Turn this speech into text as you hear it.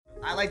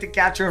I like to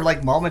capture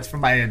like moments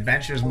from my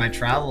adventures, my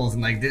travels,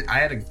 and like I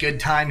had a good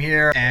time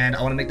here, and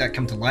I want to make that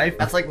come to life.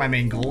 That's like my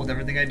main goal with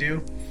everything I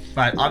do.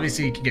 But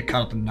obviously, you can get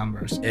caught up in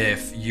numbers.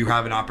 If you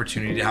have an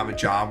opportunity to have a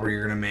job where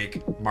you're going to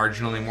make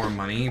marginally more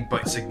money,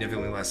 but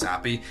significantly less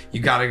happy,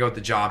 you got to go with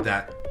the job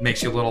that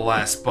makes you a little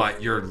less,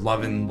 but you're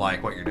loving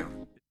like what you're doing.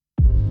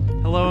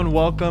 Hello and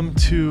welcome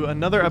to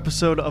another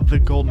episode of the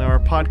Golden Hour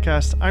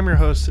Podcast. I'm your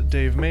host,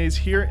 Dave Mays,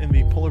 here in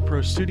the Polar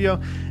Pro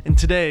studio. And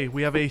today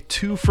we have a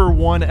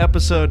 2-for-1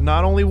 episode.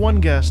 Not only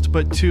one guest,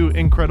 but two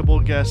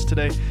incredible guests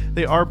today.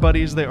 They are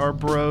buddies, they are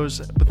bros,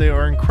 but they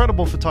are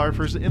incredible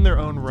photographers in their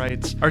own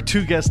rights. Our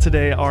two guests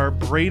today are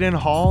Braden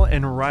Hall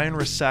and Ryan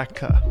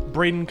Rasaka.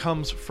 Braden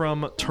comes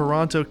from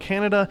Toronto,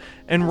 Canada,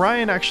 and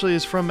Ryan actually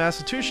is from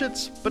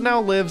Massachusetts, but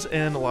now lives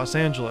in Los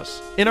Angeles.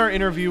 In our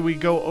interview, we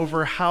go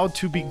over how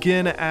to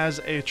begin as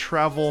a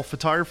travel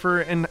photographer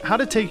and how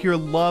to take your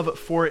love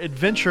for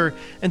adventure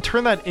and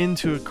turn that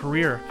into a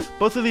career.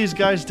 Both of these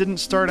guys didn't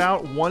start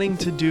out wanting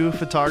to do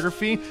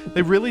photography.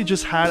 They really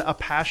just had a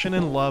passion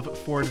and love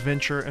for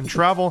adventure and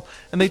travel,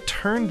 and they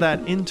turned that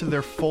into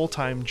their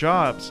full-time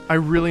jobs. I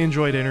really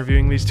enjoyed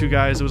interviewing these two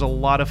guys. It was a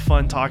lot of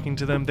fun talking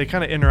to them. They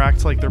kind of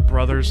interact like they're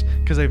brothers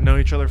because they've known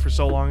each other for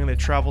so long and they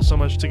travel so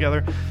much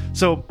together.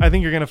 So I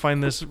think you're going to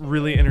find this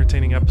really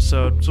entertaining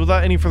episode. So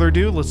without any further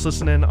ado, let's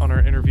listen in on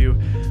our interview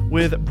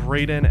with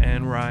Braden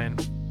and Ryan.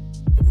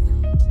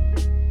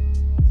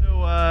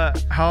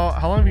 So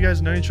how long have you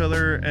guys known each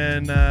other,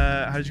 and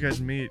how did you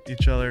guys meet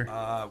each other?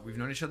 We've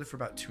known each other for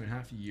about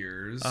 2.5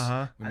 years.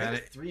 Uh-huh. We I met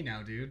think it. it's 3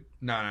 now, dude.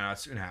 No,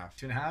 it's 2.5.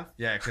 2.5?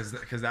 Yeah,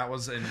 because that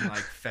was in like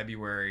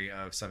February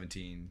of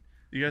 17.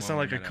 You guys sound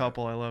like a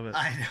couple. I love it.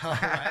 I know,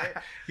 right?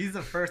 He's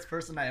the first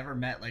person I ever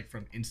met like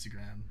from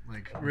Instagram,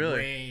 like Really?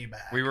 way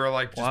back. We were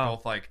like just Wow.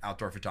 both like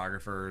outdoor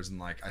photographers, and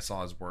like I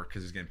saw his work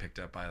because he was getting picked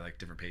up by like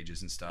different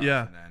pages and stuff.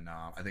 Yeah. And then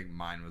I think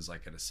mine was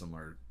like at a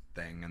similar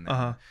thing, and then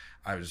Uh-huh.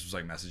 I was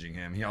like messaging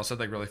him. He also had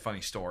like really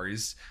funny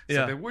stories. So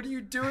Yeah. I'd be, what are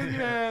you doing,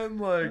 man?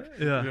 Like,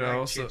 Yeah. you know,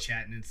 like so,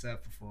 chit-chatting and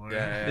stuff before.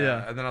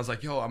 yeah. And then I was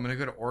like, yo, I'm gonna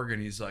go to Oregon.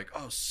 He's like,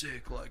 oh,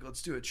 sick. Like,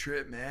 let's do a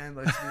trip, man.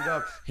 Let's meet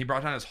up. He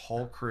brought down his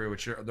whole crew,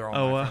 which they're all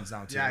Oh, my wow. friends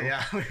now too.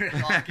 Yeah. We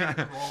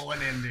were all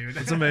rolling in, dude.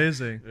 It's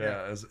amazing.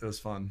 Yeah, it was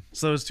fun.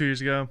 So that was 2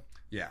 years ago.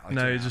 Yeah. Like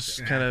No, you 2.5, just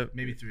yeah. kind of,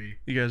 maybe 3.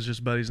 you guys are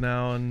just buddies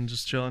now and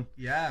just chilling.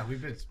 Yeah,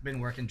 we've been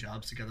working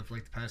jobs together for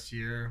like the past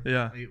year.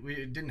 Yeah. We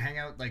didn't hang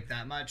out like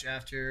that much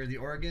after the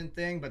Oregon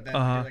thing, but then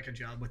Uh-huh. we did like a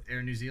job with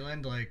Air New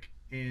Zealand like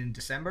in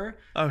December.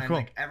 Oh, and cool.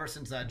 like ever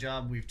since that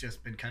job, we've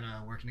just been kind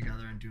of working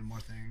together and doing more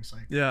things,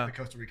 like Yeah. the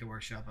Costa Rica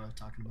workshop I was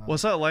talking about.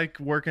 What's that like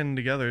working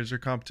together? Is there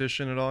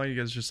competition at all? You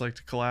guys just like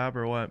to collab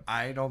or what?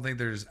 I don't think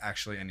there's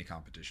actually any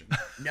competition.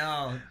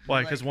 No. Why?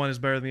 like- Because one is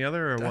better than the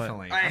other or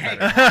Definitely. I, I'm hey,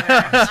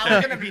 better. I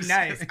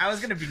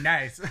was gonna be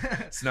nice.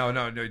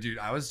 No, dude.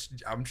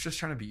 I'm just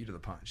trying to beat you to the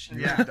punch.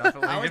 You're Yeah,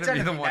 definitely I was gonna trying be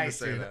to the be one nice,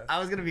 to say dude. that. I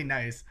was gonna be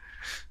nice.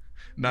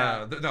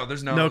 No,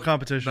 there's no No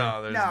competition.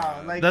 No, there's No,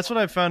 not. like- That's what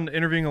I found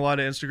interviewing a lot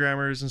of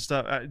Instagrammers and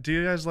stuff. Do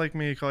you guys like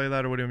me to call you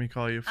that, or what do you want me to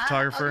call you? I'll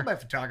Photographer? go by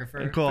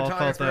photographer. Cool, I'll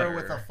call it Photographer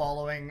that. with a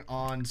following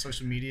on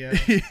social media.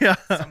 Yeah.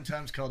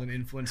 Sometimes called an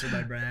influencer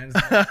by brands.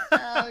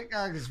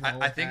 I'll just roll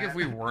I with think that. if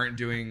we weren't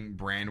doing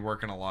brand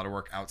work and a lot of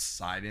work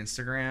outside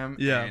Instagram,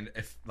 Yeah. and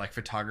if like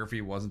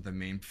photography wasn't the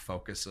main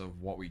focus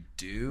of what we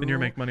do, And you're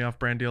making money off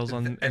brand deals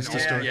on and Insta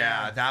yeah, Story.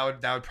 yeah,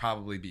 that would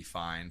probably be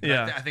fine. But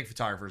Yeah. I think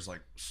photographer's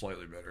like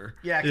slightly better.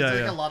 Yeah, because Yeah, there's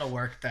yeah. like a lot of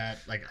work that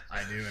like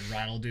I do and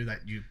Ryan will do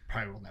that you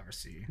probably will never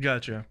see.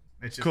 Gotcha.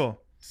 It's just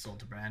Cool. sold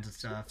to brands and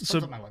stuff. So-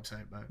 Sold on my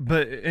website, but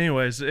But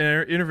anyways,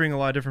 interviewing a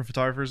lot of different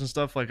photographers and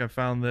stuff, like I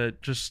found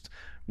that just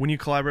when you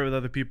collaborate with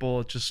other people,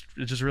 it just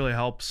really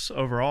helps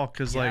overall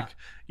because Yeah. like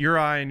your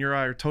eye and your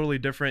eye are totally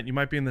different. You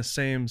might be in the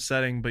same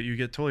setting, but you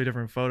get totally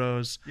different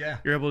photos. yeah.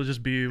 You're able to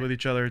just be with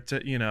each other, to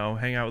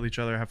hang out with each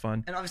other, have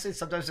fun. And obviously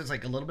sometimes there's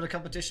like a little bit of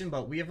competition,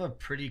 but we have a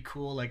pretty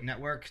cool like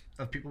network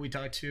of people we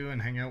talk to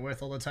and hang out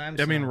with all the time.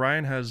 I mean, so-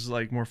 Ryan has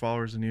like more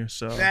followers than you,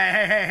 so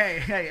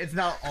Hey, it's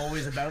not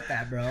always about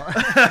that, bro.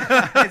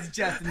 It's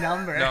just a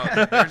number. No,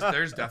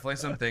 there's definitely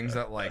some things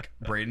that like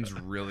Braden's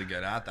really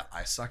good at that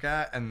I suck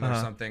at, and there's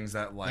Uh-huh. some things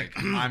that like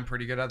I'm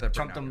pretty good at that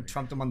Braden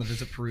Trumped them on the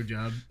Visit Peru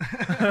job.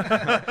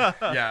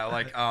 yeah,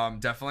 like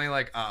definitely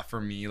like for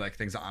me, like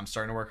things that I'm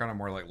starting to work on are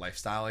more like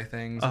lifestyle-y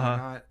things Uh-huh.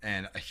 and whatnot.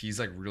 And he's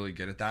like really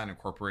good at that and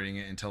incorporating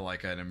it into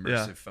like an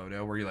immersive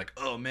photo where you're like,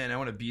 oh man, I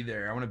want to be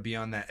there. I want to be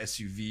on that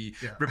SUV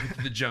Yeah. ripping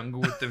through the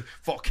jungle with the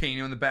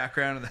volcano in the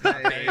background and the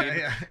babe.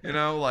 yeah. You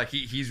know, like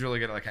he's really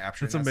good at like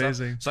capturing That's that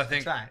amazing. stuff. So I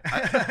think Try.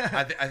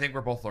 I think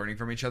we're both learning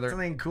from each other.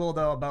 Something cool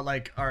though about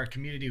like our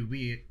community,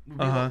 we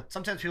Uh-huh.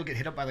 sometimes people get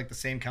hit up by like the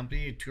same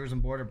company, tourism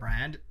board or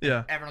brand.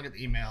 Yeah. Everyone will get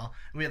the email,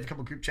 and we have a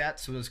couple group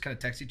chats, so we'll just kind of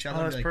text each other.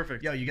 Oh, and that's be like,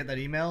 perfect. Yo, you get that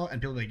email,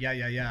 and people are like,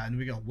 yeah, and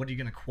we go, what are you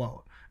gonna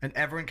quote? And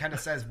everyone kind of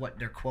says what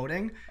they're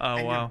quoting. Oh,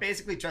 and wow. you're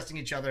basically trusting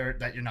each other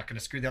that you're not gonna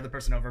screw the other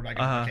person over by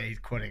going, Uh-huh. okay, he's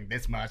quoting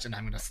this much, and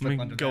I'm gonna Let slip me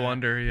under. go that.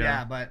 under, yeah.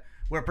 Yeah, but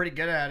we're pretty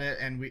good at it,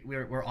 and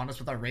we're honest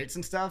with our rates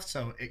and stuff,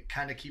 so it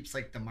kind of keeps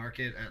like the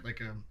market at like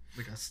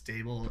a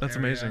stable. That's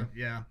area. amazing.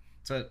 Yeah.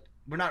 So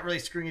we're not really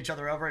screwing each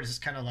other over. It's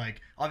just kind of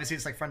like, obviously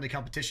it's like friendly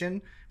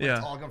competition. But Yeah.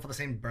 It's all going for the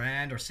same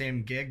brand or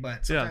same gig,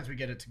 but sometimes we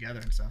get it together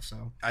and stuff.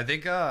 So I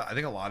think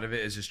a lot of it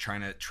is just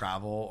trying to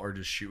travel or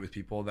just shoot with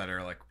people that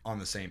are like on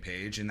the same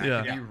page, and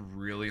that can be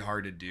really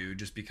hard to do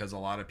just because a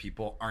lot of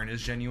people aren't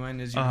as genuine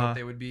as you hope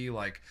they would be.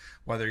 Like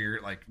whether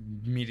you're like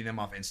meeting them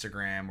off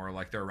Instagram or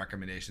like their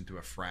recommendation to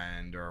a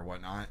friend or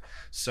whatnot.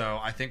 So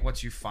I think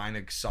once you find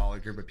a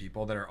solid group of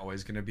people that are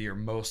always going to be, or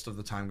most of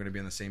the time going to be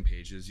on the same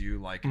page as you,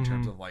 like in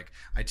terms of like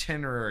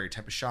itinerary,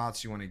 type of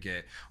shots you want to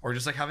get, or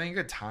just like having a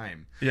good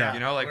time. Yeah. You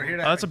know, like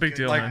that's a big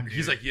deal, man.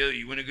 he's like, yo,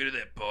 you want to go to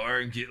that bar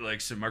and get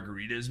like some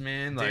margaritas,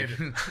 man? Like,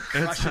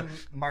 Russian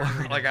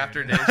margarita. like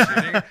after a day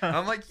shooting,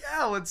 I'm like,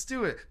 yeah, let's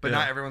do it. But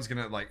not everyone's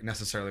gonna like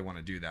necessarily want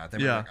to do that. They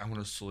might be like, I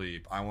want to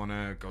sleep. I want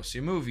to go see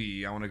a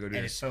movie. I want to go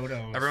do this.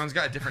 Photos. Everyone's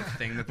got a different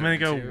thing that I'm they're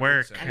gonna go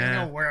work. So. I'm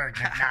gonna go work.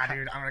 Like, nah,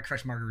 dude, I'm gonna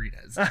crush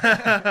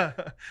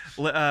margaritas.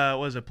 What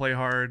was it? Play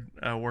hard,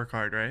 work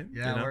hard, right?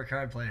 Yeah, You know? work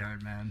hard, play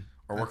hard, man.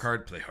 Or work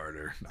hard, play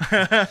harder.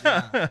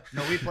 Yeah.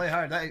 No, we play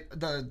hard.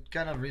 The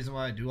kind of reason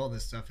why I do all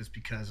this stuff is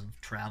because of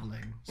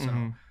traveling. So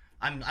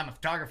I'm a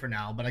photographer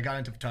now, but I got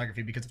into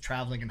photography because of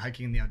traveling and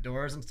hiking in the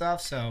outdoors and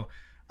stuff. So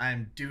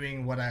I'm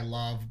doing what I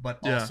love, but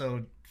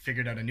also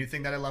figured out a new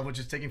thing that I love, which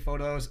is taking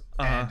photos.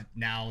 And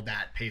now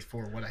that pays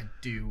for what I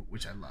do,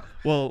 which I love.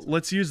 Well,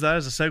 let's use that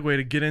as a segue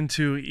to get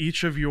into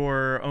each of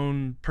your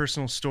own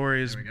personal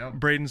stories. There we go.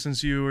 Braden,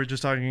 since you were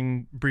just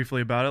talking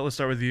briefly about it, let's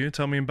start with you.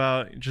 Tell me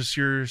about just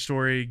your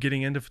story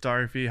getting into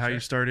photography, how you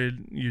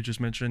started. You just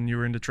mentioned you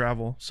were into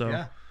travel. So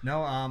Yeah.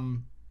 No,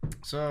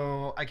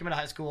 so I came out of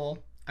high school.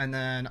 And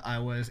then I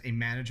was a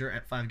manager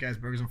at Five Guys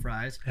Burgers and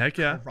Fries. Heck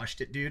yeah.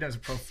 Crushed it, dude. I was a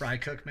pro fry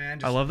cook, man.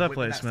 I love that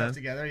whipping place, stuff man.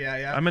 Together.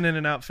 Yeah. I'm an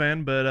In-N-Out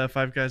fan, but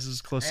Five Guys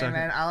is close Hey, second.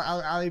 man,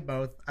 I'll eat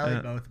both. I'll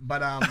eat both.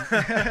 But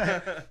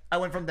I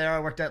went from there. I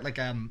worked at like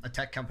a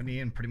tech company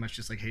and pretty much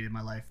just like hated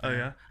my life. Oh,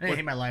 yeah? I didn't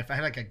hate my life. I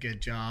had like a good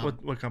job.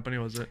 What company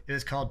was it? It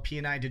was called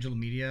P&I Digital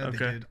Media. Okay.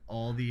 They did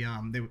all the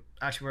they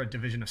actually were a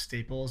division of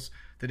Staples.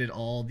 They did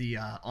all the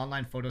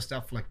online photo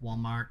stuff for like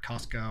Walmart,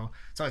 Costco.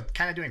 So I was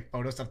kind of doing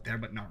photo stuff there,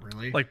 but not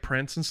really. Like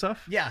prints and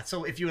stuff? Yeah,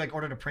 so if you like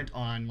ordered a print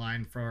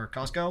online for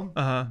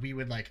Costco, we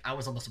would like, I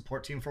was on the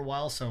support team for a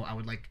while, so I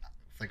would like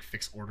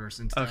fix orders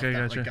and stuff Okay, that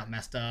gotcha. like got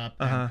messed up.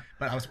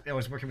 But I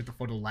was working with the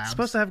photo labs.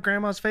 Supposed to have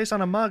grandma's face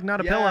on a mug, not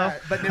a yeah, pillow.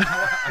 but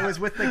it was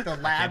with like the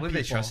lab I people. believe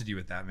they trusted you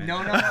with that, man. No,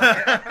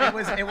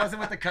 it wasn't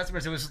with the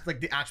customers. It was just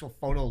like the actual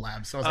photo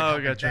lab. So I was like,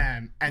 helping gotcha.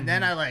 them. And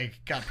then I like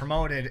got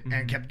promoted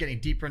and kept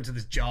getting deeper into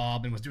this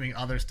job and was doing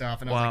other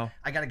stuff. And I was Wow. like,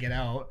 I gotta get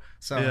out.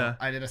 So Yeah.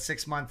 I did a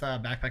 6-month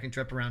backpacking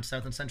trip around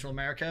South and Central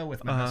America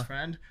with my best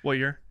friend. What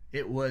year?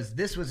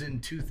 This was in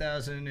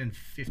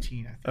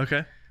 2015, I think.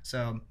 Okay.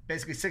 So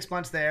basically 6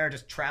 months there,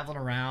 just traveling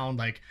around.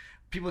 Like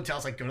people would tell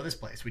us like, go to this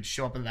place. We'd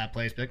show up at that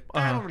place, be like,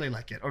 I don't really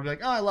like it, or be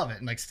like, oh, I love it,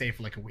 and like stay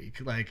for like a week.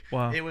 Like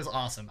Wow. it was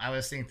awesome. I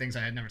was seeing things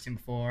I had never seen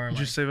before. Did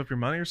you save up your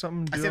money or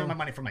something? I saved up my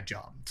money for my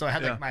job, so I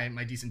had Yeah. like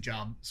my decent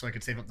job, so I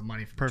could save up the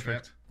money for the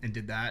Perfect. trip, and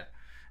did that.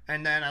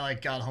 And then I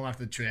like got home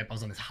after the trip. I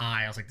was on this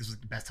high. I was like, this was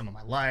the best time of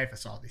my life. I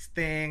saw all these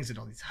things, did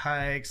all these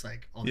hikes,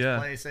 like all these Yeah.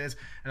 places,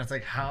 and I was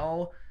like,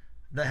 how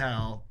the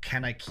hell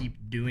can I keep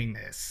doing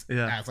this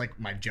as like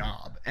my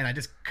job? And I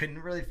just couldn't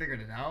really figure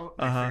it out.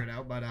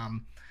 But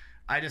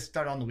I just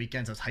started on the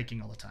weekends. I was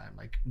hiking all the time,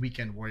 like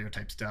weekend warrior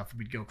type stuff.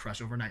 We'd go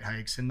crush overnight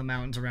hikes in the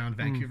mountains around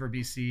Vancouver,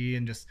 BC,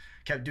 and just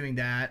kept doing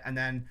that. And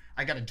then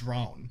I got a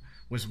drone,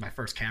 which was my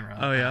first camera.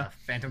 Oh, yeah?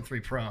 Phantom 3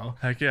 Pro.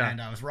 Heck yeah. And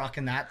I was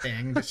rocking that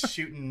thing, just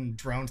shooting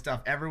drone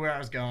stuff everywhere I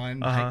was going,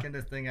 hiking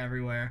this thing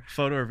everywhere.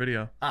 Photo or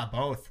video?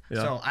 Both.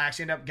 Yeah. So I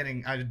actually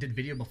ended up I did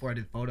video before I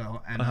did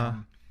photo.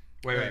 And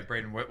Wait,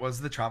 Braden, what was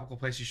the tropical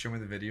place you showed me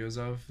the videos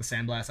of? the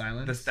San Blas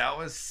Islands. That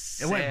was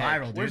sick. It went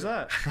viral, dude. Where's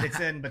that? It's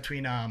in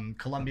between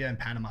Colombia and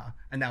Panama,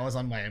 and that was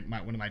on my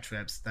one of my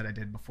trips that I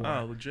did before.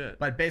 Oh, legit.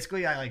 But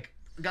basically, I like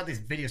got these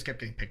videos kept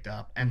getting picked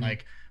up, and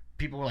like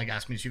people were like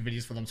asking me to shoot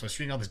videos for them, so I was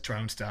shooting all this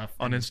drone stuff.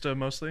 On Insta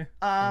mostly?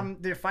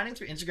 They're finding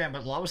through Instagram,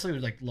 but obviously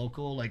like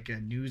local like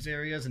news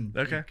areas and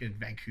like, in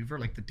Vancouver,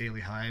 like the Daily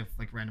Hive,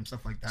 like random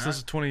stuff like that. So this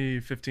is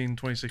 2015,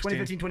 2016.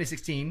 2015,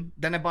 2016.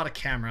 Then I bought a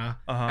camera,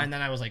 and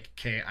then I was like,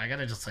 okay, I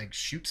gotta just like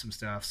shoot some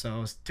stuff. So I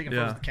was taking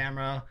photos with the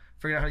camera,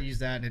 figured out how to use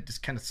that, and it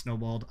just kind of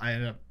snowballed. I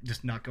ended up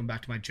just not going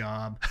back to my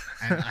job,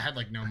 and I had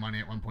like no money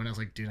at one point. I was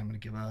like, dude, I'm gonna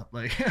give up.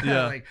 Like,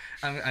 like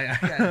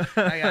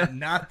I got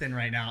nothing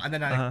right now. And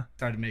then I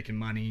started making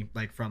money,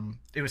 like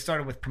it was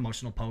started with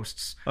promotional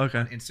posts on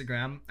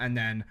Instagram, and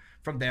then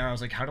from there I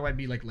was like, how do I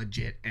be like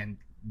legit and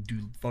do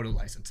photo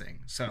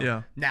licensing?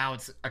 So now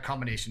it's a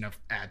combination of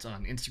ads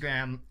on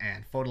Instagram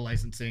and photo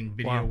licensing,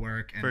 video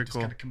work, and Very just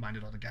cool. kind of combined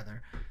it all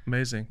together.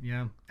 Amazing.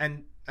 Yeah,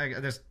 and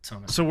there's so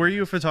much. So were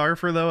you a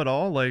photographer though at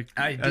all, like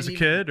as a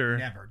kid, or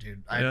never,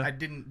 dude? I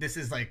didn't. This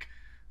is like,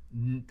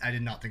 I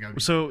did not think I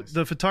would. So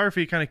the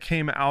photography kind of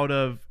came out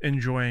of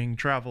enjoying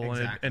travel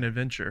Exactly. and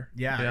adventure.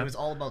 Yeah, it was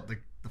all about the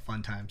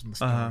fun times and the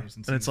stories.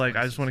 And it's like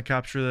I just want to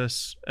capture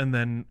this, and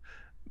then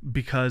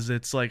because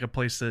it's like a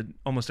place that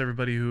almost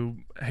everybody who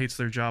hates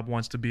their job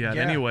wants to be at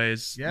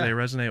anyways. They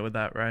resonate with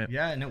that, right?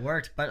 Yeah, and it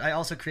worked. But I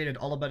also created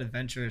All About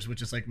Adventures,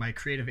 which is like my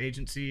creative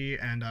agency,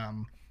 and I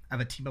have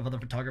a team of other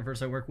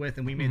photographers I work with,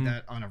 and we made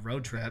that on a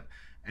road trip.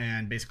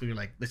 And basically we're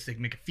like, let's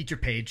make a feature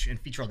page and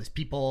feature all these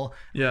people.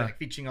 We're like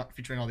featuring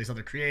all these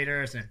other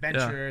creators and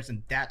adventures,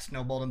 and that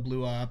snowballed and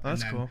blew up.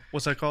 That's cool.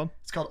 What's that called?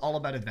 It's called All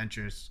About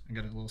Adventures. I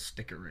got a little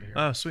sticker right here.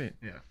 Oh, sweet.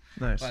 Yeah.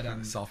 Nice.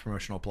 But,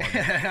 self-promotional plug.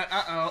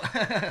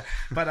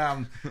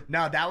 But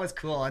no, that was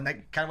cool. And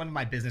that kind of when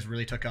my business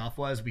really took off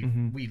was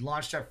we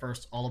launched our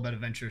first All About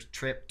Adventures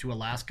trip to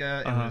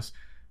Alaska. It was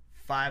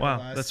 5 of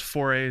us. That's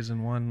 4 A's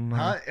in one.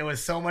 It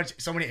was so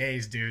many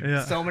A's, dude.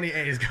 Yeah. So many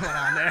A's going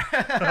on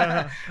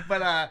there.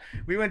 But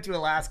we went to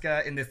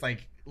Alaska in this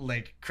like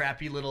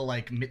crappy little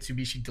like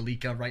Mitsubishi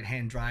Delica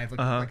right-hand drive,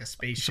 like a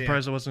spaceship.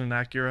 Surprised it wasn't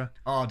an Acura.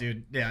 Oh,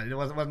 dude, yeah, it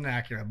wasn't an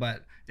Acura,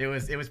 but it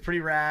was pretty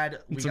rad.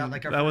 We got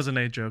like that was an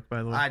A joke,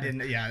 by the way. I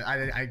didn't. Yeah,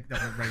 I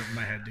that went right over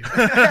my head, dude.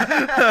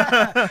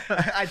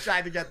 I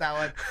tried to get that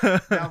one.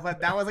 No,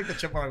 but that was like the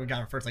trip where we got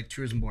our first like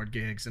tourism board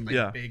gigs and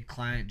like big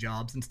client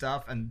jobs and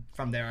stuff. And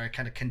from there, I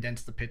kind of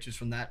condensed the pictures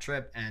from that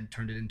trip and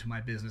turned it into my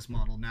business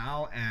model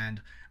now.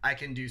 And I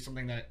can do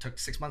something that took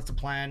 6 months to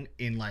plan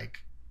in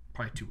like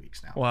probably 2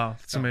 weeks now. Wow,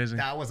 that's amazing.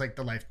 That was like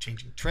the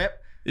life-changing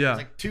trip. Yeah. It was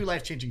like 2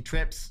 life-changing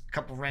trips, a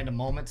couple of random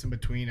moments in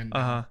between, and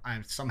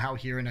I'm somehow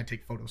here and I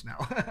take photos now.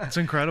 It's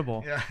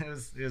incredible. Yeah,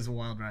 it was a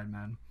wild ride,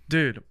 man.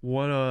 Dude,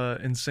 what a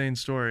insane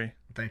story.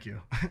 Thank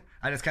you.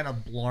 I just kind of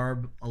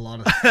blarb a lot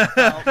of stuff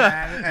out,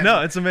 man. And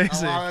no, it's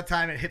amazing. A lot of the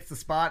time it hits the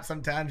spot.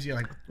 Sometimes you're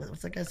like,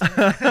 what's that guy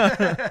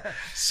saying?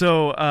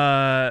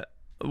 So,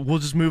 we'll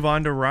just move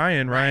on to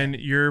Ryan. Ryan,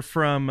 you're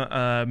from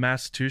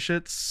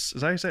Massachusetts.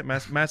 Is that how you say it?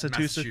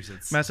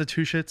 Massachusetts.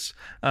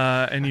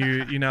 And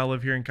you now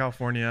live here in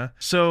California.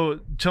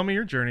 So tell me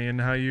your journey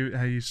and how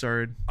you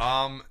started.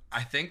 I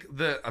think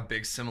a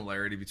big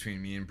similarity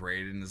between me and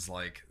Braden is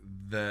like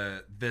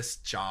this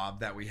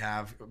job that we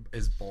have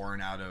is born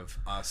out of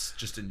us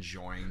just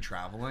enjoying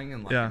traveling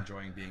and like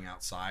enjoying being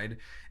outside.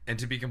 And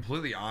to be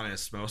completely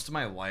honest, most of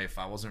my life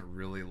I wasn't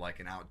really like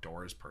an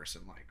outdoors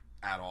person, like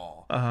at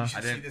all. You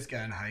should see this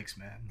guy on hikes,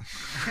 man.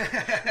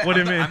 What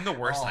do you mean? I'm the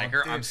worst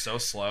hiker. Dude. I'm so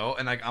slow,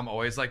 and like I'm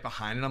always like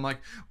behind, and I'm like,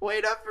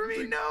 wait up for me,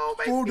 like, no,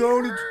 my slow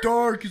down, it's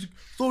dark.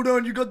 Slow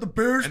down, you got the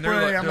bear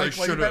spray. I'm like,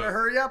 well, you better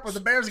hurry up, or the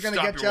bears are gonna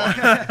get you.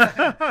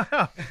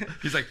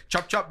 He's like,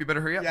 chop chop, you better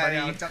hurry up, buddy.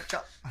 Yeah, chop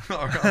chop.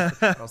 Or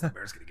else the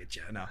bear's gonna get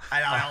you. No,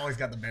 I always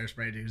got the bear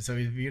spray, dude. So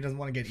if he doesn't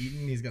want to get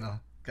eaten, he's got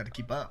to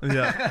keep up.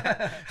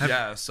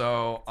 Yeah.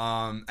 So,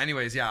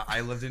 anyways,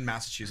 I lived in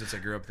Massachusetts. I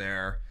grew up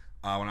there.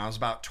 When I was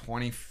about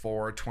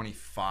 24,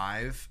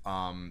 25,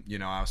 I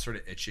was sort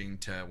of itching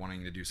to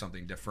wanting to do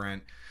something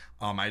different.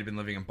 I had been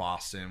living in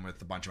Boston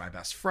with a bunch of my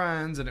best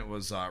friends, and it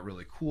was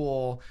really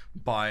cool.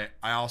 But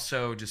I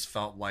also just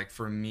felt like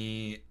for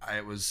me,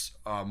 it was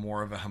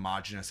more of a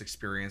homogenous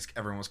experience.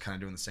 Everyone was kind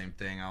of doing the same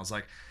thing. I was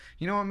like,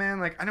 you know what, man?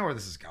 Like, I know where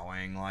this is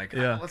going. Like,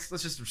 let's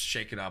just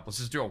shake it up. Let's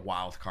just do a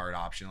wild card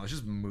option. Let's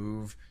just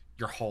move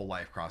your whole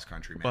life cross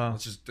country, man. Wow.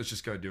 Let's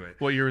just go do it.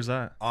 What year was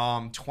that?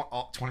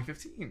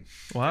 2015.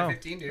 Wow.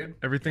 2015, dude.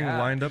 Everything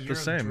lined up the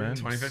same, man.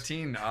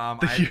 2015.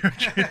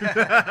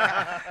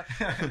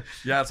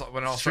 Yeah, it's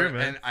when I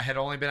started, and I had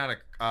only been out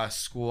of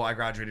school. I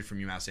graduated from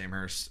UMass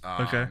Amherst,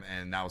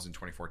 and that was in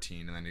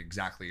 2014. And then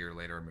exactly a year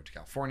later, I moved to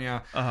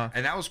California,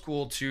 and that was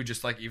cool too.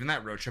 Just like even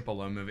that road trip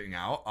alone, moving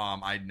out.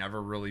 I'd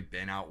never really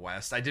been out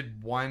west. I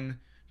did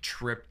one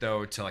trip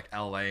though to like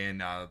LA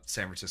and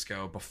San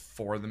Francisco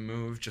before the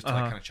move, just to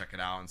like kind of check it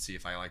out and see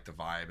if I liked the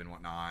vibe and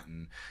whatnot.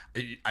 And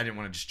I didn't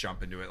want to just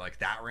jump into it like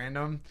that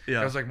random.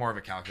 It was like more of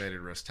a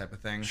calculated risk type of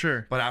thing.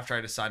 Sure. But after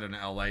I decided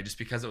on LA, just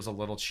because it was a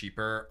little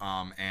cheaper,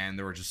 and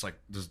there were just like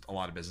there's a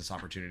lot of business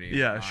opportunity.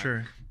 Yeah,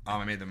 sure.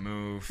 I made the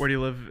move. Where do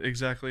you live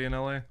exactly in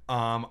LA?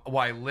 Well,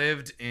 I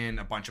lived in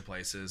a bunch of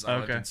places. I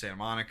lived in Santa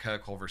Monica,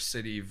 Culver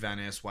City,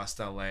 Venice, West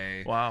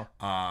LA. Wow.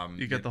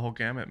 You get the whole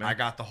gamut, man. I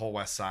got the whole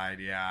West Side.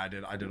 Yeah, I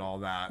did all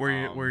that.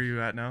 Where are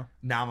you at now?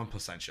 Now I'm in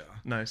Placentia.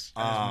 Nice.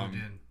 I just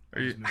moved in.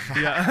 Are you?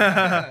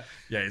 Yeah.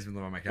 Yeah, he's been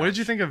living on my couch. What did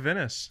you think of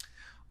Venice?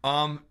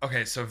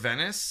 Okay, so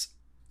Venice,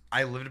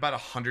 I lived about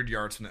 100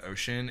 yards from the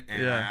ocean,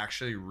 and I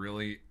actually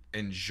really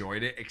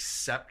enjoyed it,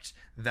 except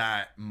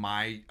that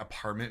my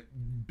apartment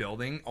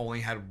building only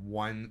had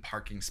one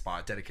parking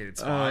spot, dedicated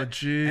spot. Oh,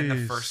 geez. And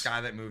the first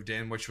guy that moved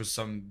in, which was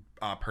some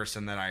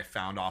person that I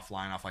found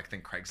offline off, like, I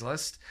think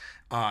Craigslist,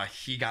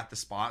 he got the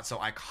spot, so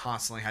I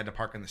constantly had to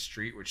park on the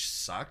street, which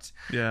sucked.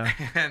 Yeah.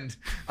 And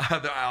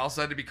I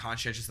also had to be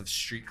conscientious of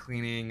street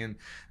cleaning,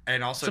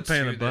 and also it's a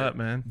pain in the butt,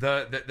 man.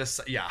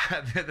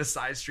 The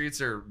side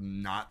streets are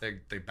not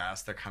the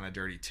best. They're kind of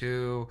dirty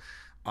too.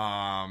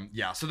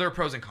 So there are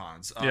pros and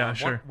cons.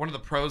 Sure. One of the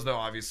pros though,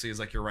 obviously, is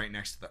like you're right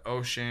next to the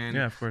ocean.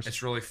 Yeah, of course.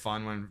 It's really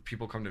fun when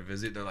people come to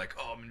visit. They're like,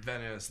 oh, I'm in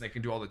Venice, and they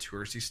can do all the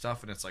touristy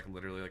stuff, and it's like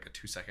literally like a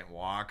 2-second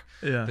walk.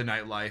 Yeah. The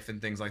nightlife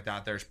and things like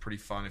that there's pretty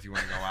fun if you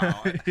want to go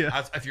out.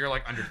 Yeah. If you're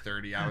like under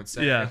 30, I would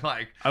say. Yeah.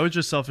 Like, I was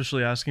just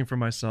selfishly asking for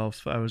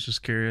myself. I was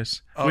just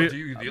curious. Oh, do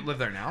you live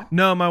there now?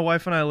 No, my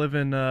wife and I live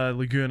in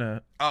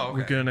Laguna. Oh,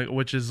 okay. Laguna,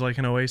 which is like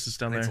an oasis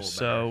down there.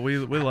 So we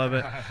love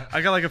it.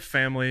 I got like a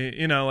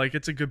family, like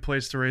it's a good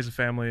place to raise a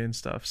family and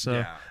stuff. So,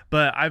 yeah.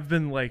 But I've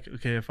been like,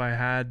 okay, if I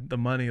had the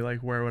money, like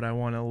where would I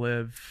want to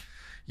live?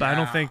 But yeah.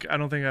 I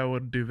don't think I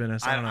would do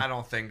Venice. I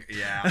don't think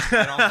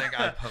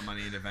I'd put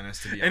money into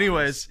Venice, to be honest.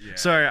 Anyways,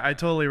 sorry, I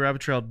totally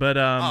rabbit trailed. But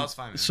it's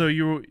fine, man. So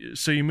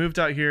you moved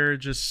out here.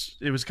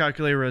 Just it was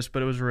calculated risk,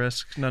 but it was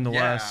risk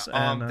nonetheless.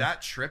 Yeah.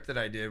 That trip that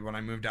I did when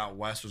I moved out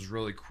west was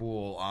really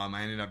cool.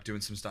 I ended up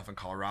doing some stuff in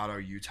Colorado,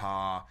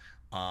 Utah,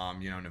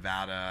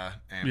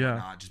 Nevada and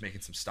whatnot, just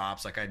making some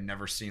stops. Like I'd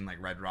never seen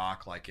like Red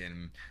Rock, like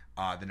in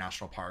the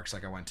national parks.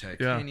 Like I went to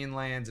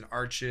Canyonlands and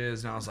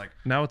Arches, and I was like,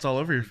 now it's all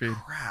over your feed.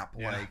 Crap!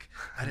 Yeah. Like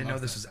I didn't know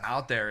this was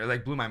out there. It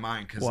like blew my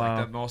mind because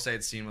like the most I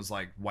had seen was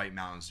like White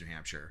Mountains, New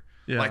Hampshire.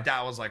 Yeah. Like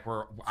that was like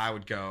where I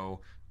would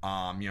go.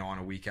 On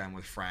a weekend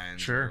with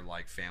friends or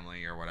like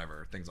family or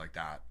whatever, things like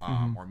that,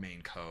 or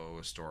Maine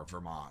Coast or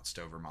Vermont,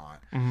 Stowe,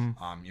 Vermont.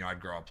 I'd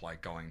grow up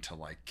like going to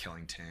like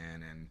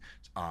Killington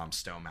and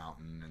Stowe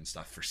Mountain and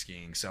stuff for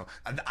skiing. So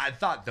I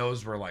thought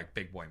those were like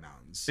big boy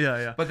mountains.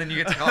 Yeah. But then you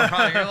get to Colorado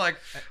and you're like,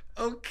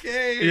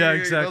 okay, yeah,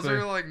 exactly.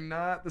 Those are like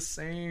not the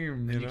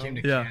same. Then you came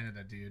to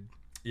Canada, dude.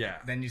 Yeah.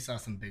 Then you saw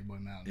some big boy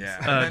mountains.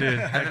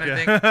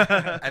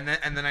 Yeah.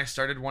 And then I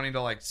started wanting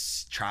to like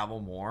travel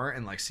more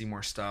and like see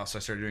more stuff. So I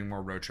started doing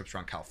more road trips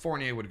around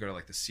California. Would go to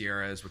like the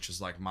Sierras, which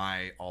is like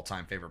my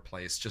all-time favorite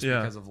place, just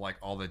because of like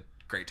all the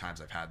great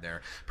times I've had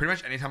there. Pretty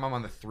much anytime I'm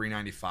on the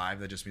 395,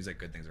 that just means like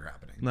good things are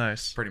happening.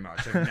 Nice. Pretty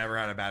much. I've never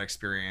had a bad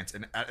experience,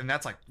 and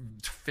that's like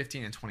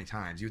 15 and 20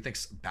 times. You would think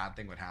a bad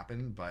thing would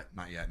happen, but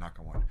not yet. Knock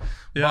on wood.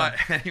 Yeah.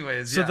 But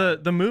anyways, so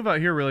the move out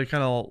here really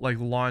kind of like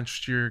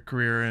launched your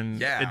career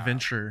in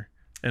adventure.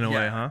 In a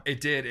way, huh?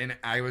 It did, and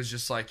I was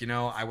just like,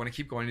 I want to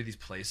keep going to these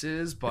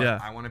places, but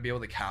I want to be able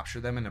to capture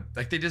them in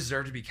they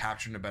deserve to be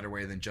captured in a better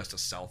way than just a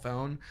cell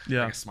phone,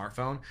 like a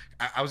smartphone.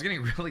 I was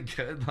getting really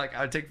good. Like I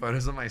would take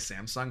photos of my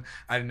Samsung.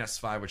 I had an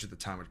S5, which at the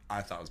time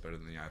I thought was better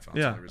than the iPhone.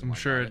 Yeah, so I'm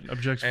sure it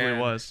objectively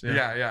was.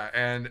 Yeah,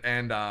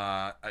 and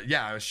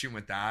I was shooting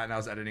with that, and I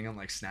was editing on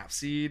like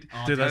Snapseed.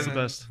 Oh, dude, that's the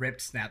best.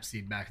 Ripped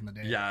Snapseed back in the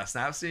day. Yeah,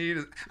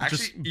 Snapseed. Actually,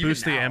 just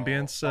boost the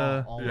ambience.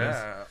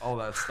 All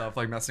that stuff,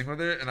 like messing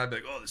with it, and I'd be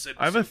like, oh, this.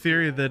 I have a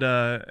theory that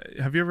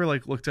have you ever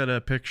like looked at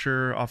a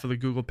picture off of the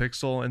Google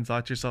Pixel and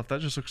thought to yourself that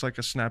just looks like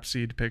a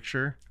Snapseed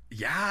picture?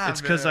 Yeah, it's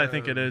because I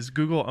think it is.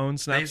 Google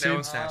owns Snapseed. They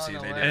own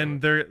Snapseed. They do.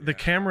 And the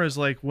cameras,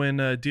 like when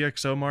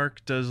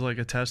DxOMark does like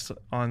a test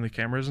on the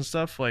cameras and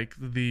stuff, like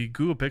the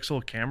Google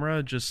Pixel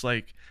camera, just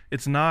like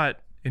it's not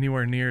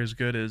anywhere near as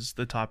good as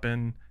the top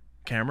end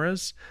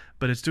cameras,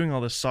 but it's doing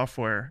all this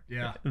software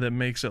that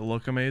makes it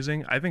look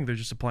amazing. I think they're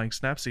just applying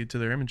Snapseed to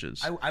their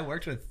images. I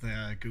worked with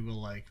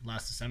Google like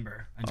last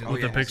December.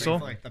 With the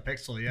Pixel? Like the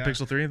Pixel,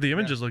 Pixel 3? The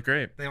images look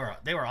great. They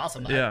were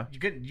awesome. Yeah. You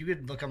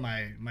could look on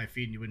my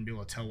feed and you wouldn't be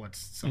able to tell what's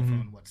cell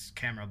phone, what's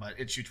camera, but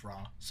it shoots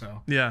raw.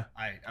 So yeah,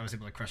 I was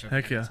able to crush on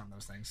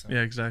those things. So. Yeah,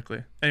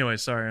 exactly. Anyway,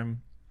 sorry,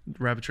 I'm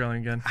rabbit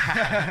trailing again.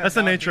 That's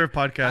the nature of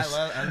podcasts.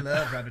 I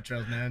love rabbit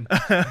trails, man.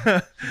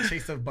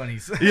 Chase those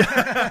bunnies.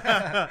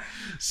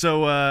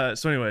 So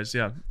anyways,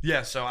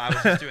 yeah. So I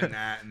was just doing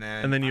that, and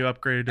then you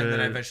upgraded, and then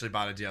I eventually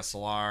bought a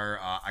DSLR.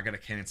 I got a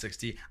Canon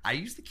 6D. I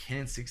used the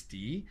Canon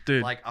 6D,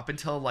 dude, like up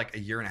until like a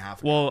year and a half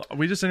ago. Well,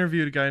 we just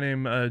interviewed a guy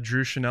named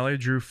Drew Chanelli,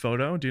 Drew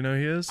Photo. Do you know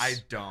who he is? I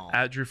don't.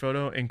 At Drew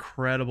Photo,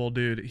 incredible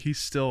dude. He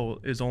still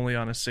is only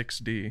on a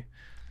 6D.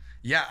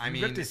 Yeah, I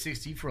mean, you got the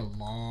 6D for a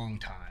long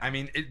time. I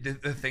mean,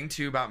 the thing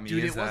too about me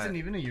dude, is it wasn't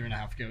even a year and a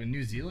half ago. In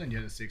New Zealand, you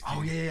had a 6D.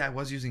 Oh yeah, I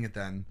was using it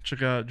then.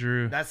 Check out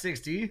Drew. That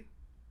 6D?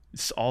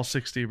 It's all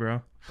 6D,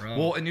 bro.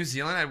 Well, in New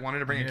Zealand, I wanted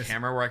to bring a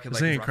camera where I could like.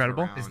 Isn't he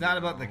incredible? It's not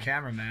about the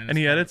camera, man. And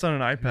he edits on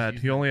an iPad.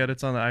 He only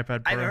edits on the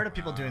iPad Pro. I've heard of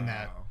people doing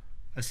that.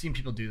 I've seen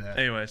people do that.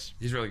 Anyways,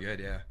 he's really good.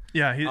 Yeah.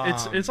 Yeah,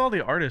 it's all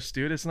the artist,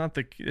 dude. It's not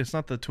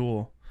the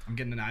tool. I'm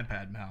getting an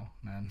iPad now,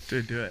 man.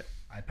 Dude, do it.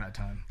 iPad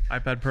time.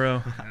 iPad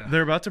Pro. Yeah.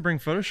 They're about to bring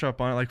Photoshop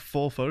on it, like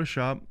full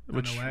Photoshop.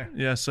 Which no way.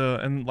 Yeah, so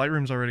and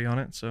Lightroom's already on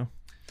it, so.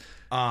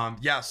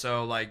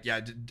 So like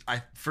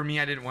for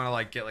me, I didn't want to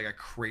like get like a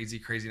crazy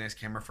nice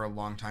camera for a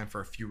long time for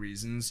a few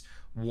reasons.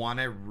 One,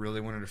 I really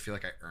wanted to feel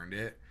like I earned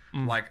it.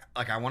 Like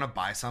I want to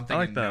buy something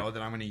and know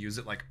that I'm going to use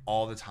it like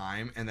all the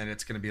time, and then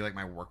it's going to be like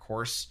my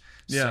workhorse.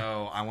 Yeah.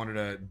 So I wanted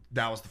to.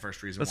 That was the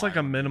first reason. That's like a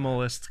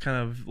minimalist kind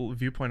of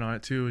viewpoint on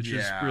it too, which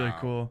is really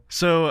cool.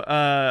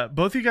 So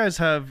both you guys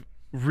have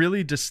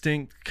really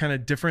distinct kind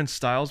of different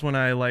styles when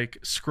I like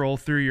scroll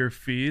through your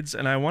feeds,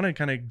 and I want to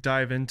kind of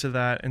dive into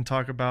that and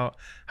talk about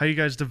how you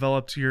guys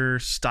developed your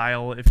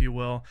style, if you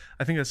will.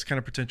 I think that's kind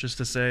of pretentious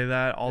to say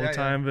that all the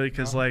time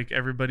because like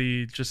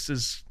everybody just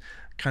is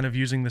kind of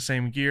using the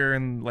same gear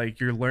and like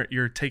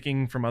you're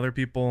taking from other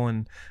people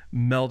and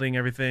melding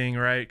everything,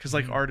 right? Because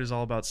like art is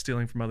all about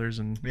stealing from others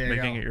and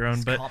making it your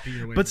own.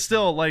 But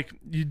still, like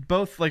you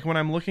both, like when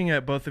I'm looking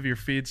at both of your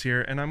feeds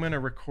here, and I'm going to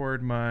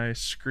record my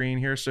screen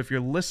here. So if you're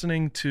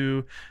listening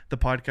to the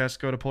podcast,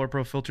 go to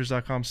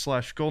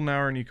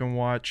polarprofilters.com/goldenhour and you can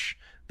watch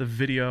the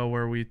video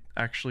where we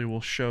actually will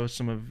show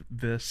some of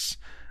this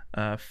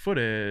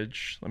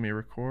footage. Let me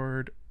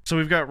record. So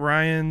we've got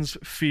Ryan's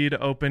feed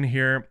open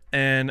here,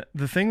 and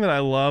the thing that I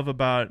love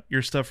about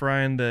your stuff,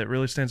 Ryan, that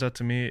really stands out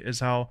to me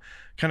is how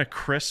kind of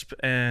crisp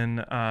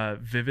and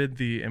vivid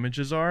the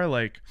images are.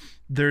 Like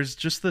there's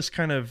just this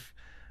kind of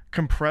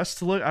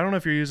compressed look. I don't know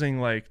if you're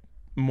using like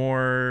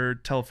more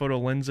telephoto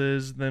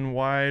lenses than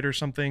wide or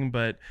something,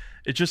 but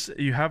it just,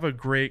 you have a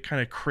great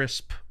kind of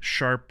crisp,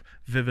 sharp,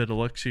 vivid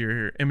look to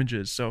your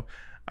images. So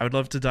I would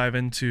love to dive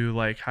into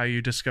like how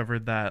you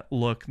discovered that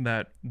look,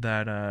 that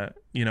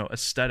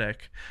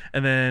aesthetic.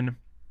 And then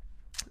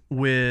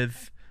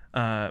with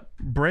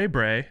Bray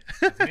Bray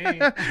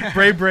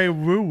Bray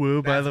Woo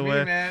Woo, by the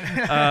way,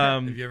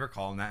 man. If you ever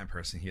call him that in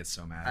person, he gets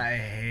so mad. I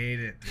hate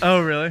it. Oh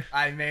really?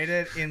 I made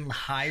it in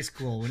high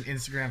school when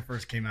Instagram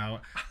first came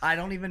out. I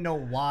don't even know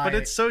why, but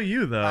it's so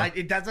you though.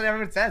 That's what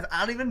everyone says.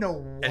 I don't even know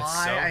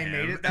why I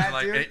made it that,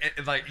 like,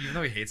 dude. Like even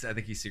though he hates it, I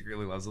think he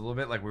secretly loves it a little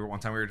bit. Like one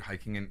time we were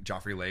hiking in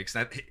Joffrey Lakes,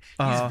 and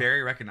he's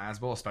very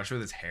recognizable, especially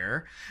with his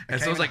hair. And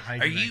so I was like,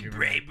 "Are you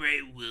Bray Bray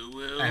Woo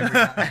Woo?"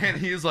 And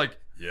he was like,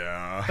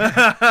 "Yeah."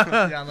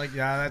 Yeah, I'm like,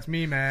 "Yeah, that's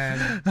me,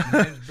 man.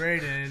 My name's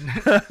Braden."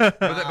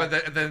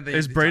 but then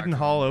is Braden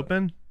Hall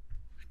open?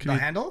 The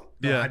handle?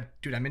 No, yeah,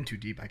 dude, I'm in too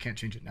deep. I can't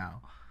change it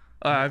now.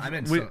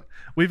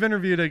 We've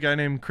interviewed a guy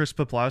named Chris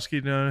Poplowski. Do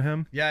you know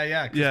him?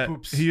 Yeah. Chris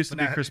Poops. He used to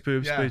be Chris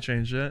Poops, but he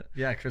changed it.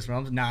 Yeah, Chris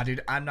Realms. Nah,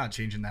 dude, I'm not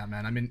changing that,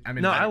 man. I'm in.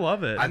 No, I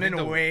love it. I'm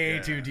in way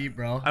too deep,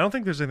 bro. I don't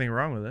think there's anything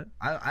wrong with it.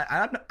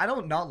 I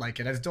don't not like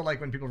it. I just don't like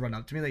when people run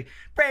up to me like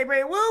Bray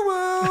Bray Woo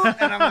Woo,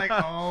 and I'm like,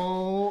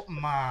 oh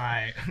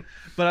my.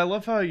 But I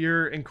love how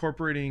you're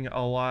incorporating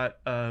a lot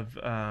of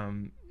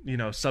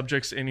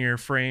subjects in your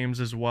frames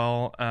as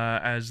well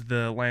as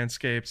the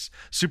landscapes.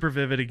 Super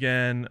vivid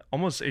again,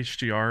 almost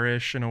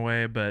HDR-ish in a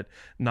way, but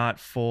not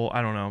full.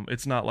 I don't know.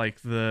 It's not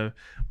like have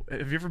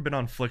you ever been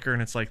on Flickr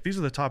and it's like, these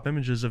are the top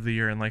images of the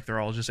year and like they're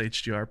all just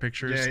HDR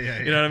pictures? Yeah.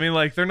 You know what I mean?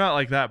 Like they're not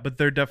like that, but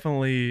they're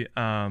definitely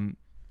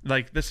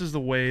like this is the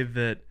way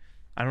that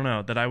I don't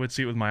know, that I would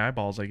see it with my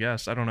eyeballs, I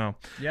guess. I don't know.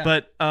 Yeah.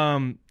 But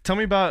tell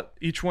me about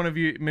each one of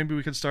you. Maybe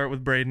we could start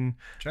with Braden.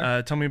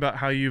 Sure. Tell me about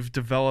how you've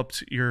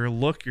developed your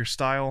look, your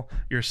style,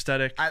 your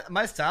aesthetic.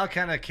 My style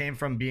kind of came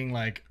from being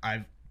like,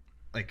 I've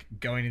like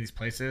going to these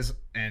places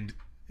and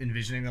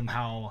envisioning them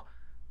how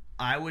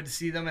I would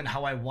see them and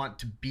how I want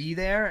to be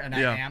there. And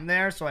I am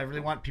there. So I really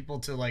want people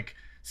to like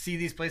see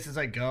these places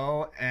I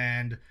go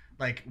and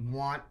like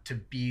want to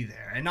be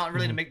there, and not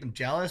really to make them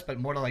jealous, but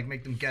more to like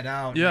make them get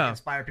out and like,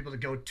 inspire people to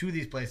go to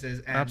these places.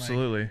 And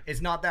absolutely, like,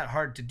 it's not that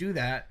hard to do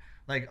that.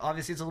 Like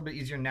obviously it's a little bit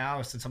easier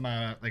now since I'm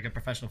a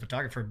professional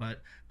photographer,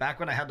 but back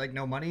when I had like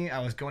no money, I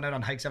was going out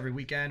on hikes every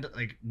weekend.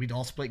 Like we'd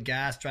all split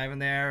gas driving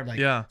there, like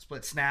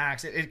split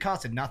snacks. It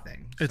costed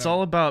nothing. It's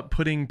all about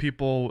putting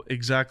people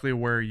exactly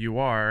where you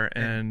are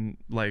and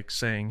like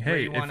saying, hey, where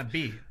you want to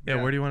be.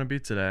 Where do you want to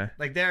be today?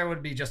 Like there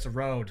would be just a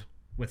road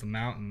with a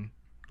mountain.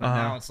 But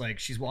now it's like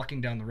she's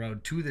walking down the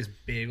road to this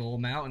big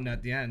old mountain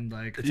at the end.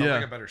 Like it's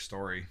like a better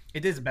story.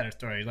 It is a better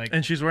story. Like,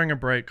 and she's wearing a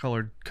bright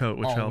colored coat,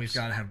 which helps. We've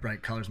got to have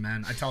bright colors,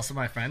 man. I tell some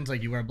of my friends,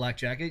 like, you wear a black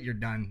jacket, you're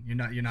done. You're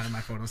not in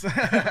my photos.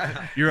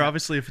 You're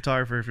obviously a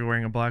photographer if you're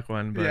wearing a black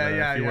one, but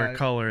if you wear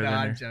color, then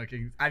I'm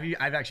joking.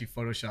 I've actually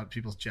photoshopped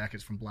people's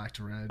jackets from black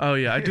to red. Oh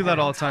yeah, I do that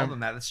all the time. Tell them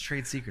that. That's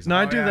trade secrets. No,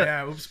 I do that.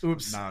 Yeah,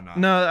 oops.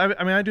 No.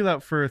 I mean, I do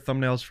that for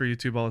thumbnails for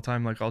YouTube all the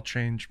time. Like, I'll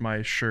change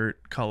my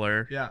shirt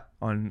color.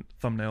 On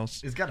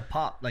thumbnails. It's got to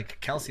pop.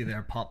 Like Kelsey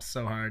there pops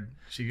so hard.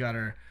 She got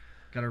her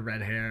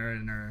red hair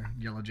and her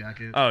yellow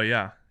jacket. Oh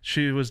yeah,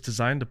 she was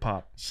designed to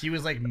pop. She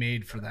was like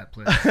made for that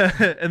place.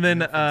 and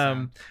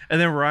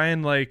then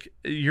Ryan, like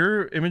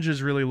your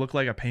images really look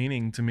like a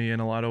painting to me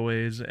in a lot of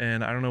ways,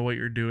 and I don't know what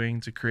you're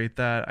doing to create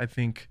that. I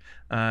think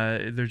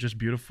they're just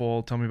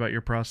beautiful. Tell me about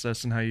your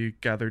process and how you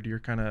gathered your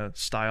kind of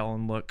style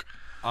and look.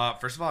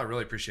 First of all, I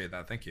really appreciate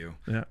that. Thank you.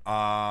 Yeah.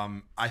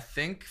 I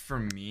think for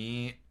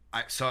me,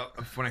 so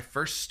when I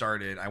first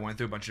started, I went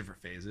through a bunch of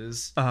different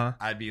phases.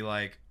 I'd be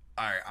like,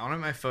 all right, I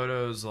want my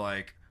photos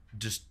like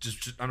just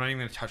I'm not even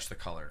gonna touch the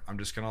color. I'm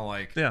just gonna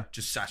like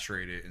just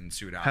saturate it and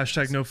see what happens.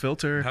 Hashtag no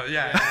filter.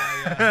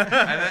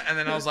 and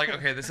then I was like,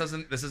 okay, this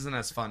isn't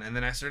as fun. And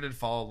then I started to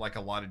follow like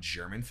a lot of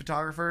German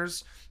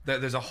photographers.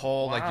 There's a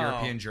whole like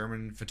European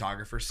German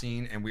photographer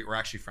scene, and we're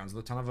actually friends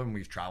with a ton of them.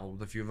 We've traveled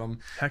with a few of them.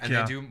 Heck and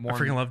yeah! They do more. I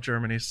freaking love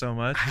Germany so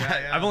much.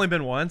 I've only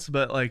been once,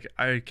 but like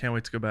I can't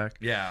wait to go back.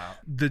 Yeah,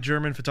 the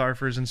German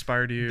photographers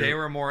inspired you. They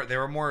were more.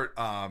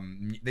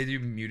 They do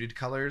muted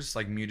colors,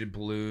 like muted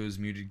blues,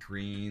 muted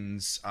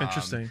greens.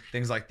 Interesting.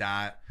 Things like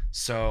that.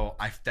 So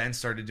I then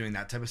started doing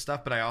that type of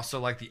stuff, but I also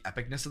like the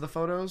epicness of the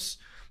photos.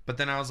 But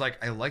then I was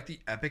like, I like the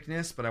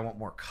epicness, but I want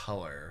more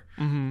color.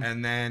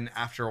 And then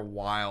after a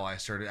while, I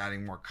started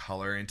adding more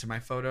color into my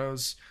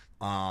photos.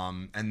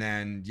 And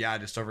then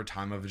just over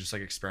time of just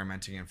like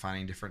experimenting and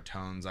finding different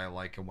tones I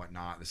like and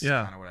whatnot. This is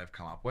kind of what I've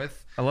come up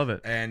with. I love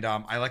it. And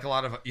I like a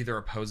lot of either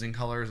opposing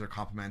colors or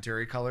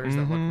complementary colors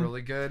that look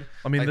really good.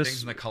 I mean, like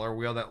things in the color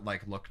wheel that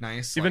like look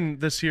nice. Even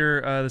this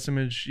here, this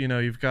image,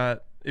 you've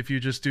got, if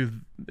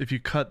you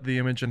cut the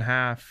image in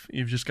half,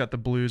 you've just got the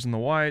blues and the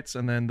whites,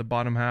 and then the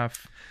bottom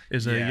half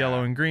is a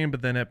yellow and green,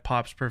 but then it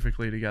pops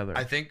perfectly together.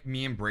 I think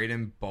me and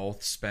Braden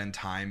both spend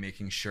time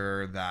making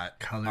sure that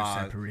color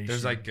separation.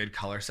 There's like good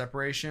color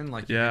separation.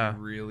 Like you can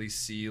really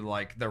see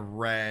like the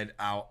red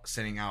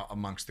standing out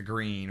amongst the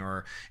green,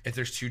 or if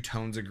there's two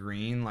tones of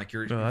green, like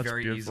you're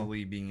very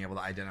easily being able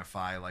to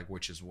identify like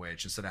which is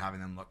which instead of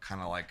having them look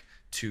kind of like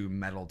two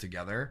metal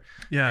together.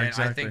 Yeah, and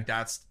exactly. I think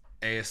that's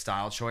a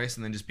style choice,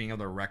 and then just being able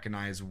to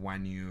recognize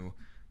when you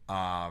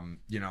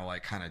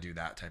like kind of do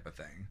that type of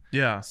thing.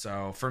 Yeah.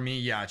 So for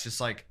me, it's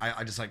just like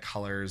I just like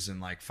colors and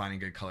like finding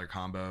good color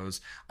combos.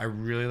 I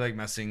really like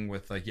messing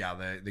with like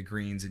the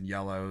greens and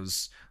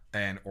yellows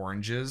and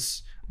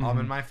oranges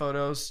in my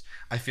photos.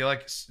 I feel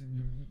like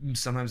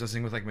sometimes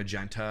messing with like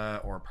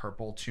magenta or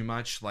purple too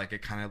much, like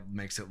it kind of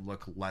makes it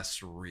look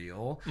less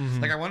real.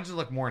 Like I want it to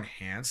look more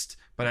enhanced,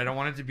 but I don't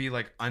want it to be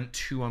like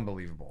too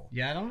unbelievable.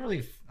 Yeah, I don't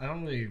really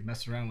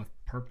mess around with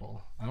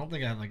purple. I don't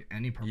think I have like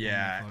any purple in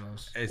my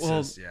photos.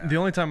 It's the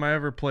only time I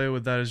ever play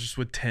with that is just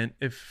with tint.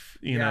 If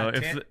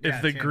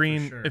if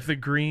the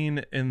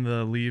green in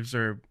the leaves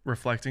are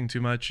reflecting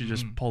too much, you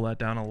just pull that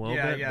down a little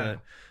bit. Yeah.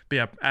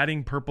 But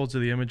adding purple to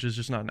the image is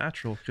just not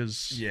natural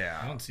because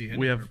I don't see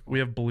any we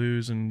have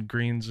blues and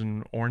greens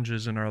and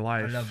oranges in our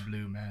life. I love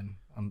blue, man.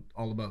 I'm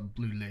all about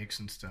blue lakes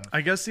and stuff.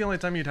 I guess the only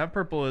time you'd have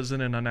purple is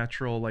in an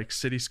unnatural like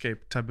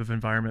cityscape type of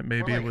environment,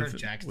 maybe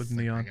with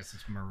neon. I guess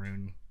it's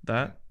maroon.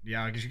 That?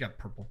 Yeah, I guess you got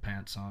purple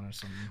pants on or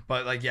something.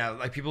 But like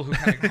like people who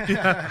kind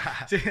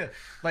of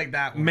like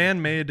that one.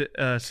 Man-made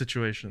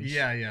situations.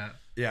 Yeah,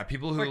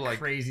 people who like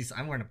crazy.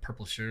 I'm wearing a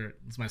purple shirt.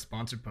 It's my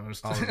sponsored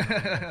post.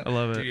 I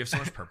love it. Dude, you have so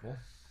much purple.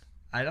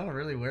 I don't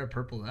really wear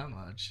purple that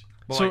much.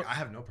 Well, so, I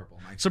have no purple.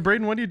 So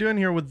Braden, what are you doing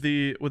here with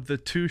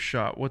the two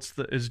shot?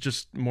 Is it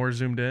just more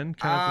zoomed in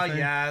kind of thing?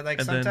 Yeah,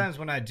 like sometimes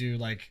when I do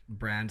like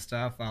brand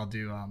stuff, I'll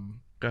do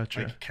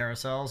Gotcha. like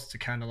carousels to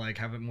kind of like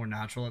have it more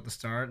natural at the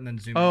start and then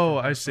zoom. Oh,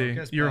 I see.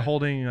 You're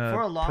holding a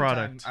for a long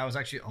product. time, I was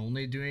actually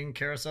only doing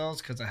carousels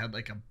because I had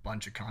like a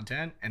bunch of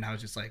content, and I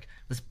was just like,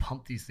 let's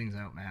pump these things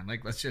out, man.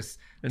 Like, let's just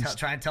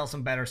try and tell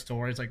some better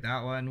stories like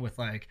that one with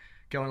like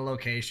going to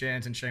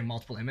locations and sharing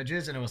multiple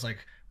images, and it was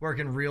like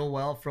working real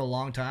well for a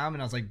long time.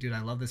 And I was like, dude,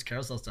 I love this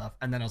carousel stuff.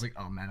 And then I was like,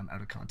 oh man, I'm out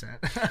of content.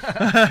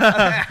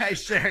 I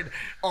shared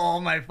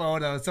all my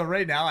photos. So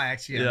right now I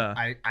actually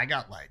I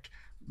got like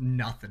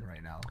nothing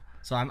right now.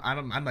 So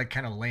I'm like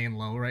kind of laying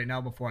low right now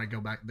before I go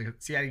back.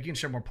 See, you can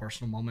share more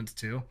personal moments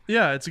too.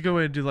 Yeah, it's a good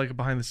way to do like a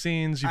behind the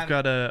scenes. You've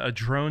got a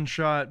drone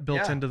shot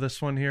built into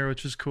this one here,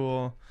 which is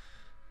cool.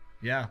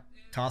 Yeah,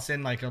 toss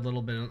in like a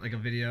little bit of like a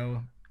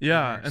video.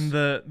 Yeah, and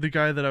the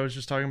guy that I was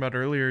just talking about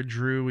earlier,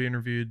 Drew, we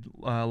interviewed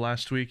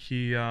last week.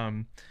 He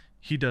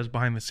does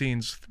behind the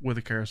scenes with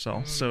a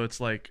carousel, so it's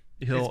like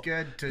it's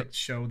good to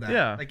show that.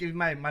 Yeah, like even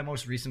my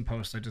most recent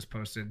post I just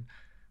posted,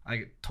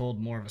 I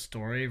told more of a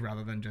story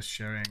rather than just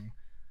sharing.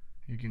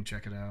 You can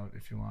check it out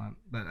if you want,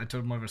 but I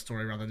told more of a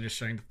story rather than just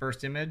showing the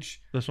first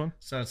image. This one.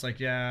 So it's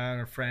like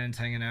our friends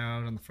hanging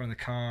out on the front of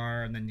the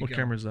car, and then what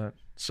camera is that?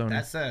 Sony.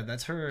 That's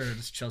her.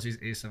 That's Chelsea's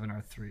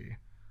A7R3.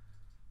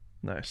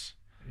 Nice.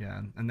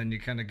 Yeah, and then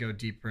you kind of go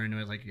deeper into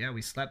it. Like,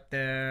 we slept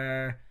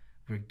there.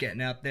 We're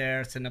getting out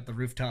there, setting up the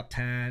rooftop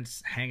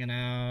tents, hanging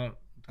out.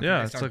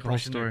 It's like a whole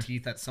story. Their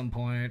teeth at some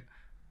point.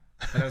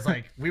 But it was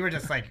like we were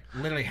just like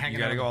literally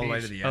hanging out. You gotta go all the way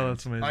to the end. Oh,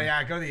 that's amazing. Oh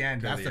yeah, go to the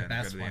end. That's the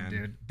best one,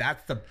 dude.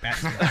 That's the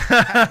best one.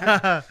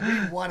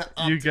 We want to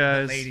up you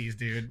guys, the ladies,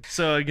 dude.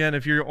 So again,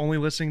 if you're only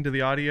listening to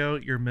the audio,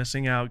 you're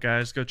missing out,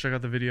 guys. Go check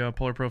out the video at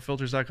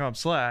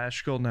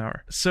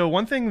polarprofilters.com/golden-hour. So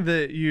one thing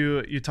that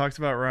you talked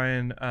about,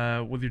 Ryan,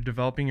 with your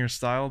developing your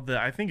style that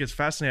I think is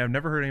fascinating. I've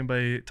never heard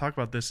anybody talk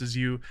about this. Is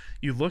you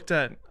looked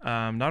at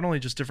not only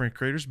just different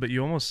creators, but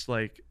you almost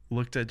like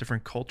looked at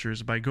different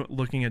cultures by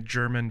looking at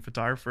German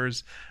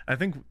photographers. I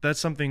think that's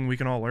something we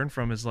can all learn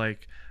from, is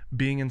like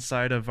being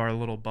inside of our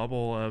little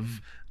bubble of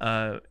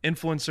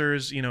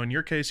influencers. In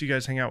your case, you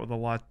guys hang out with a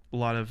lot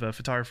of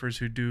photographers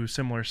who do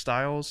similar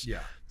styles. Yeah.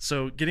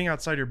 So getting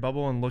outside your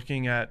bubble and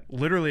looking at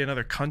literally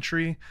another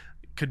country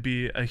could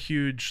be a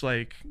huge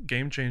like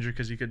game changer,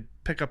 because you could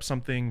pick up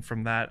something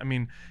from that. I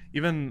mean,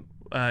 even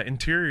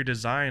interior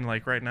design,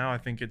 like right now I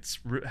think it's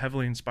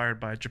heavily inspired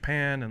by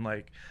Japan and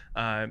like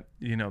the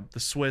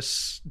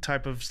Swiss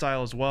type of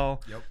style as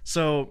well. Yep.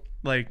 So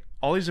like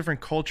all these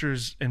different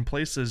cultures and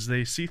places,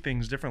 they see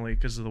things differently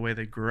because of the way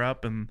they grew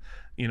up and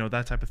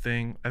that type of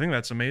thing. I think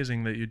that's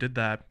amazing that you did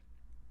that,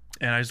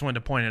 and I just wanted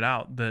to point it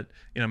out that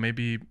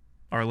maybe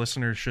our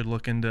listeners should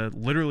look into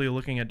literally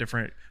looking at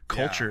different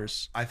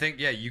cultures. I think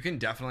you can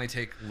definitely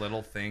take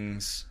little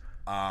things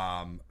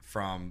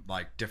from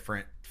like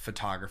different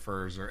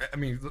photographers, or I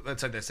mean,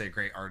 let's say they say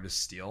great artists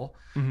steal.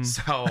 Mm-hmm.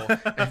 So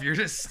if you're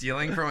just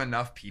stealing from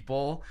enough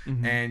people,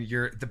 mm-hmm. and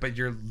you're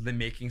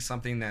making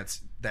something that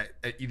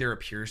either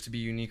appears to be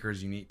unique or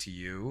is unique to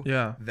you,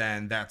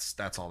 then that's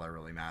all that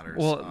really matters.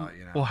 Well,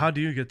 well, how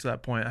do you get to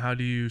that point? How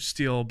do you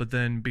steal but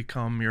then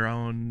become your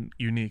own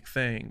unique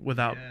thing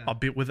without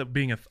with it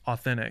being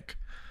authentic?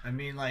 I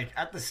mean, like,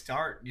 at the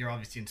start, you're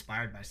obviously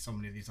inspired by so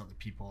many of these other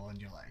people, and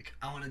you're like,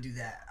 I want to do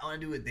that. I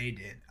want to do what they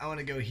did. I want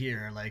to go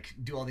here, like,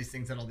 do all these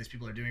things that all these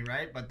people are doing,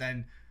 right? But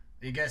then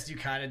I guess you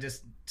kind of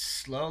just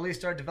slowly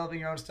start developing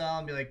your own style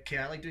and be like, okay,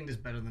 I like doing this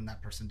better than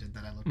that person did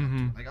that I looked up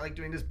to. Like, I like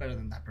doing this better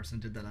than that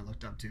person did that I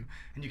looked up to.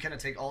 And you kind of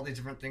take all these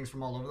different things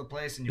from all over the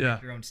place, and you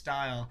make your own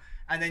style.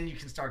 And then you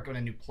can start going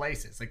to new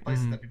places, like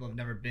places that people have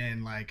never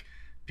been, like,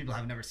 people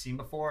have never seen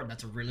before. And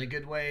that's a really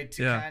good way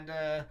to kind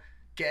of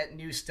get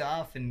new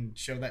stuff and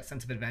show that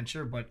sense of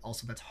adventure, but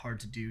also that's hard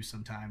to do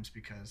sometimes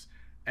because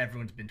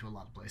everyone's been to a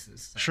lot of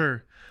places. So,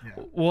 sure.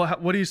 Well,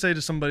 what do you say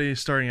to somebody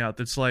starting out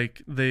that's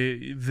like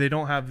they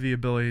don't have the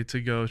ability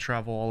to go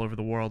travel all over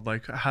the world?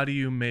 Like, how do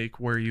you make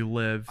where you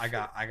live? I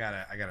got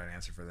an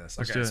answer for this.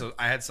 Okay, so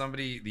I had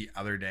somebody the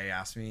other day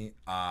ask me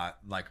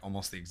like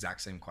almost the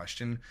exact same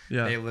question.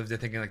 They lived, I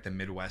think, in like the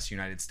Midwest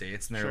United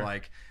States, and they're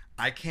like,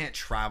 I can't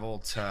travel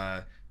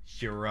to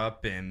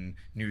Europe and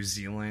New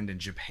Zealand and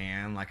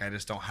Japan. Like, I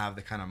just don't have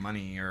the kind of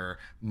money, or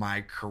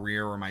my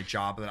career or my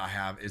job that I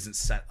have isn't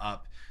set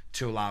up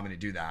to allow me to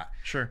do that.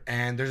 Sure.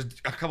 And there's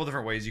a couple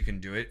different ways you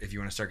can do it if you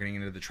want to start getting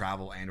into the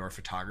travel and or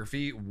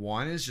photography.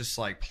 One is just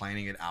like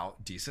planning it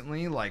out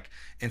decently. Like,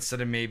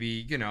 instead of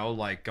maybe,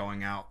 like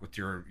going out with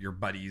your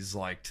buddies,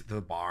 like to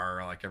the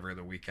bar, like every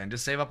other weekend,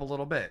 just save up a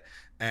little bit.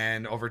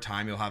 And over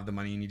time, you'll have the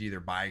money you need to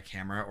either buy a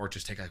camera or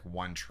just take like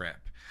one trip.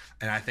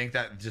 And I think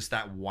that just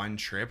that one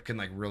trip can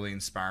like really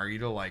inspire you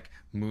to like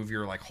move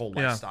your like whole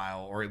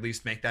lifestyle, or at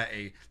least make that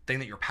a thing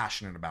that you're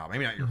passionate about.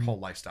 Maybe not your whole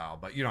lifestyle,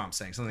 but you know what I'm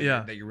saying? Something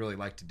that you really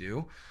like to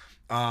do.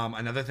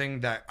 Another thing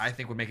that I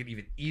think would make it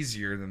even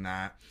easier than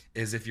that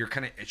is if you're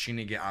kind of itching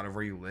to get out of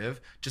where you live,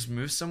 just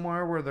move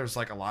somewhere where there's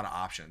like a lot of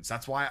options.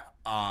 That's why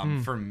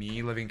for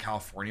me, living in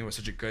California was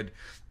such a good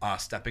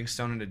stepping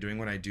stone into doing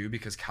what I do,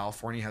 because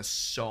California has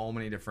so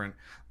many different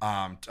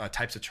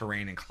types of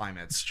terrain and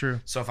climates. It's true.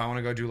 So if I want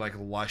to go do like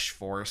lush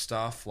forest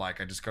stuff,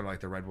 like I just go to like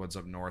the redwoods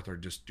up north, or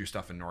just do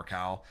stuff in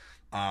NorCal.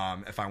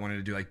 If I wanted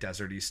to do like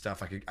deserty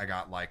stuff, I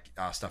got like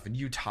stuff in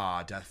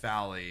Utah, Death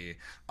Valley,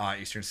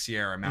 Eastern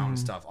Sierra, mountain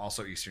stuff,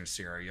 also Eastern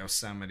Sierra,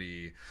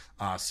 Yosemite,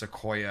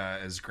 Sequoia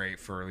is great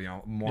for,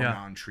 more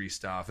mountain tree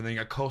stuff. And then you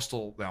got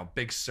coastal,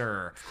 Big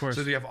Sur. Of course.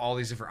 So you have all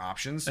these different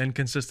options. And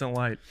consistent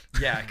light.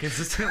 Yeah,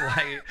 consistent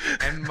light,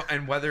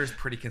 and weather is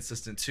pretty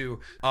consistent too.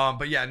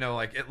 But yeah,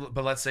 no,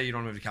 but let's say you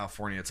don't move to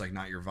California, it's like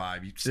not your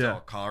vibe. You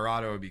still,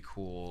 Colorado would be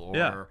cool,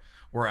 or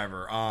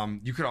wherever.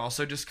 You could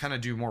also just kind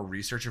of do more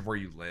research of where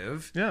you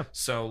live. Yeah.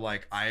 So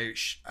like I've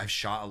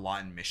shot a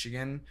lot in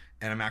Michigan,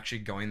 and I'm actually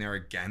going there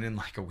again in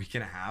like a week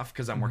and a half,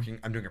 because I'm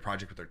doing a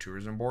project with their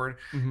tourism board,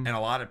 and a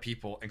lot of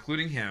people,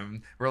 including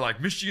him, were like,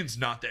 Michigan's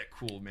not that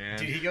cool, man.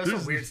 Dude, he goes to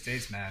weird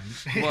states, man.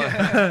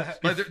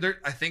 But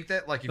I think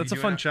that like, if that's you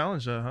a fun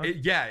challenge though, huh?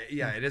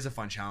 It is a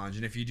fun challenge,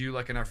 and if you do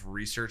like enough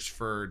research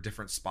for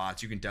different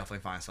spots, you can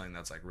definitely find something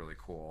that's like really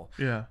cool.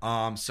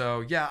 Yeah.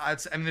 So yeah,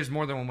 I mean, there's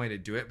more than one way to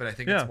do it, but I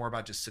think it's more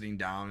about just sitting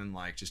down and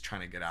like just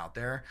trying to get out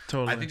there.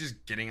 Totally. I think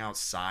just getting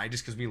outside,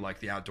 just because we like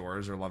the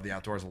outdoors or love the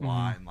outdoors a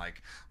lot, and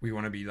like we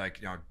want to be like,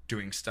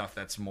 doing stuff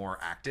that's more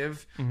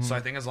active. So I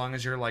think as long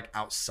as you're like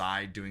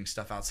outside doing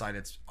stuff outside,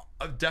 it's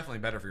definitely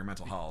better for your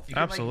mental health. You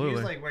can, absolutely.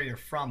 Use like where you're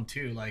from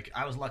too. Like,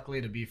 I was lucky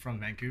to be from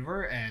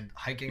Vancouver, and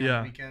hiking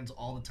on the weekends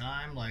all the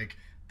time. Like,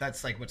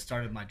 that's like what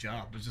started my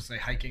job. It was just like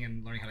hiking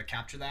and learning how to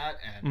capture that,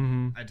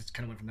 and I just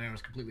kind of went from there. It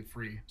was completely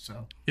free.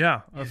 So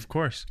of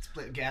course.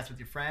 Split gas with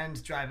your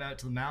friends, drive out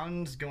to the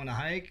mountains, go on a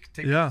hike,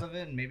 take photos of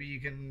it, and maybe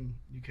you can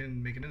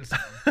make it into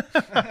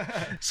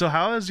something. So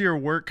how has your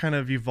work kind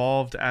of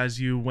evolved as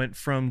you went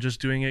from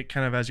just doing it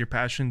kind of as your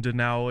passion to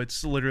now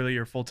it's literally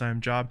your full-time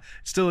job?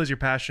 It still is your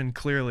passion,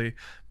 clearly,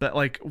 but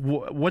like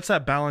what's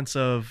that balance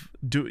of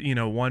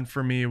one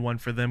for me, one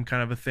for them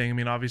kind of a thing? I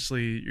mean,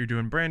 obviously you're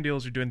doing brand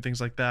deals, you're doing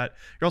things like that.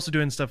 You're also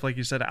doing stuff, like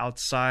you said,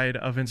 outside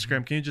of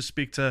Instagram. Can you just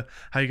speak to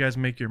how you guys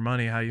make your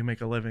money, how you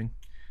make a living?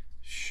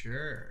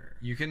 Sure.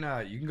 You can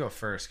go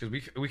first,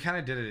 because we kind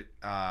of did it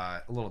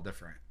a little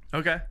different.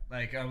 Okay.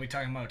 Like, are we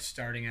talking about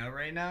starting out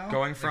right now?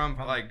 Going from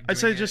I'd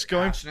say just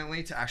going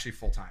passionately to actually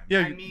full time. Yeah,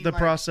 I mean, the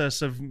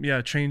process of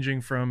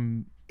changing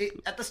from.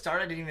 At the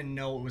start, I didn't even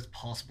know it was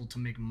possible to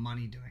make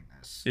money doing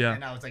this. Yeah.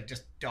 And I was like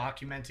just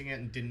documenting it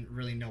and didn't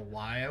really know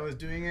why I was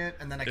doing it.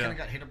 And then I kind of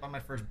got hit up on my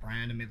first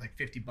brand and made like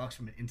 $50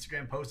 from an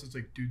Instagram post. I was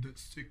like, dude,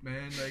 that's sick,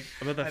 man. Like,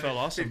 I bet that felt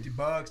awesome.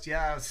 $50.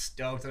 Yeah, I was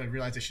stoked, and I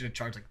realized I should have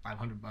charged like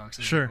 $500.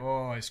 Sure. Like,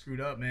 oh, I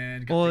screwed up,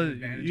 man. Well,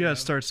 you gotta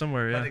start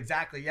somewhere. Yeah. But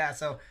exactly. Yeah.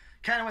 So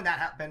kind of when that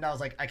happened, I was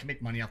like, I can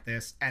make money off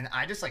this. And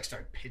I just like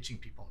started pitching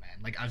people,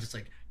 man. Like I was just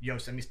like, yo,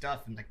 send me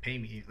stuff and like pay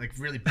me like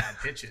really bad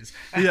pitches.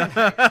 Yeah.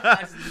 Like, I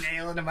was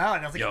nailing them out.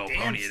 And I was like, yo,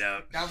 damn. pony it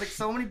out. I was like,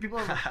 so many people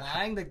are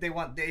replying. Like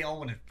they all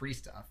wanted free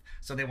stuff.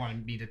 So they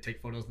wanted me to take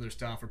photos of their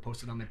stuff or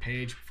post it on my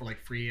page for like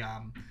free,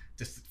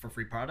 just for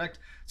free product.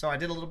 So I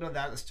did a little bit of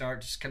that at the start,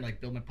 just kind of like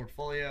build my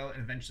portfolio.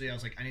 And eventually I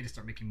was like, I need to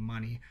start making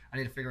money. I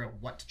need to figure out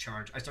what to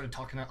charge. I started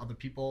talking to other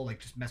people, like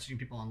just messaging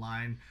people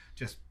online,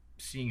 just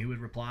seeing who would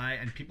reply.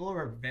 And people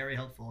were very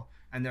helpful.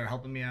 And they're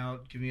helping me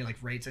out, giving me like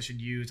rates I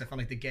should use. I found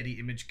like the Getty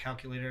image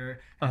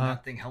calculator, and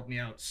that thing helped me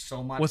out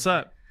so much. What's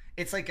that?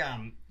 It's like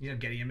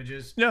Getty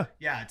Images. Yeah.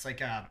 Yeah, it's like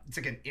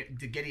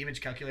the Getty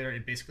image calculator.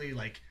 It basically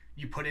like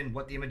you put in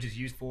what the image is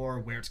used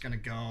for, where it's gonna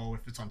go,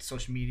 if it's on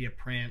social media,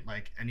 print,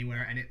 like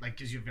anywhere, and it like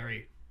gives you a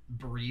very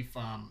brief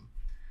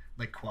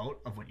like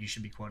quote of what you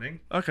should be quoting.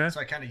 Okay. So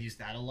I kind of use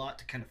that a lot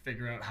to kind of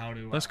figure out how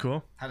to. That's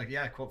cool. How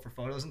to quote for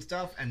photos and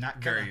stuff, and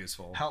that very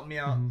useful. Helped me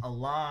out a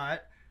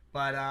lot,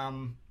 but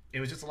it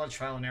was just a lot of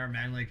trial and error,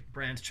 man. Like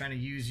brands trying to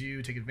use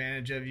you, take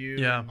advantage of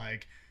you, and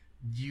like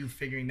you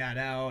figuring that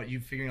out, you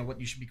figuring out what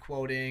you should be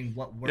quoting,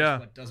 what works,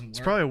 what doesn't work. It's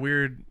probably a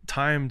weird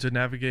time to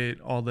navigate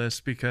all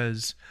this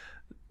because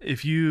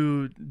if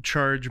you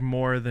charge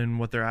more than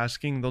what they're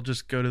asking, they'll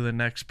just go to the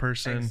next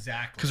person.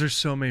 Exactly. Because there's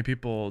so many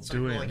people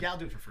doing it. Like, yeah, I'll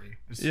do it for free.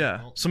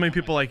 So many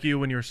people like you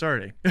when you were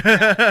starting.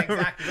 Yeah,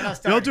 exactly. When I was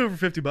starting. They'll do it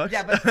for $50.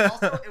 Yeah, but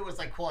also it was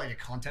like quality of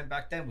content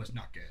back then was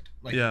not good.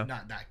 Like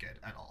not that good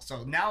at all.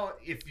 So now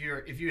if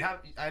you have,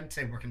 I'd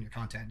say work on your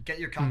content. Get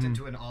your content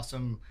to an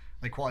awesome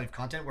like quality of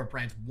content where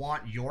brands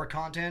want your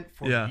content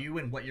for you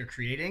and what you're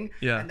creating.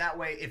 Yeah. And that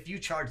way if you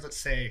charge, let's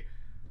say,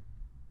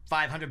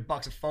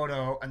 $500 a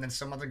photo, and then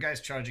some other guy's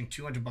charging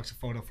 $200 a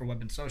photo for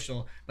web and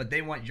social, but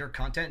they want your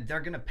content, they're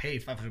gonna pay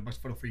 $500 a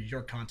photo for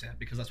your content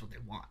because that's what they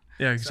want.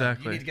 Yeah,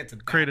 exactly. So you need to get to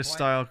create a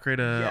style, create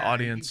a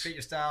audience. You create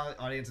your style,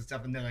 audience, and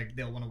stuff, and they're like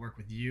they'll want to work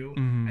with you,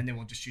 and they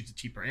won't just choose the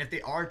cheaper. And if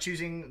they are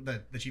choosing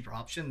the cheaper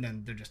option,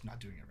 then they're just not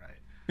doing it right.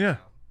 Yeah,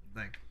 so,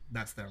 like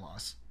that's their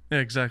loss. Yeah,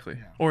 exactly.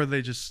 Yeah. Or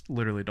they just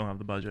literally don't have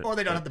the budget. Or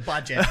they don't have the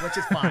budget, which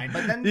is fine.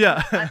 But then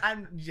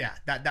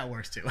that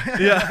works too.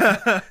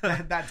 Yeah,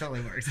 that totally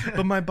works.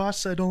 But my boss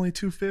said only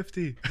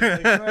 $250.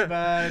 Like,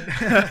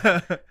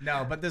 bud.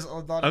 No, but there's a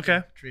lot of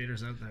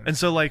creators out there. And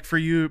so, like for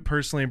you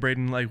personally,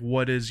 Braden, like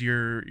what is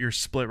your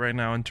split right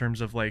now in terms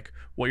of like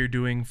what you're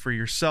doing for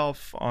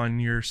yourself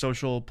on your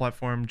social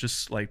platform,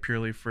 just like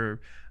purely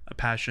for a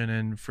passion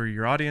and for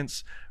your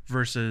audience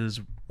versus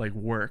like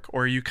work,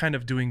 or are you kind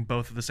of doing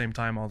both at the same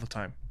time all the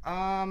time?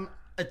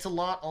 It's a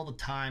lot all the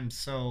time.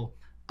 So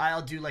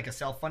I'll do like a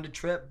self-funded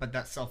trip, but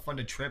that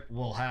self-funded trip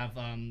will have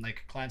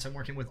like clients I'm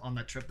working with on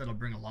that trip that I'll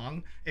bring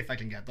along if I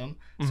can get them.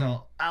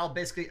 So I'll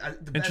basically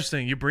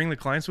interesting. You bring the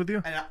clients with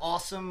you? And an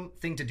awesome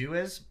thing to do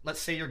is, let's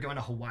say you're going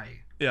to Hawaii.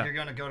 Yeah. You're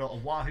going to go to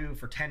Oahu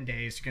for 10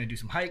 days. You're going to do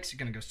some hikes. You're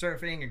going to go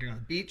surfing. You're going to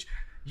the beach.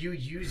 You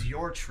use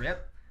your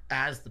trip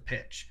as the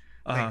pitch.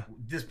 Like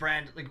this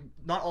brand, like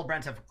not all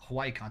brands have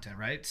Hawaii content,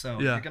 right?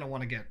 So you're gonna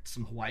want to get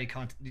some Hawaii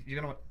content.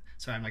 You're gonna.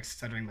 Sorry, I'm like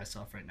stuttering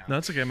myself right now. No,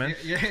 that's okay, man.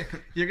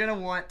 You're gonna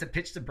want to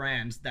pitch to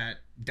brands that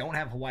don't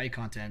have Hawaii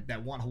content,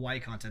 that want Hawaii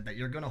content, that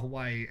you're going to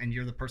Hawaii and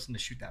you're the person to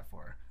shoot that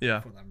for.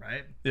 For them,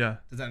 right? Yeah.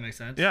 Does that make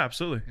sense? Yeah,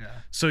 absolutely. Yeah.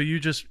 So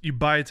you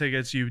buy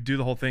tickets, you do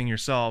the whole thing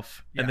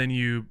yourself, and then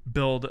you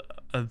build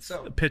a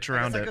pitch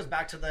around it. That goes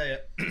back to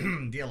the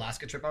the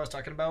Alaska trip I was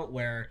talking about,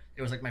 where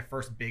it was like my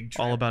first big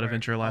trip. All About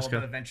Adventure Alaska. All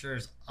About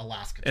Adventures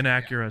Alaska. And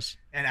Acuras.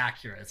 And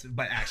Acuras,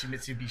 but actually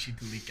Mitsubishi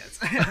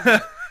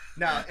Delikas.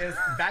 No, it was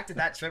back to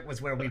that trip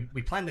was where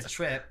we planned this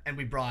trip and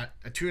we brought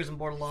a tourism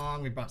board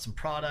along. We brought some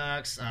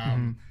products,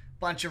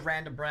 bunch of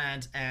random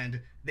brands,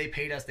 and they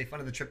paid us. They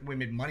funded the trip and we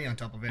made money on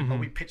top of it. But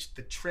we pitched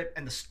the trip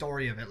and the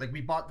story of it. Like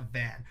we bought the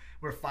van.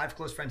 We're 5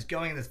 close friends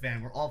going in this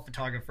van. We're all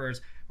photographers.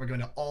 We're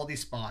going to all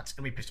these spots,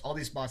 and we pitched all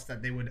these spots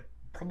that they would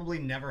probably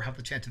never have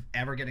the chance of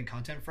ever getting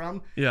content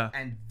from. Yeah.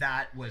 And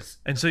that was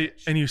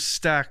and you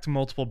stacked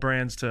multiple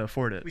brands to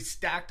afford it. We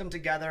stacked them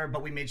together,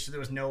 but we made sure there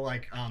was no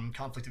like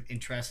conflict of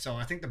interest. So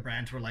I think the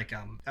brands were like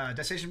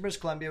Destination British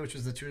Columbia, which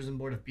was the tourism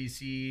board of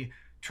BC,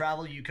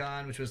 Travel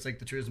Yukon, which was like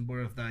the tourism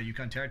board of the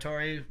Yukon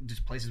Territory,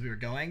 just places we were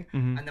going.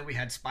 And then we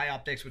had Spy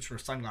Optics, which were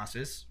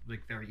sunglasses,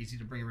 like very easy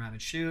to bring around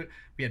and shoot.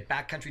 We had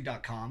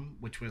Backcountry.com,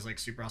 which was like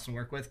super awesome to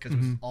work with because it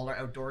was all our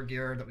outdoor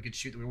gear that we could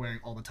shoot that we were wearing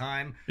all the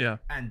time. Yeah.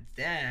 And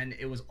then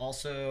it was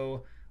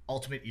also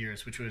Ultimate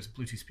Ears, which was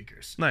Bluetooth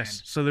speakers. Nice.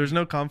 And so there's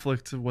no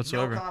conflict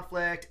whatsoever. No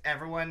conflict.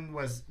 Everyone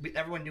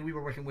knew we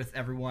were working with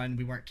everyone.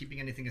 We weren't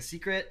keeping anything a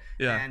secret.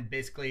 Yeah. And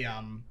basically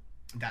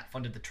that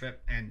funded the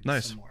trip and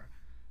some more.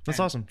 That's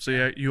awesome.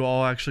 So you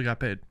all actually got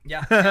paid.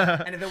 Yeah.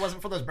 And if it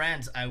wasn't for those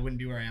brands, I wouldn't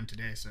be where I am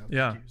today. So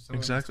yeah, thank you. So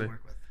exactly. nice to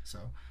work with, so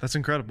that's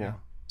incredible. Yeah.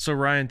 So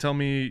Ryan, tell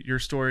me your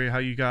story. How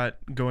you got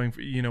going?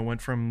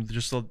 Went from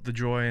just the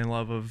joy and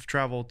love of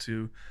travel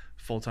to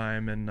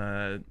full-time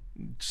and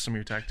some of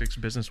your tactics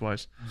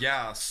business-wise?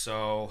 Yeah,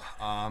 so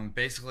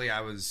basically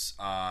I was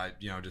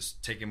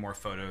just taking more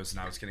photos, and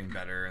I was getting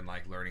better and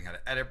like learning how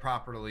to edit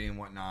properly and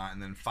whatnot.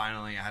 And then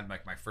finally I had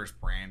like my first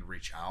brand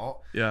reach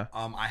out. Yeah.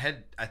 I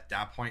had at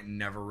that point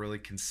never really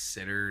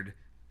considered,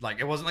 like,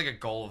 it wasn't like a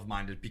goal of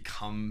mine to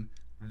become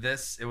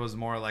this. It was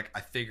more like I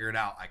figured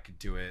out I could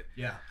do it.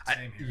 Yeah,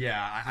 same here.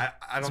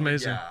 I don't.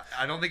 Amazing.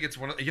 I don't think it's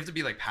one. You have to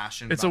be like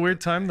passionate. It's a weird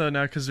time though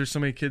now, because there's so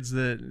many kids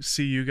that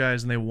see you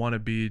guys and they want to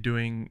be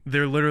doing.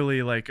 They're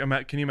literally like,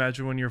 can you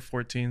imagine when you're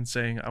 14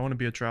 saying, "I want to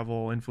be a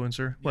travel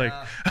influencer"? Yeah, like,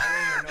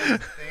 I didn't even know it was a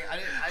thing. I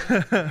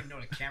didn't even know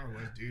what a camera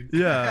was, dude.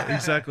 Yeah,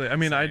 exactly. I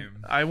mean, Same.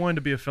 I wanted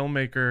to be a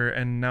filmmaker,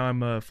 and now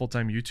I'm a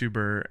full-time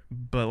YouTuber.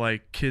 But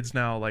like kids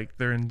now, like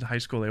they're in high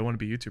school, they want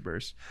to be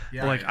YouTubers.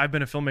 Yeah, but like I've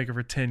been a filmmaker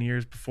for 10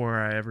 years before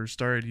I ever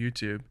started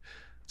YouTube.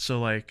 So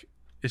like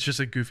it's just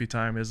a goofy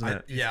time, isn't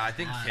it? I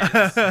think Wow.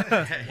 kids.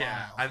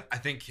 Wow. I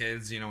think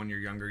kids. When you're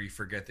younger, you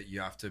forget that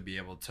you have to be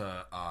able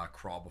to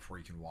crawl before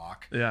you can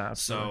walk. Yeah,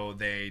 absolutely. So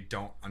they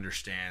don't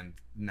understand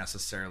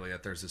necessarily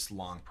that there's this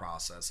long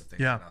process of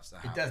things Yeah. that has to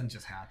happen. It doesn't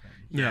just happen.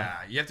 Yeah,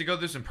 you have to go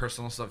through some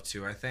personal stuff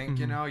too. I think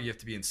Mm-hmm. you have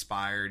to be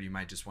inspired. You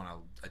might just want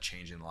a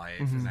change in life.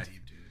 Mhm. And that,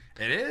 Deep, dude.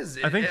 it is.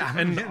 I think,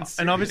 I'm being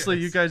and obviously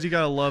you serious. guys, you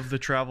gotta love the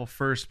travel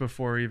first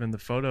before even the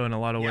photo in a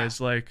lot of Yeah.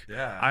 ways. Like,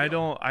 Yeah. I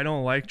don't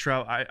like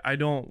travel. I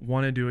don't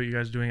want to do what you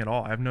guys are doing at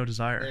all. I have no There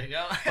desire. you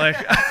go.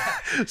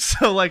 Like,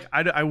 so like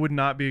I would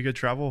not be a good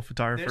travel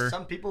photographer. There's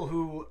some people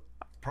who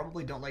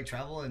probably don't like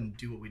travel and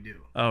do what we do.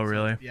 Oh,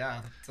 really?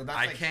 Yeah. So that's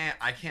I like,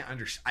 can't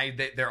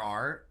understand. There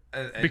are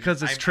and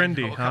Because it's trendy,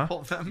 I know a huh? couple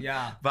of them.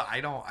 Yeah. But I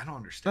don't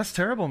understand. That's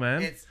terrible,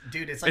 man. It's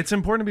like It's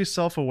important to be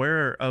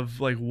self-aware of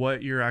like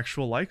what your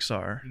actual likes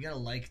are. you gotta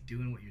like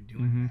doing what you're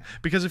doing. Hmm Man.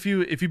 Because if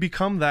you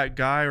become that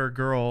guy or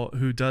girl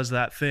who does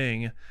that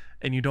thing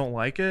and you don't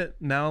like it,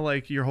 now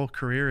like your whole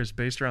career is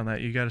based around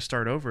that. You got to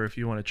start over if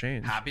you want to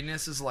change.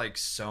 Happiness is like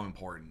so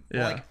important. Yeah.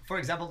 Well, like for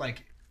example,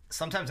 like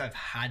sometimes I've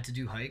had to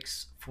do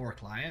hikes for a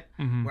client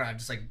Mhm. where I'm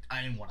just like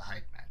I didn't want to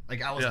hike, man.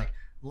 Like I was Yeah. like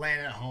laying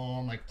at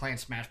home, like playing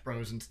Smash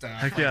Bros and stuff.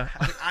 Heck yeah. I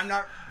was like, I'm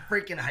not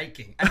freaking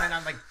hiking. And then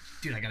I'm like,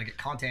 dude, I gotta get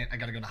content. I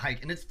gotta go to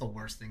hike, and it's the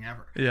worst thing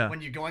ever. Yeah.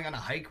 When you're going on a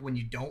hike when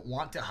you don't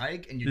want to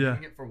hike and you're Yeah.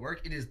 doing it for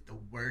work, it is the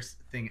worst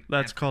thing.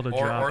 That's ever. called a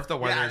Or job. if the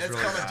weather's Yeah, that's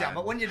really called a bad. job.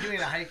 But when you're doing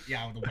a hike,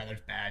 yeah, the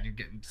weather's bad. You're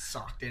getting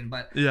socked in.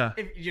 But Yeah.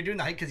 if you're doing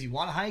the hike because you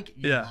want to hike,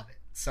 you Yeah. love it.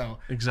 So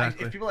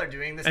Exactly. if people are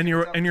doing this, and for your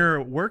example, and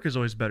your work is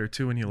always better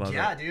too when you love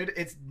yeah, it. dude,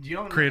 it's you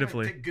don't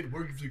Creatively. take good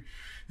work. It's like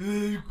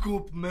you go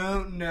up the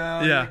mountain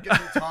now. Yeah. You get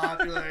to the top.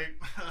 You're like,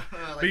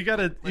 But you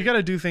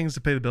gotta do things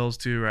to pay the bills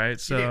too, right?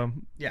 So,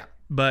 yeah.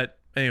 but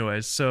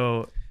anyways,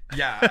 so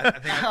Yeah, I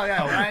think. Oh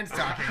yeah, Ryan's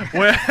talking.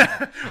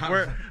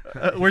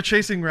 we're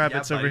chasing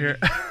rabbits Yeah, over buddy. here.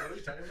 What are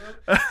we talking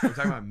about? We're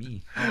talking about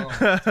me.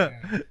 Oh,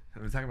 damn.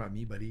 We're talking about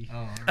me, buddy. Oh,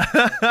 all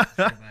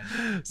right.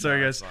 Sorry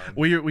No, guys, it's fine.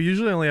 we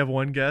usually only have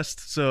one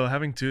guest, so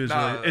having two is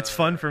No, really it's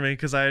fun for me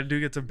because I do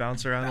get to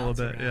bounce around Bounce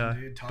a little bit. around,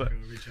 Yeah, dude, talk but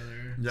over each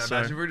other. Yeah, Sorry.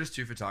 imagine if we were just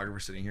two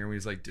photographers sitting here and we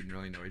just like didn't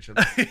really know each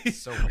other. It's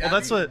so weird. Well, That'd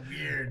that's be what-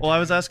 Weird, well, I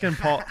was dude. asking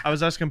Paul. I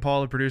was asking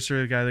Paul, the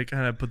producer, the guy that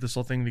kind of put this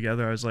whole thing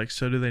together. I was like,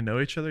 "So do they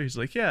know each other?" He's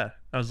like, "Yeah."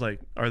 I was like,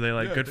 "Are they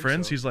like Yeah, I good think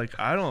friends?" so. He's like,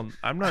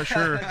 I'm not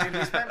sure." Dude,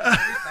 we spent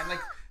like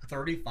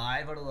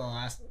 35 out of the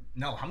last.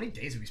 No, how many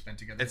days have we spent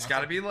together? It's Last,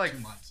 got to be like 2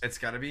 months. it's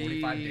got to be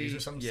 45 days or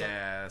something.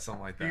 Yeah,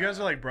 something like that. You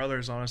guys are like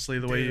brothers, honestly,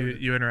 the way Dude.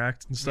 you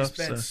interact and We stuff.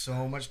 spent So.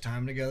 so much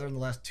time together in the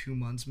last 2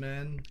 months,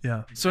 man.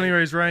 Yeah. So,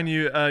 anyways, Ryan,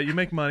 you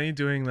make money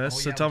doing this, Oh,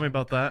 so yeah, tell we'll me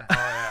talk about about that.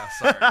 Oh yeah,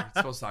 sorry.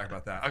 We're supposed to talk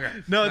about that. Okay.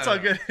 No, it's all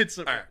good. It's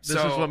right, this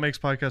is so- what makes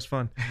podcasts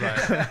fun.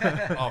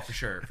 Right. Oh, for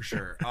sure.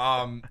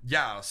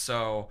 Yeah.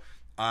 So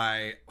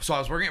I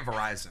was working at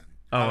Verizon.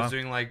 Oh, I wow. was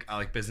doing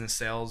like business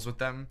sales with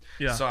them.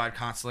 Yeah. So I'd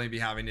constantly be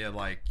having to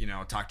like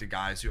talk to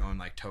guys who own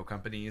like tow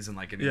companies and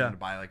like getting Yeah. them to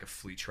buy like a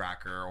fleet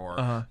tracker or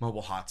Uh-huh.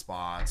 mobile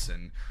hotspots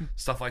and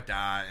stuff like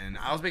that. And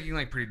I was making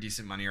like pretty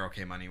decent money or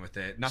okay money with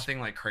it.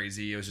 Nothing like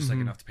crazy. It was just like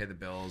Mhm. enough to pay the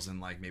bills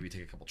and like maybe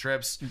take a couple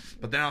trips.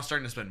 But then I was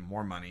starting to spend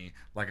more money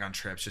like on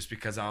trips just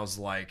because I was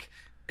like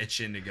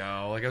itching to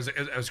go. Like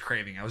I was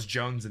craving. I was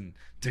jonesing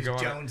to He go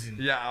was on. jonesing.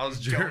 Yeah, I was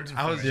Jonesing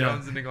I was for it.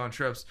 jonesing to go on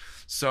trips.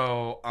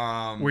 So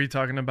Were you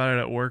talking about it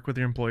at work with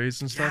your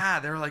employees and stuff? yeah,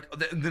 they were like,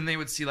 then they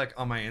would see like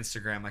on my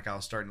Instagram, like I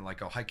was starting to like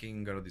go hiking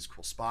and go to these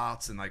cool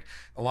spots. And like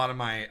a lot of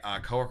my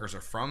coworkers are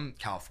from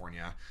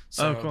California.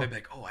 So Oh, cool. they'd be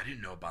like, oh, I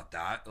didn't know about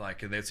that.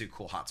 Like, and they'd see a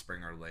cool hot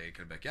spring or lake.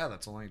 And I'd be like, yeah,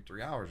 that's only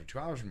 3 hours or 2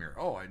 hours from here.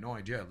 Oh, I had no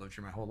idea. I've lived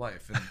here my whole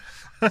life. And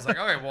I was like,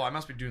 okay, well, I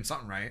must be doing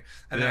something right.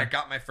 And then Yeah. I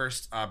got my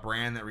first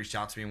brand that reached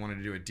out to me and wanted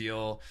to do a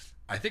deal.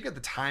 I think at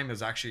the time it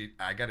was actually,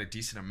 I got a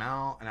decent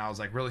amount and I was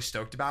like really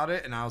stoked about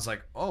it. And I was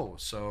like, oh,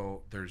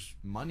 so there's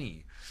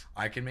money.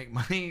 I can make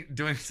money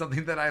doing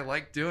something that I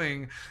like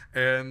doing.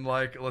 And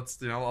like, I'll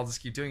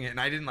just keep doing it. And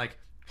I didn't like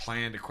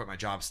plan to quit my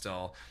job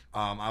still.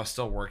 I was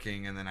still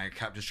working, and then I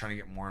kept just trying to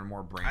get more and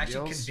more brand deals. I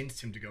actually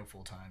convinced him to go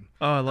full time.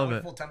 Oh, I love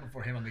it. Full time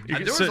before him. I'm like,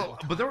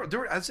 there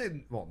were I'd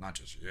say, well, not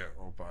just you,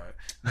 but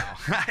no.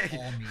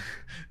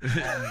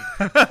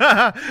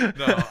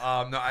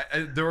 All me.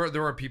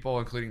 There were people,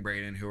 including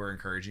Braden, who were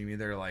encouraging me.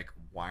 They're like,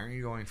 why aren't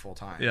you going full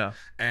time? Yeah.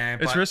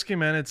 It's risky,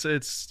 man.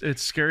 It's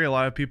scary. A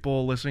lot of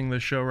people listening to the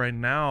show right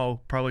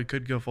now probably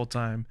could go full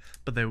time,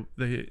 but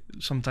they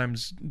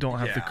sometimes don't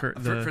have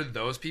for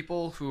those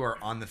people who are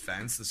on the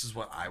fence, this is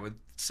what I would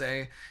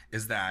say,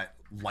 is that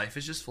life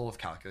is just full of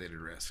calculated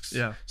risks.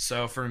 Yeah.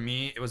 So for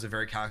me, it was a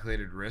very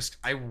calculated risk.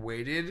 I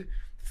waited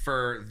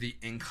for the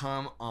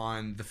income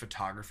on the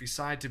photography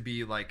side to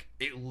be like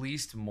at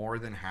least more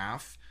than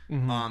half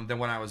than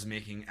what I was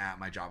making at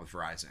my job with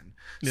Verizon.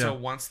 Yeah. So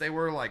once they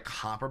were like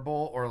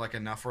comparable or like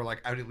enough where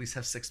like I would at least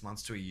have 6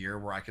 months to a year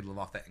where I could live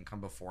off that income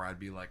before I'd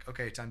be like,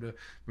 okay, time to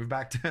move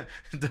back to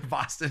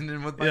Boston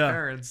and with my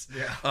parents.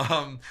 Yeah.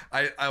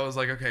 I was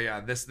like, okay, yeah,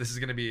 this is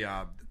going to be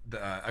a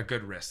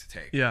good risk to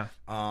take. Yeah.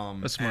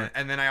 That's smart.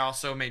 And then I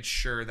also made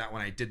sure that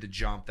when I did the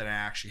jump that I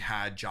actually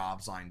had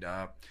jobs lined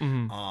up.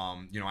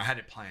 I had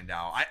it planned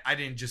out. I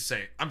didn't just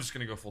say, I'm just going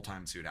to go full time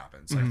and see what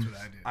happens. That's what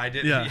I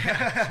did. Yeah.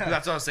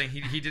 That's what I was saying.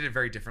 He did it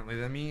very differently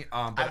than me.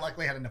 But I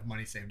luckily had enough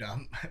money saved up.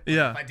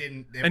 Yeah. If I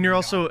didn't, and you're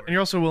also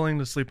willing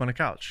to sleep on a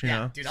couch, you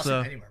know? Dude, I'll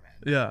sleep anywhere, man.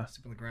 Yeah.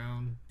 Sleep on the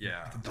ground.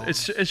 Yeah.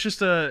 It's just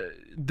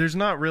there's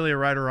not really a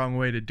right or wrong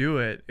way to do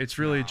it. It's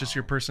really just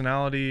your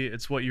personality.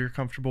 It's what you're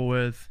comfortable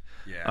with.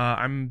 Yeah.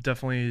 I'm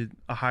definitely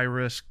a high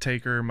risk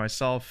taker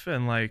myself.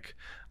 And like,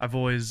 I've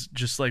always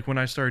just like when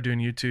I started doing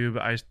YouTube,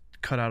 I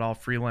cut out all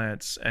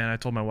freelance, and I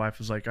told my wife, I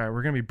was like, all right,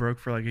 we're going to be broke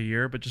for like a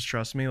year, but just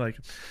trust me. Like,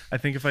 I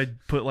think if I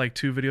put like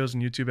 2 videos on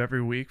YouTube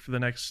every week for the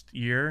next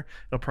year,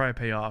 it'll probably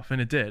pay off.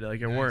 And it did.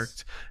 Like, it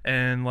worked.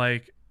 And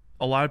like,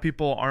 a lot of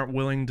people aren't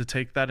willing to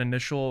take that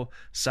initial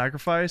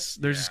sacrifice.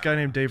 There's this guy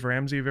named Dave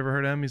Ramsey. Have you ever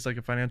heard of him? He's like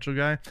a financial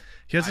guy.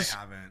 He has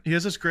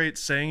this great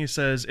saying. He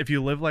says, if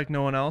you live like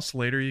no one else,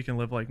 later you can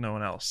live like no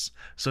one else.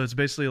 So it's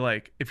basically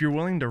like, if you're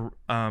willing to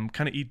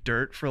kind of eat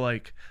dirt for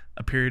like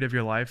a period of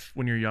your life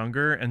when you're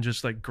younger and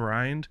just like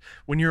grind,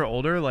 when you're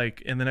older, like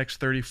in the next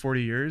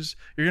 30-40 years,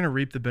 you're going to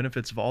reap the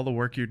benefits of all the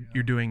work you're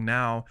doing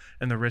now,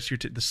 and the risk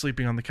the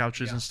sleeping on the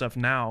couches and stuff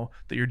now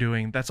that you're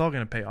doing. That's all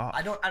going to pay off.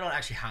 I don't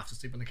actually have to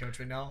sleep on the couch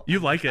right now. You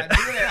like it.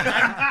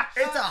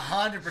 It's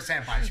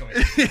 100% by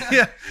choice.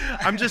 Yeah.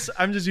 I'm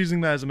just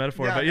using that as a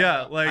metaphor, but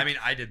like, I mean,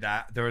 I did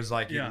that. There was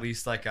like at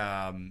least like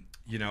a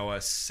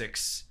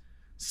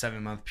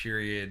 6-7 month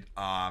period,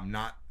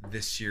 not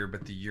this year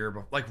but the year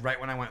before, like right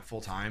when I went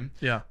full time.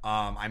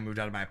 I moved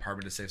out of my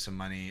apartment to save some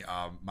money.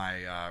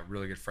 My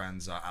really good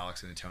friends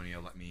Alex and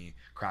Antonio let me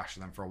crash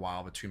with them for a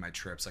while between my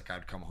trips. Like,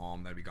 I'd come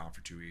home, I'd be gone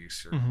for 2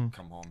 weeks, or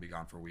come home, be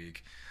gone for a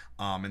week.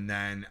 And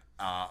then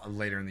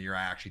later in the year,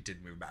 I actually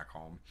did move back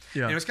home.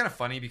 And it was kind of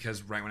funny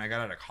because right when I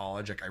got out of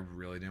college, like, I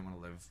really didn't want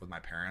to live with my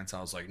parents.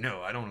 I was like,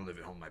 no, I don't want to live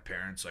at home with my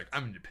parents. Like,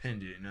 I'm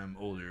independent and I'm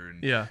older.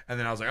 And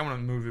then I was like, I want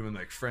to move in with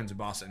like friends in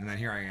Boston. And then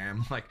here I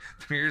am, like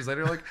 3 years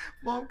later, like,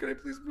 Mom, can I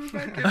please move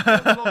back in for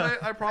a little bit?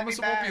 I promise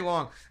it won't be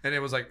long. And it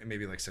was like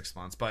maybe like 6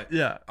 months. But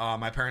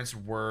my parents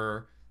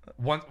were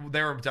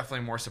they were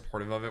definitely more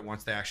supportive of it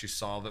once they actually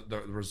saw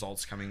the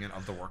results coming in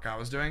of the work I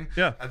was doing.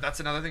 That's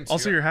another thing too.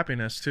 Also your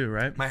happiness too,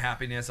 right? My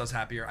happiness, I was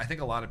happier. I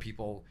think a lot of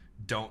people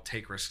don't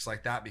take risks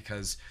like that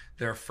because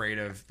they're afraid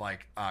of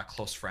like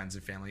close friends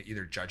and family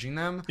either judging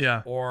them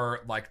or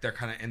like they're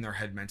kind of in their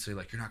head mentally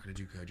like, you're not going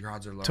to do good, your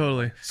odds are low.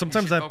 Totally.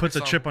 Sometimes that puts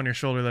a chip on your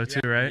shoulder though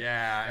too, right?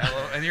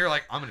 And you're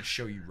like, I'm going to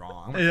show you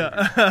wrong.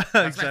 That's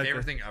exactly. My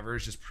favorite thing ever,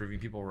 is just proving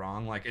people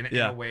wrong, like in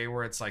a way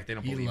where it's like they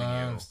don't believe in you.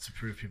 He loves to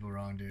prove people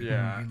wrong, dude. He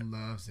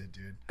loves it,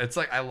 dude. It's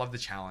like, I love the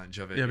challenge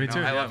of it. Me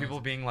too. I love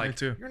people being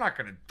like, you're not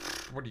going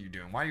to, what are you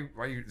doing? Why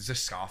are you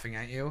just scoffing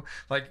at you?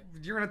 Like,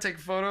 you're going to take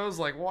photos?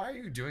 Like, why are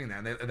you doing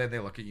that? And they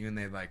look at you and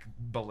they like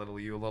belittle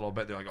you a little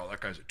bit. They're like, oh,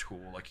 that guy's a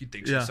tool. Like, he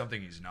thinks he's something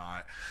he's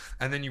not.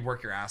 And then you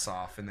work your ass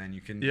off and then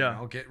you can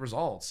get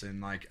results.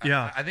 And like,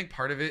 I think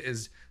part of it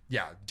is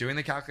doing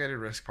the calculated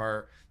risk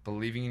part,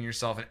 believing in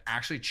yourself, and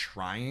actually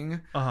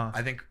trying.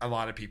 I think a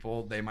lot of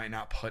people, they might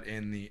not put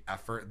in the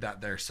effort that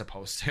they're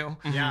supposed to.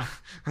 And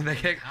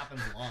it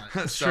happens a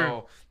lot.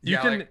 So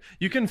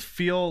you can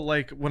feel,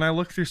 like, when I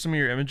look through some of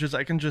your images,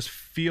 I can just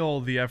feel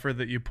the effort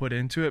that you put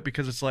into it,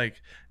 because it's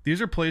like, these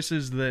are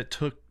places that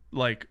took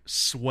like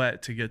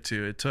sweat to get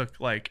to. It took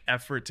like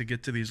effort to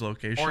get to these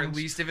locations. Or at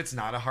least if it's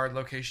not a hard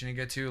location to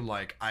get to,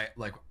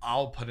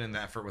 I'll put in the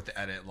effort with the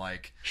edit,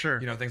 like,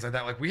 things like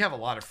that. Like, we have a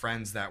lot of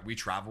friends that we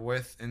travel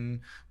with and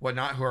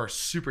whatnot who are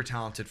super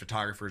talented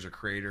photographers or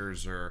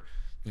creators or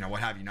what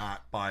have you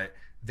not, but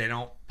they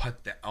don't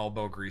put the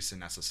elbow grease in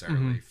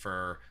necessarily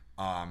for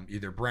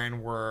either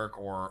brand work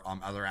or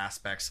other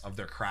aspects of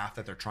their craft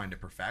that they're trying to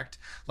perfect.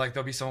 Like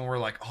there'll be someone where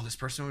like, oh, this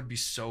person would be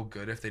so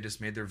good if they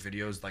just made their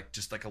videos like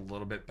just like a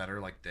little bit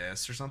better like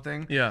this or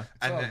something. Yeah,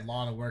 it's a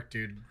lot of work,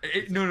 dude.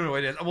 No,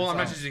 it is. Well, I'm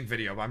not just using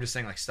video, but I'm just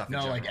saying like stuff.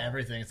 No, like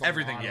everything. It's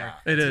everything. Yeah,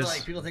 it is.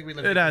 Like people think we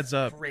live. It adds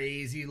up.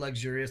 Crazy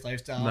luxurious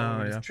lifestyle. No,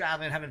 we're just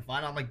traveling, having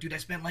fun. I'm like, dude, I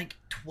spent like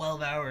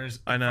 12 hours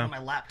on my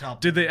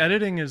laptop. Dude, the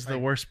editing is the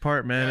worst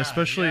part, man.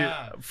 Especially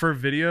for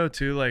video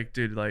too. Like,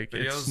 dude, like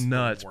it's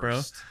nuts,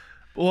 bro.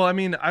 Well, I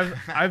mean,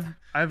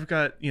 I've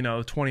got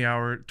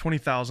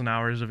 20,000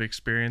 hours of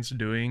experience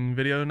doing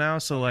video now,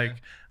 so like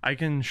I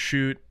can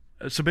shoot.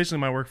 So basically,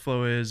 my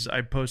workflow is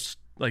I post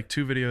like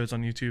 2 videos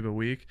on YouTube a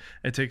week.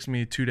 It takes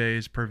me 2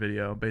 days per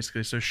video,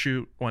 basically. So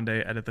shoot one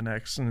day, edit the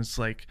next, and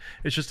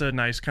it's just a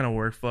nice kind of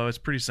workflow. It's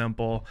pretty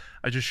simple.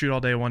 I just shoot all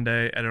day one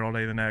day, edit all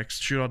day the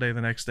next, shoot all day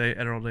the next day,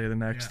 edit all day the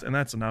next, and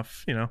that's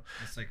enough,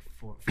 It's like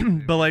 4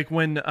 but like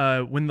when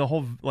the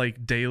whole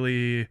like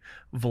daily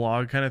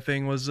vlog kind of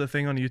thing was a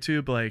thing on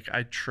YouTube, like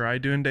I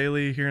tried doing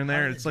daily here and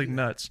there. It's like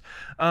nuts.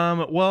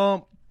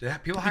 Well. Yeah,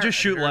 people you just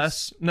shoot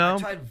less. No, I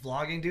tried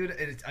vlogging, dude.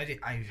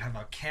 I have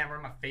a camera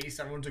in my face.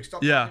 Everyone's like,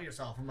 "Stop vlogging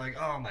yourself." I'm like,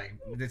 "Oh my!"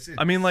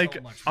 I mean, like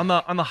on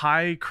the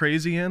high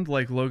crazy end,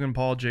 like Logan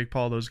Paul, Jake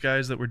Paul, those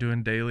guys that were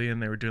doing daily and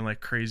they were doing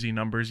like crazy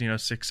numbers,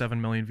 6-7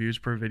 million views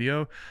per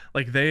video.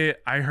 Like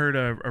I heard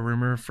a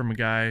rumor from a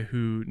guy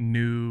who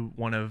knew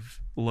one of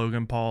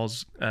Logan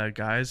Paul's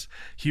guys.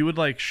 He would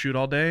like shoot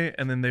all day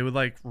and then they would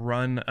like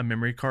run a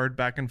memory card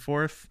back and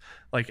forth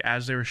like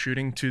as they were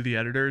shooting to the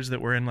editors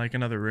that were in like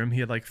another room. He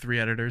had like 3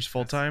 editors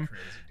full time.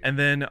 And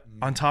then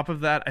on top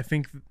of that, I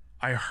think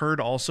I heard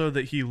also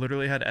that he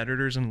literally had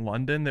editors in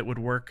London that would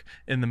work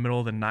in the middle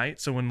of the night.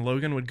 So when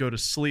Logan would go to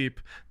sleep,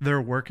 they're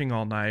working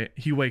all night.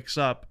 He wakes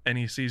up and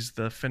he sees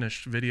the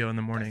finished video in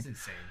the morning. That's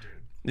insane, dude.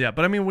 Yeah,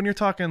 but I mean, when you're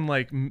talking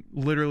like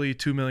literally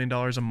 $2 million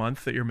a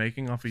month that you're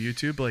making off of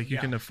YouTube, like you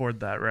can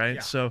afford that, right?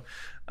 Yeah. So,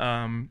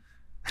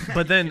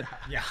 but then,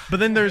 but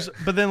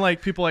then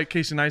like people like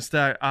Casey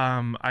Neistat,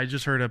 I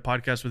just heard a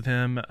podcast with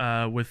him,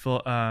 with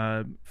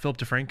Philip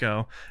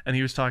DeFranco, and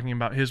he was talking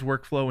about his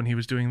workflow when he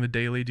was doing the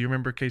daily. Do you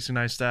remember Casey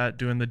Neistat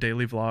doing the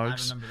daily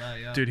vlogs? I remember that,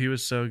 yeah. Dude, he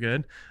was so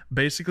good.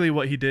 Basically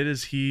what he did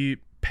is he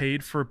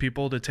paid for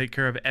people to take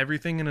care of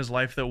everything in his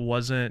life that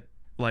wasn't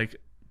like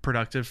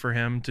productive for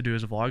him to do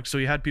his vlog. So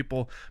he had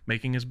people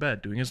making his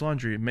bed, doing his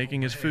laundry,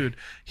 making his food.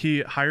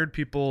 He hired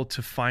people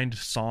to find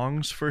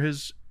songs for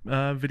his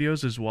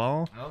videos as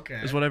well,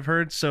 is what I've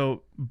heard.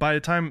 So by the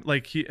time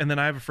and then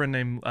I have a friend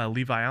named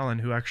Levi Allen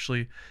who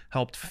actually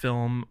helped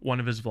film one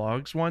of his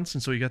vlogs once,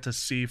 and so he got to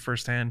see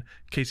firsthand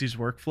Casey's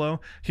workflow.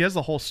 He has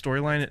the whole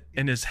storyline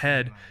in his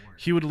head.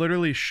 He would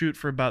literally shoot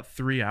for about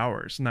 3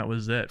 hours and that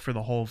was it for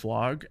the whole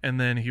vlog, and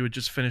then he would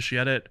just finish the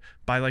edit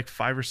by like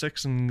 5 or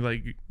 6 and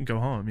like go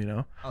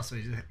home. Oh, so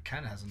he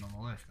kind of has a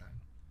normal life then.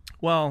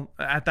 Well,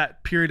 at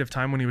that period of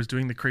time when he was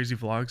doing the crazy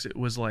vlogs, it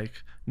was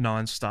like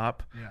nonstop.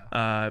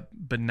 Yeah.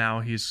 But now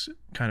he's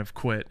kind of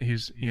quit.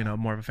 He's,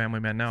 more of a family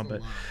man now.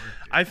 But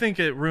I think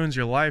it ruins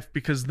your life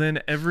because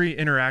then every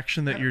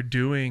interaction that you're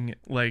doing,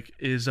 like,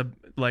 is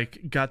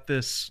got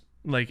this,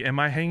 like, am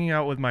I hanging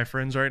out with my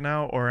friends right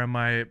now or am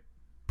I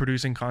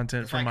producing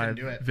content for my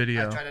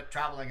video? I tried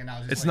traveling and I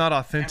was just it's not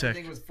authentic.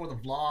 Everything was for the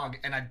vlog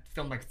and I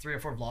filmed like 3 or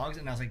 4 vlogs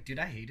and I was like, dude,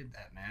 I hated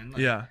that, man. Like,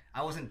 yeah.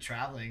 I wasn't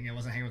traveling. I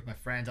wasn't hanging with my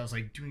friends. I was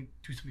like, do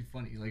something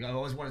funny. Like, I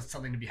always wanted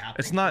something to be happening.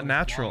 It's not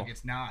natural.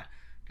 It's not.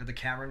 Got the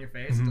camera in your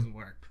face. It doesn't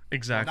work.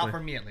 Exactly. Well, not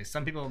for me, at least.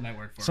 Some people it might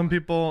work for. Some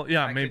people,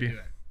 yeah, maybe. Do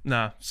it.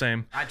 Nah,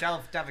 same. I try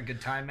to have a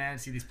good time, man.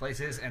 See these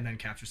places and then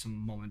capture some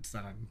moments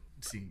that I'm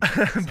seeing.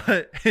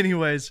 But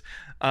anyways,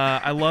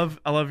 I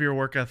love your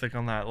work ethic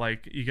on that.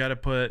 Like, you got to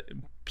put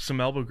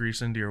some elbow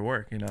grease into your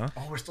work,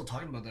 Oh, we're still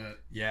talking about that.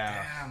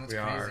 Yeah. Damn, that's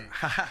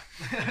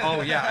crazy.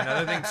 Oh yeah,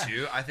 another thing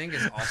too, I think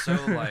is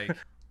also like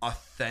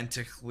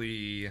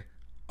authentically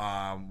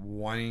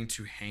wanting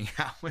to hang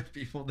out with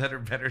people that are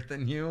better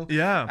than you.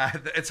 Yeah.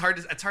 It's hard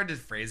to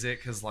phrase it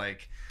because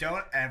like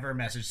don't ever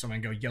message someone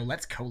and go, yo,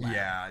 let's collab.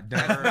 Yeah.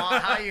 That's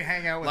not how you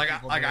hang out with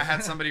people. Like I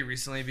had somebody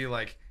recently be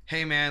like,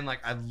 hey man, like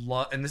I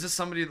love, and this is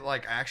somebody that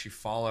like I actually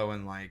follow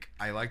and like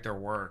I like their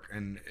work,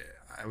 and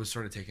I was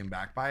sort of taken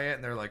back by it,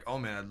 and they're like, oh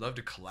man, I'd love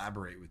to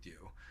collaborate with you.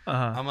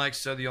 I'm like,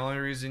 so the only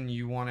reason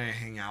you want to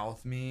hang out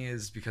with me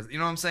is because, you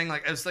know what I'm saying?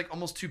 Like, it's like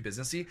almost too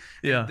businessy.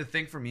 Yeah. And the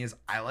thing for me is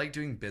I like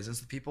doing business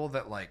with people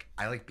that like,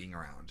 I like being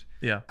around.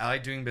 Yeah. I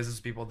like doing business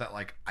with people that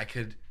like I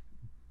could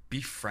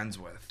be friends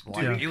with.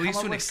 Like, Dude, at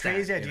least to an extent.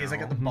 Crazy ideas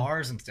like at the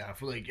bars and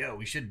stuff. We're like, yo,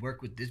 we should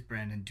work with this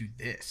brand and do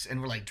this.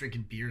 And we're like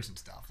drinking beers and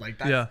stuff. Like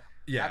that.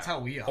 Yeah, that's how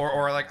we are.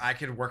 Or like I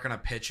could work on a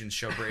pitch and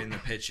show Brayden the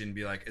pitch and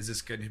be like, "Is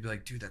this good?" And he'd be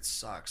like, "Dude, that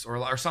sucks,"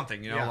 or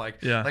something.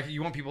 Like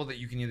you want people that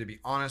you can either be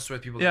honest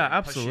with, people that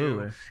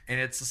absolutely. push you. And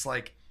it's just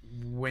like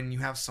when you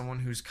have someone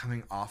who's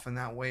coming off in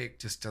that way, it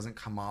just doesn't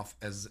come off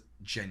as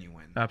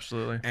genuine.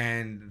 Absolutely.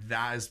 And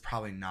that is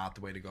probably not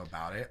the way to go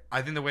about it.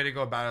 I think the way to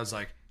go about it is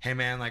like, hey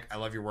man, like I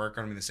love your work.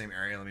 I'm in the same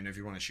area. Let me know if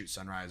you want to shoot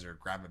sunrise or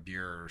grab a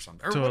beer or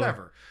something or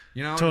whatever.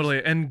 You know,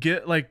 totally. And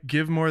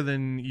give more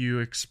than you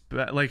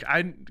expect. Like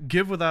I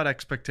give without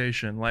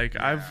expectation. Like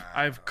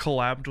I've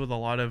collabed with a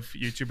lot of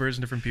YouTubers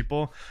and different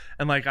people,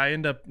 and like I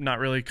end up not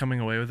really coming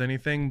away with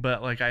anything,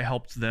 but like I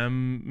helped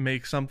them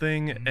make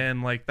something,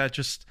 and like that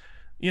just,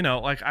 you know,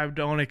 like I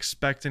don't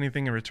expect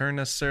anything in return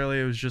necessarily.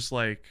 It was just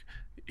like,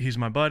 he's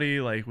my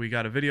buddy. Like we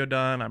got a video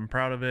done. I'm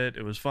proud of it.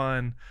 It was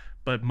fun.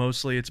 But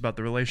mostly it's about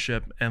the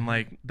relationship, and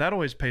like that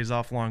always pays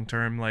off long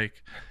term,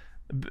 like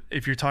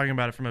if you're talking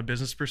about it from a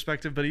business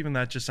perspective. But even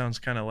that just sounds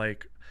kind of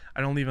like, I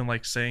don't even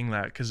like saying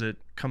that because it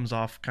comes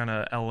off kind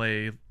of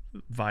LA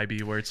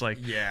vibey, where it's like,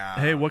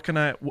 hey,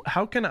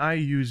 how can I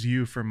use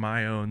you for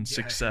my own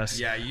success?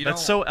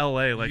 That's so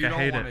LA. Like I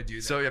hate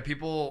it. So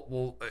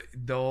people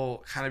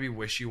they'll kind of be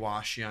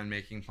wishy-washy on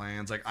making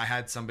plans. Like I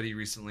had somebody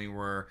recently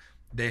where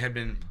they had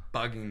been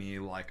bugging me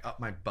like up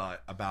my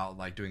butt about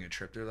like doing a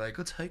trip. They're like,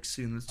 let's hike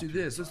soon. Let's do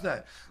this. Let's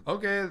that.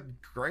 Okay,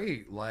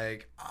 great.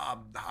 Like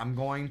I'm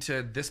going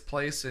to this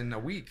place in a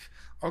week.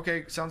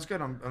 Okay, sounds good.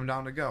 I'm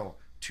down to go.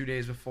 2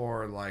 days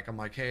before, like I'm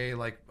like, hey,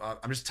 like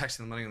I'm just texting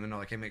them, letting them know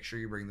like, hey, make sure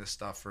you bring this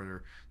stuff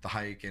for the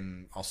hike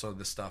and also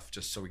this stuff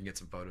just so we can get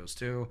some photos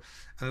too.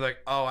 And they're like,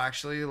 oh,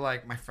 actually,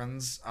 like my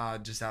friends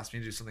just asked me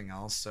to do something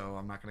else, so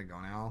I'm not gonna go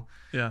now.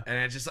 Yeah. And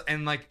it just,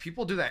 and like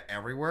people do that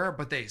everywhere,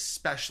 but they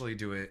especially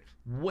do it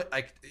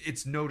like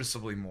it's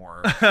noticeably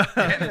more.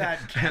 That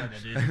in Canada,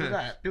 dude.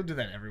 They'll do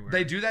that everywhere.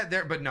 They do that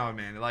there, but no,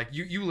 man. Like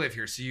you live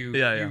here, so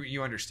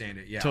you understand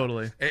it. Yeah,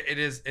 totally. It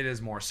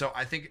is more. So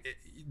I think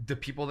the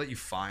people that you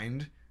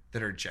find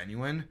that are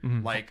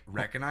genuine, like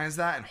recognize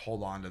that and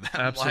hold on to them.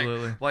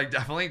 Absolutely. Like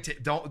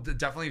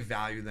definitely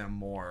value them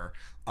more,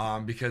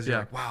 because you're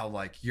like, wow,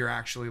 like you're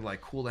actually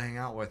like cool to hang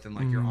out with, and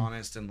like you're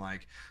honest, and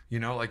like, you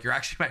know, like you're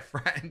actually my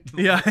friend.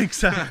 Yeah,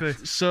 exactly.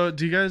 So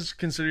do you guys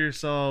consider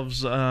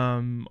yourselves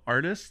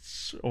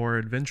artists or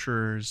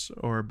adventurers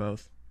or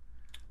both?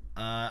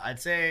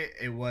 I'd say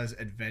it was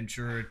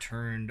adventurer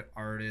turned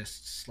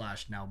artist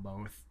 / now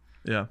both.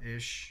 Yeah.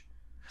 Ish.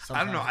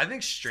 I don't know. I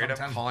think straight up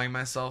calling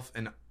myself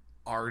an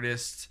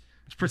artist,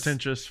 it's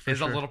pretentious. A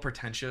little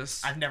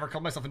pretentious. I've never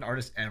called myself an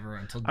artist ever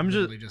until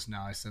just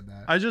now I said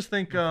that. I just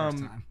think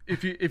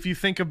if you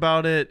think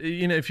about it,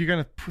 you know, if you're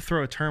gonna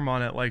throw a term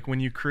on it, like when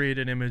you create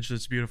an image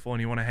that's beautiful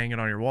and you want to hang it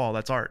on your wall,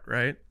 that's art,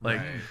 right?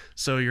 Like,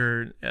 so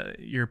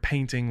you're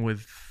painting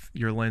with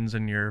your lens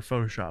and your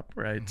Photoshop,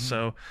 right?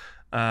 So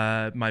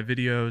my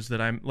videos that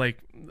I'm like,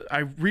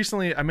 I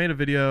made a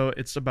video.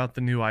 It's about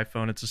the new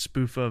iPhone. It's a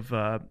spoof of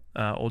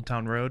Old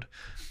Town Road,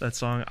 that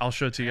song. I'll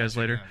show it to you guys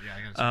later.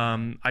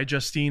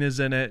 iJustine is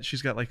in it.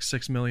 She's got like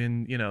 6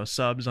 million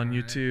subs on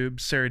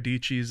YouTube. Sarah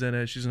Dietschy's in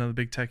it. She's another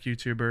big tech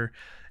YouTuber.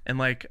 And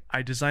like,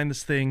 I designed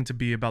this thing to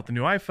be about the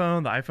new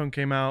iPhone. The iPhone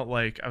came out,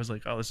 like I was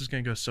like, oh, this is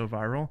gonna go so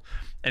viral,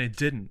 and it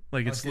didn't.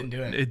 Like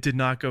it did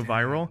not go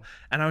viral.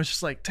 And I was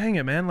just like, dang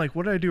it, man, like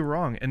what did I do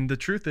wrong? And the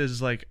truth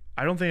is, like,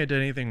 I don't think I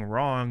did anything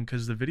wrong,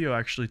 because the video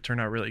actually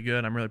turned out really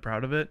good. I'm really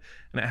proud of it,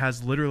 and it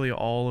has literally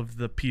all of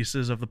the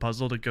pieces of the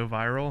puzzle to go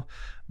viral.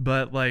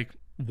 But like,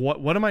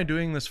 what am I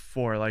doing this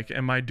for? Like,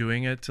 am I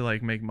doing it to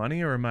like make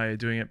money, or am I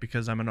doing it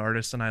because I'm an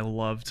artist and I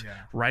loved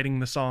writing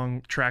the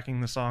song,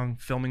 tracking the song,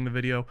 filming the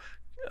video,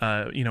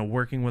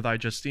 working with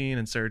iJustine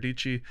and Sarah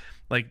Dietschy?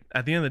 Like,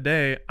 at the end of the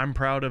day, I'm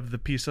proud of the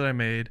piece that I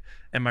made,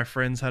 and my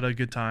friends had a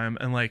good time.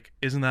 And like,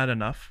 isn't that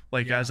enough?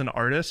 Like, as an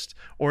artist,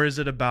 or is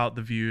it about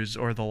the views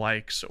or the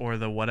likes or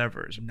the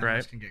whatevers?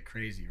 Numbers can get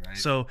crazy, right?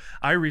 So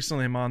I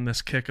recently am on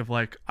this kick of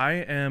like,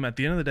 at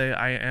the end of the day,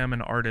 I am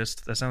an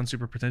artist. That sounds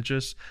super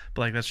pretentious,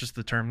 but like, that's just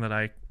the term that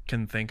I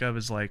can think of,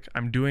 is like,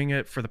 I'm doing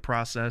it for the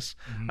process.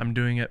 I'm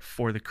doing it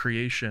for the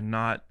creation,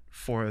 not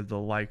for the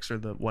likes or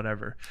the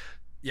whatever.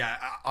 Yeah,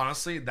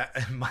 honestly,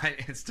 that in my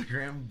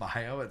Instagram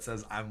bio, it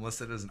says I'm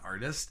listed as an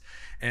artist,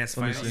 and it's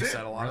funny that you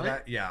said a lot of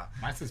that. Yeah,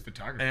 mine says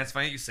photographer, and it's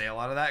funny that you say a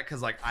lot of that,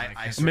 because like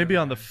I maybe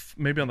on the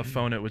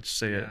phone it would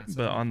say it,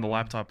 but on the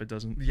laptop it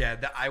doesn't. Yeah,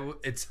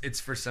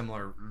 it's for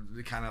similar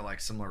kind of like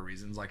similar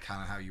reasons, like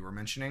kind of how you were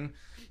mentioning,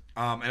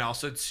 and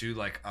also too,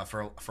 like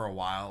for a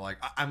while, like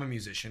I'm a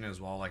musician as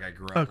well. Like I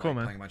grew up playing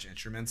a bunch of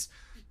instruments.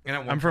 And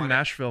I'm from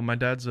Nashville. My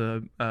dad's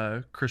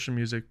a Christian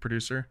music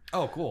producer.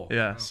 Oh, cool.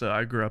 Yeah, so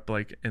I grew up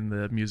like in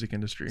the music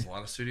industry. There's a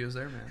lot of studios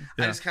there, man.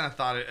 Yeah. I just kind of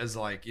thought it as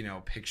like,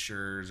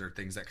 pictures or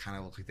things that kind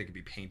of look like they could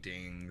be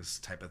paintings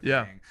type of thing.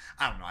 Yeah.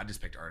 I don't know. I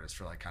just picked artists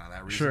for like kind of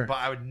that reason. Sure. But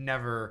I would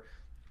never,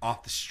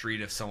 off the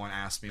street, if someone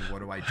asked me,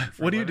 what do I do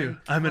for what do you do?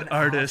 I'm an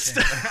artist.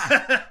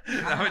 I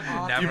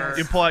would never.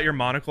 You pull out your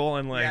monocle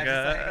and like,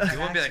 you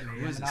wouldn't be like,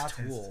 who is this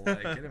tool?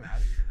 Like, get him out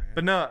of here.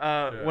 But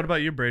no, what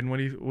about you, Braden? What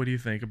do you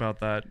think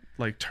about that,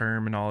 like,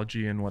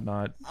 terminology and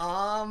whatnot?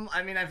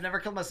 I mean, I've never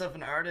called myself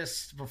an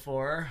artist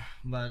before,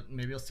 but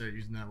maybe I'll start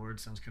using that word.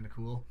 Sounds kind of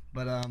cool.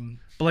 But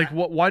like,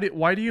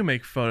 why do you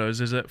make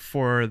photos? Is it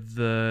for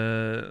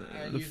the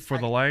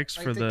likes,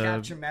 like for to the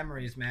capture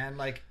memories, man?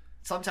 Like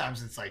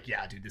sometimes it's like,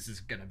 yeah, dude, this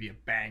is gonna be a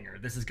banger.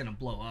 This is gonna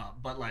blow up.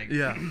 But like,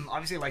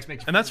 obviously, likes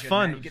make you and that's good,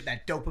 fun. Man. You get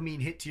that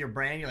dopamine hit to your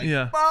brain. You're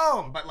like,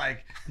 boom. But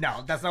like,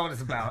 no, that's not what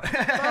it's about.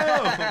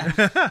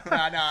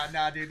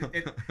 No,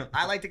 dude.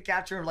 I like to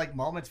capture like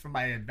moments from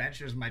my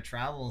adventures, my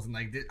travels, and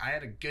like I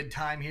had a good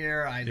time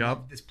here. I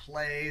love this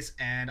place,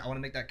 and I want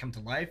to make that come to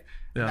life.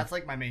 And that's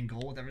like my main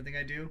goal with everything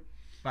I do.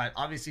 But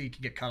obviously, you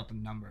can get caught up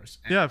in numbers.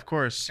 And of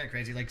course. It's kind of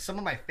crazy. Like some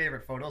of my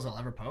favorite photos I'll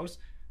ever post,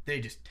 they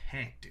just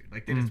tank, dude.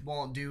 Like they just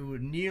won't do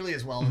nearly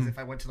as well as if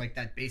I went to like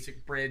that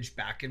basic bridge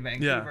back in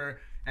Vancouver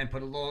and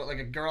put a little like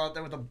a girl out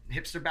there with a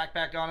hipster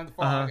backpack on in the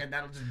fog, and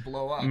that'll just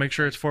blow up. Make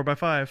sure it's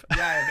 4x5.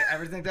 Yeah,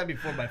 everything that'd be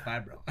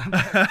 4x5, bro.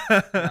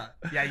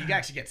 Yeah, you can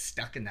actually get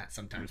stuck in that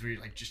sometimes where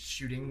you're like just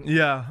shooting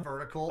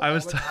vertical all the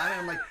time.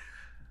 And I'm like,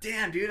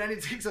 damn, dude, I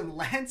need to take some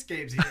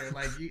landscapes here.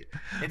 Like,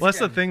 that's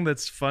the thing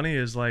that's funny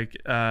is like,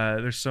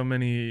 there's so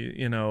many,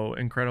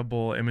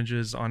 incredible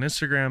images on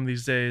Instagram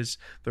these days.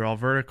 They're all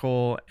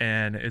vertical,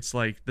 and it's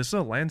like, this is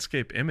a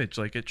landscape image.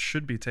 Like, it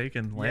should be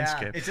taken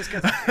landscape. Yeah, it's just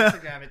because on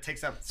Instagram it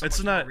takes up so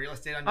much more real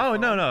estate on your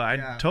phone. No,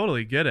 I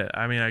totally get it.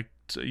 I mean, I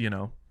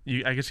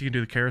guess you can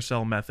do the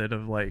carousel method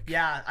of like.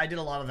 Yeah, I did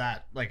a lot of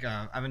that. Like,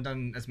 I haven't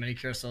done as many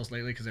carousels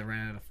lately because I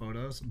ran out of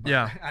photos.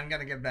 But I'm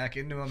gonna get back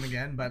into them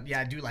again. But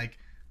yeah, I do like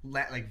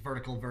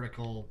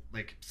vertical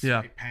like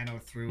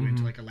pano through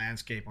into like a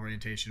landscape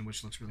orientation,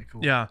 which looks really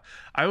cool.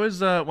 I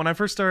was when I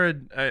first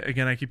started,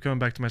 again, I keep coming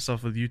back to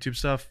myself with YouTube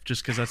stuff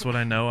just because that's what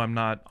I know. I'm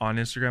not on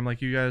Instagram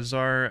like you guys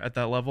are at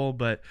that level,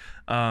 but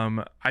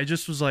I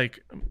just was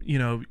like,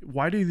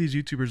 why do these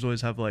YouTubers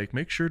always have like,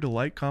 make sure to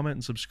like, comment,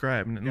 and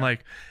subscribe? And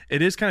like,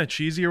 it is kind of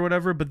cheesy or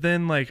whatever, but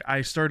then like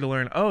I started to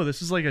learn,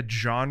 this is like a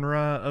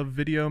genre of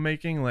video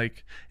making.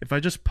 Like if I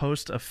just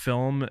post a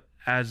film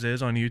as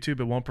is on YouTube,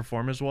 it won't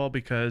perform as well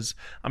because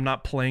I'm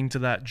not playing to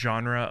that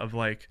genre of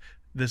like,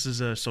 this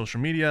is a social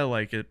media,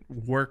 like it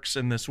works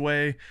in this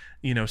way.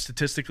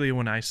 Statistically,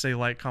 when I say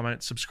like,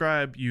 comment,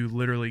 subscribe, you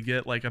literally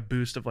get like a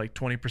boost of like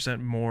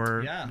 20%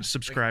 more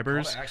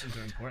subscribers. Like, all the actions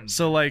are important.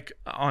 So like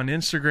on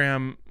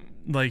Instagram,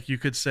 like you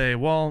could say,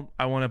 well,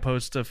 I want to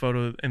post a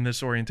photo in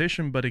this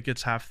orientation, but it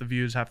gets half the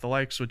views, half the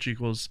likes, which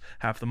equals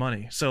half the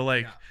money. So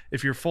like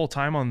if you're full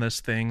time on this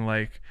thing,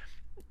 like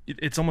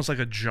it's almost like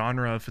a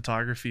genre of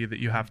photography that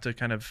you have to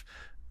kind of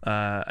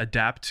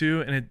adapt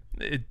to, and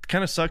it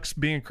kind of sucks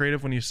being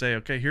creative when you say,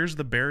 okay, here's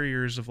the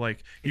barriers of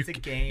like, it's a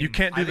game. You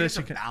can't do this.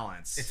 It's a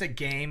balance. It's a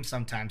game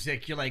sometimes.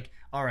 Like you're like,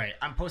 all right,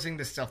 I'm posting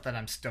this stuff that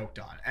I'm stoked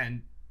on,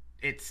 and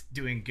it's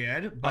doing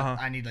good, but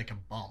I need like a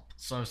bump.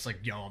 So it's like,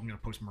 I'm gonna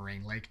post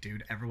Moraine Lake,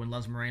 dude. Everyone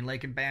loves Moraine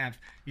Lake and Banff.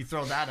 You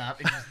throw that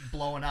up, it's just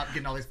blowing up,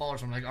 getting all these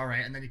followers. I'm like, all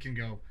right, and then you can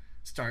go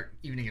start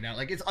evening it out.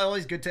 Like it's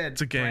always good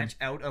to branch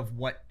out of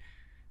what.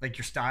 Like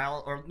your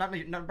style, or not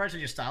branch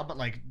your style, but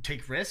like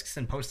take risks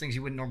and post things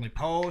you wouldn't normally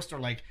post, or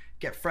like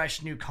get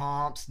fresh new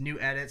comps, new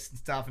edits and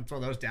stuff, and throw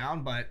those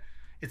down. But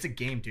it's a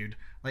game, dude.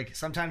 Like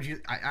sometimes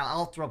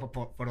I'll throw up a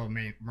photo of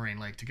Moraine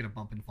Lake to get a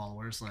bump in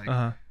followers. Like,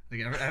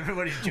 like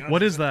everybody's joking.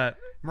 What is that?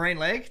 Moraine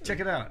Lake? Check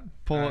it out.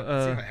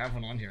 Let's see if I have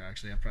one on here.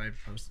 Actually, I probably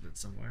posted it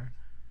somewhere.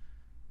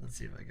 Let's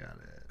see if I got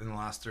it. In the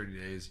last 30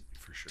 days,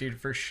 for sure.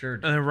 Dude, for sure.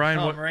 And then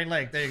Ryan, Moraine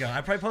Lake. There you go.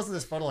 I probably posted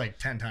this photo like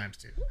 10 times,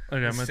 dude.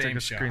 Okay, I'm going to take a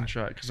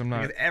screenshot because I'm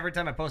not. Because every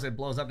time I post it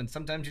blows up, and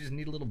sometimes you just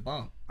need a little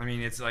bump. I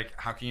mean, it's like,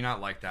 how can you not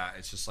like that?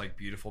 It's just like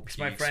beautiful peaks.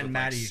 My friend with,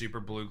 Maddie. Like,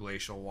 super blue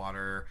glacial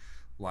water.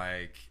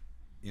 Like,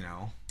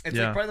 It's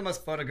like probably the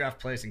most photographed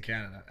place in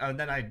Canada. And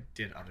then I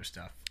did other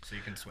stuff, so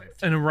you can swipe.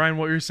 And Ryan,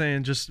 what you're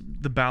saying, just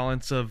the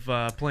balance of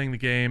playing the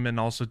game and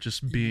also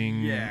just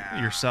being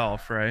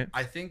yourself, right?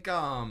 I think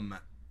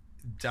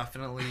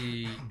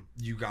definitely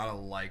you gotta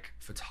like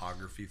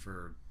photography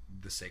for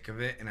the sake of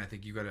it, and I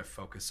think you gotta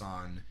focus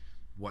on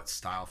what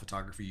style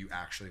photography you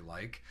actually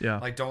like.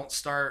 Like don't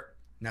start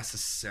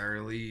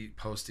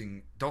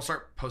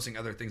posting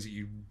other things that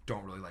you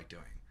don't really like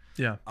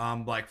doing.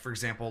 Like for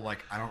example, like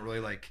I don't really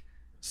like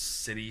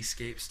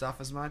cityscape stuff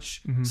as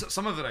much. So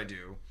some of it I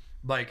do,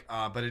 like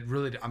but it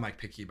really, I'm like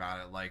picky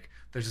about it. Like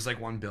there's just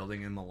like one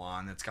building in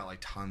Milan that's got like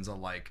tons of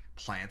like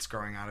plants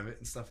growing out of it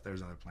and stuff.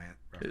 There's another plant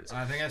reference.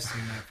 I think I've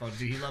seen that photo.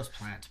 Dude, he loves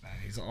plants, man.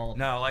 He's all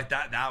like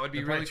that would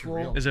be really cool.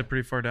 Real. Is it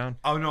pretty far down?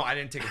 Oh no, I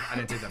didn't take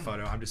that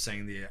photo. I'm just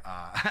saying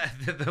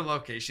the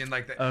location,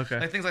 like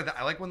like things like that.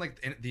 I like when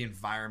like the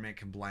environment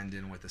can blend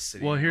in with the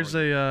city. Well, here's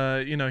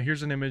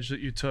here's an image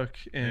that you took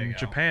in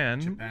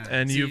Japan.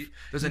 And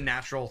there's a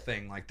natural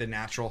thing. Like the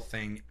natural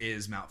thing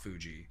is Mount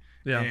Fuji.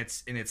 And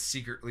it's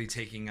secretly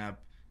taking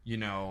up,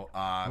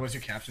 what's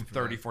your caption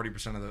for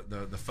 40%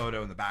 of the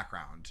photo in the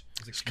background.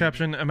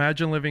 Caption: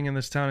 imagine living in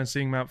this town and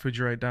seeing Mount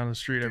Fuji right down the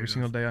street every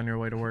single day on your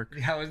way to work.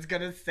 Yeah, I was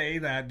gonna say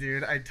that,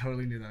 dude. I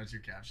totally knew that was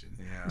your caption.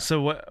 Yeah.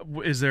 So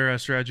what is there a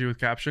strategy with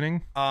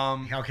captioning?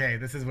 Okay,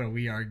 this is where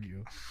we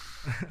argue.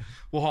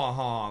 Well,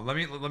 hold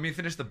on. Let me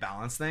finish the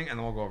balance thing, and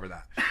then we'll go over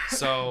that.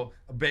 So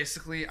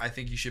basically, I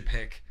think you should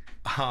pick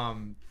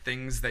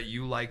things that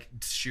you like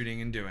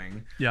shooting and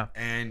doing. Yeah.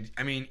 And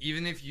I mean,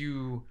 even if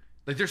you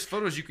like there's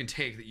photos you can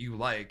take that you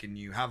like, and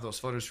you have those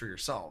photos for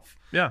yourself.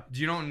 Yeah.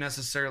 You don't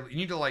necessarily, you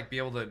need to like be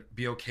able to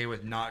be okay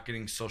with not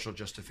getting social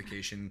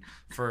justification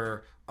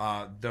for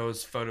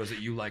those photos that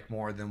you like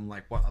more than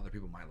like what other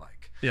people might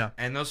like. Yeah.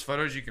 And those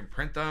photos, you can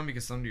print them, you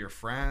can send them to your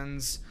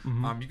friends.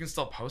 You can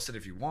still post it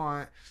if you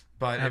want,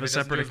 but have a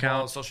separate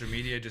account. Social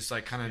media, just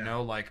like kind of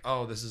know like,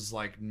 oh, this is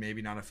like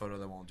maybe not a photo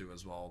that won't do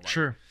as well. Like,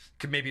 sure.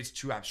 Maybe it's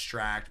too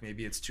abstract.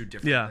 Maybe it's too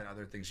different than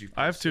other things you've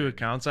posted. I have 2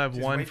 accounts. I have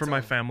one for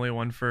my family,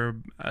 one for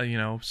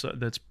so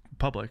that's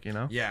public.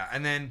 Yeah,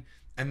 and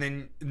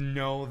then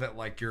know that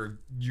like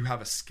you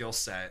have a skill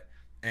set,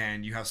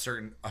 and you have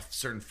a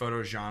certain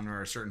photo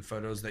genre or certain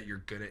photos that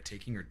you're good at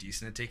taking or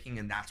decent at taking,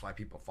 and that's why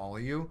people follow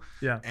you.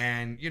 Yeah.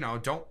 And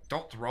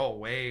don't throw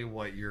away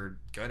what you're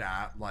good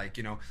at. Like,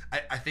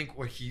 I think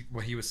what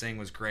he was saying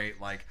was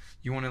great. Like,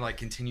 you want to like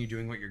continue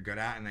doing what you're good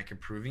at and like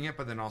improving it,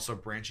 but then also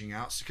branching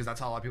out, because that's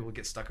how a lot of people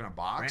get stuck in a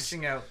box.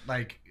 Branching out,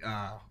 like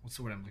what's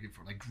the word I'm looking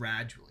for? Like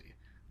gradually.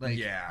 Like,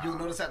 you'll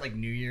notice that like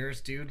New Year's,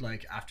 dude,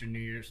 like after New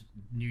Year,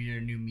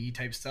 new me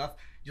type stuff,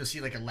 you'll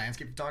see like a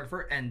landscape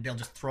photographer and they'll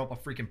just throw up a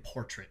freaking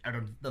portrait out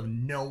of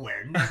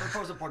nowhere. Never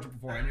posted a portrait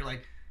before. And you're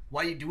like,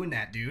 why are you doing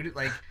that, dude?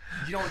 Like,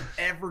 you don't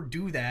ever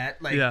do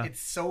that. Like,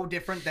 it's so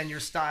different than your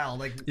style.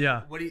 Like,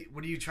 what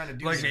are you trying to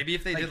do? Like, maybe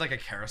if they did like a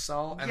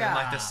carousel and then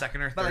like the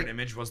second or third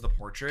image was the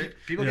portrait.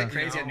 People get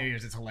crazy at New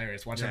Year's. It's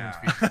hilarious. Watch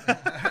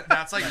that.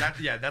 That's like that.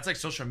 Yeah, that's like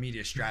social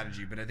media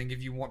strategy. But I think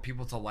if you want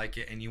people to like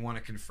it and you want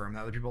to confirm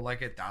that other people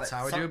like it, that's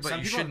how I do it. But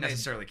you shouldn't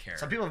necessarily care.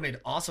 Some people have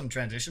made awesome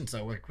transitions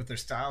though, like with their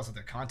styles of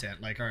their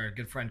content. Like our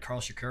good friend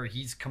Carl Shakur,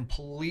 he's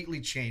completely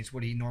changed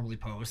what he normally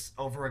posts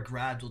over a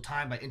gradual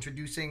time by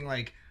introducing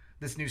like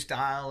this new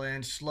style,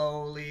 and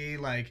slowly,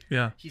 like,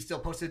 he still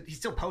posts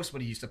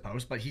what he used to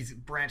post, but he's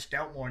branched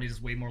out more and he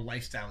does way more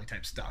lifestyle-y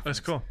type stuff.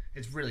 That's cool.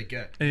 It's really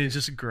good. And he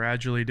just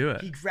gradually do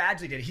it. He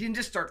gradually did it. He didn't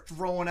just start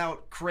throwing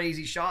out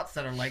crazy shots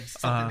that are like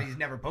something that he's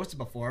never posted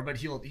before, but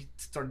he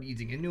started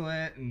easing into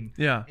it and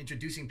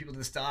introducing people to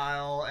the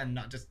style, and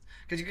not just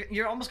because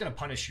you're almost going to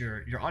punish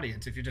your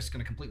audience if you're just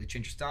going to completely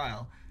change your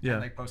style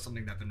and like post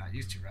something that they're not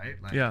used to, right?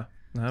 Like,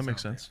 that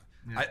makes sense.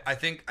 Yeah. I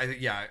think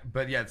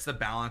it's the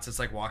balance. It's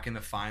like walking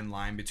the fine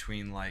line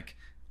between like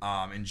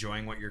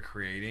enjoying what you're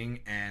creating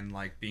and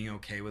like being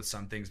okay with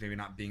some things maybe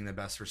not being the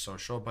best for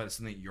social, but it's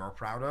something that you're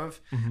proud of,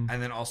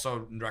 and then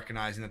also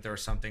recognizing that there are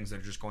some things that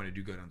are just going to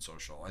do good on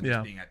social and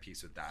just being at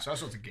peace with that.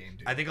 Social's a game,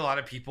 dude. I think a lot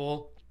of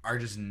people are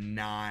just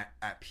not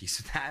at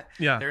peace with that.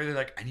 Yeah, they're either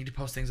like, I need to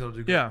post things that'll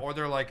do good, or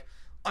they're like,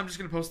 I'm just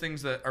going to post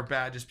things that are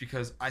bad just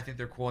because I think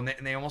they're cool. And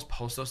they almost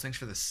post those things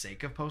for the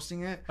sake of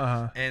posting it.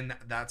 And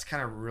that's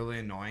kind of really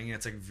annoying. And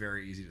it's like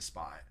very easy to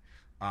spot.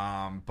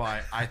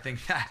 But I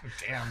think that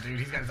damn, dude,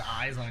 he's got his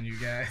eyes on you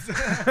guys.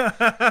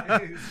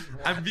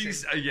 I'm being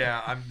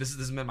this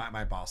is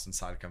my Boston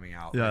side coming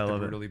out. Yeah, like, I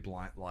love really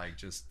blunt. Like,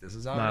 just this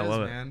is how it is,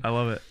 man. I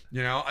love it.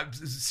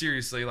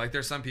 Seriously, like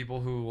there's some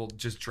people who will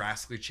just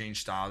drastically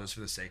change style just for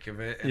the sake of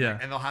it, and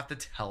and they'll have to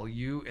tell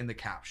you in the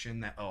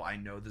caption that, oh, I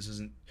know this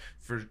isn't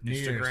for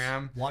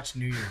Instagram. Watch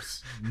New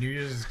Year's. New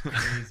Year's is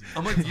crazy.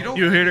 I'm like,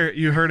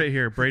 you heard it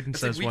here. Braden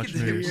says like, watch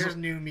New Year's. New Year's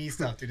new me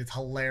stuff, dude. It's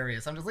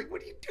hilarious. I'm just like,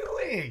 what are you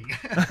doing?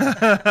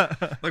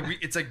 Like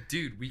it's like,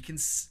 dude, we can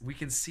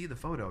see the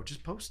photo.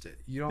 Just post it.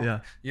 You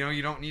don't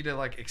you don't need to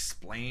like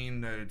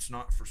explain that it's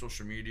not for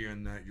social media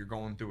and that you're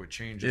going through a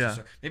change.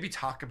 Maybe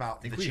talk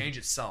about the change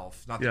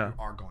itself, not that you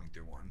are going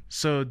through one.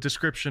 So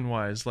description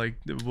wise, like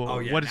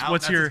what's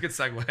that's your a good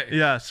segue.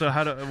 Yeah, so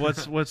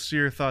what's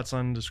your thoughts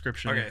on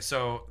description? Okay,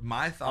 so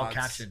my thoughts.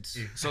 All captions.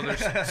 So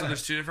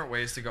there's 2 different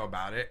ways to go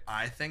about it.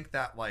 I think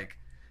that like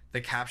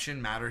the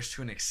caption matters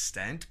to an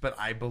extent, but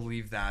I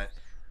believe that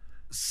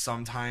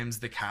sometimes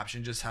the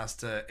caption just has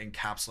to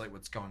encapsulate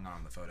what's going on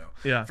in the photo.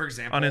 Yeah. For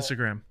example, on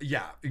Instagram.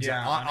 Yeah,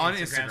 exactly. On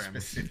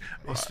Instagram.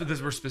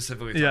 We're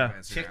specifically talking about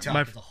Instagram.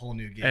 TikTok is a whole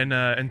new game.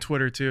 And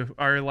Twitter too.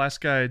 Our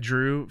last guy,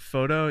 Drew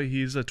Photo,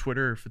 he's a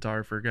Twitter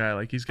photographer guy.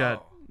 Like he's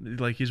got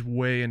like he's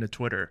way into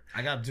Twitter.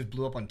 I just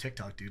blew up on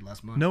TikTok, dude,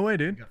 last month. No way,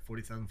 dude. I got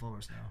 40,000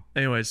 followers now.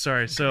 Anyways,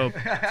 sorry. So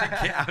get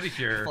out of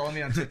here. Follow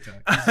me on TikTok.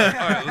 All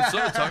right,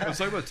 let's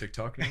talk about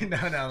TikTok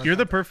now. No. You're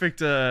the perfect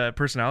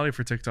personality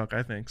for TikTok,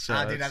 I think. So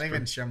dude, I don't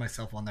even share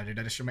myself on there, dude.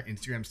 I just share my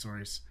Instagram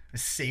stories. I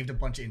saved a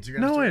bunch of Instagram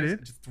stories. No way, dude.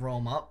 Just throw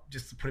them up.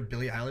 Just to put a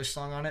Billie Eilish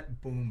song on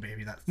it. Boom,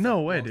 baby. That's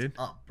no way, dude.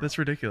 That's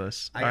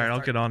ridiculous. All right, I'll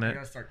get on it. I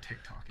gotta start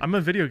TikTok. I'm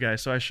a video guy,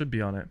 so I should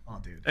be on it. Oh,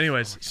 dude.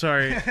 Anyways,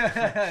 sorry.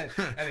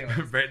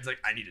 Braden's like,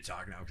 I need to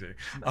talk now.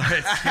 All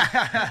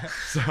right.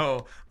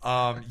 So,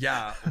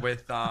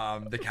 with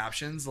the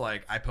captions,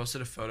 like I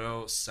posted a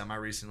photo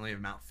recently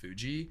of Mount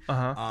Fuji.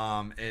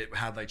 It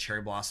had like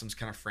cherry blossoms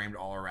kind of framed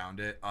all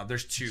around it.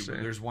 There's 2.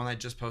 There's one I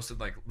just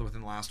posted like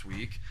within the last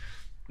week.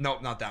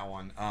 Nope, not that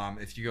one.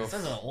 If you go, this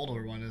is an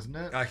older one, isn't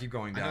it? Keep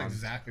going down. I know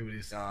exactly what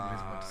he's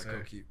about to say.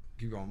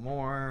 Keep going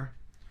more.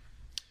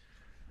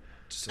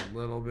 Just a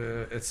little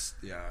bit. It's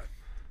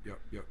Yep.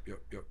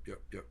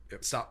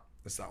 Stop.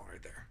 That's that one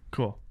right there.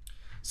 Cool.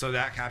 So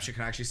that caption,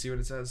 can I actually see what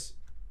it says?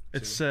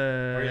 It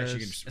says.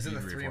 Is it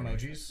the 3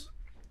 emojis?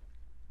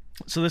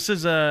 So this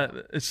is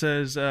it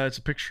says it's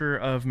a picture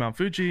of Mount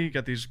Fuji. You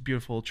got these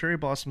beautiful cherry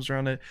blossoms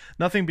around it.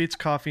 Nothing beats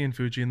coffee and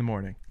Fuji in the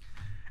morning.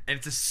 And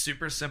it's a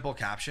super simple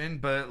caption,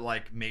 but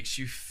like makes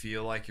you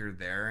feel like you're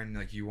there and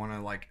like you want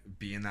to like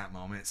be in that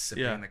moment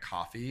sipping the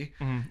coffee.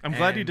 Mm-hmm. I'm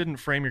glad you didn't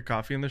frame your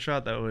coffee in the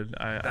shot. That would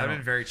that would have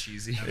been very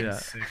cheesy. Yeah.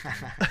 Sick,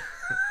 that'd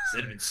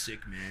have been sick,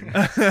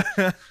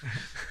 man.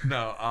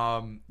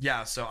 No,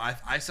 yeah. So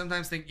I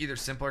sometimes think either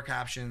simpler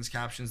captions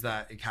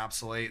that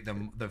encapsulate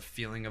the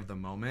feeling of the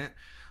moment.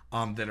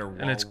 That are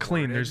well and it's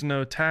clean. worded. There's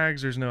no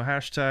tags. There's no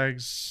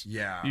hashtags.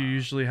 Yeah. You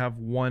usually have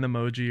one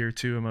emoji or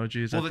two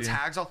emojis. Well, the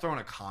tags I'll throw in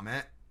a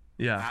comment.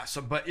 Yeah.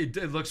 But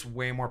it looks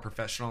way more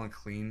professional and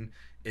clean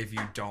if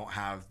you don't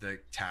have the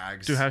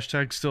tags. Do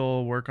hashtags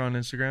still work on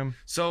Instagram?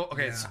 So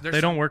okay, Yeah. so they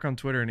don't work on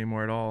Twitter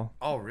anymore at all.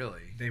 Oh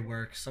really? They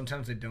work.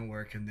 Sometimes they don't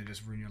work, and they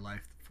just ruin your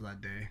life for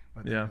that day.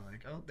 But Yeah. they're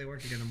like, oh, they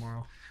work again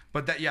tomorrow.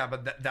 But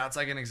that's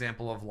like an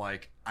example of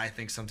like I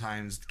think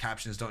sometimes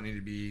captions don't need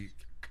to be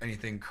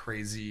anything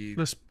crazy.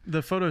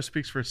 The photo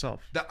speaks for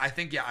itself. I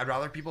think I'd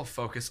rather people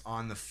focus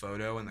on the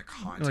photo and the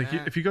content.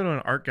 Like if you go to an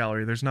art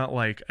gallery, there's not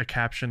like a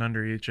caption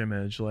under each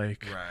image.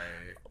 Like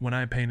when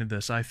I painted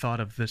this, I thought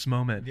of this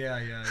moment.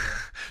 Yeah.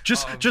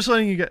 Just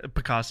letting you get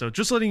Picasso.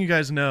 Just letting you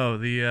guys know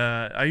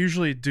I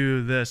usually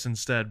do this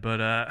instead, but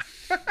yeah.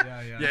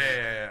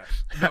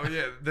 No,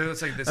 yeah.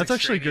 There's like this. That's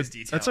actually good.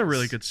 Details. That's a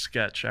really good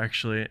sketch.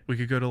 Actually, we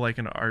could go to like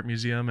an art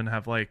museum and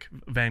have like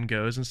Van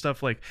Goghs and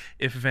stuff. Like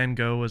if Van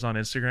Gogh was on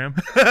Instagram,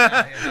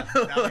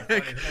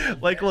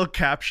 like little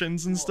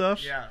captions and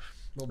stuff. Yeah.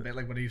 A little bit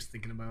like what he was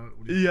thinking about.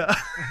 Yeah.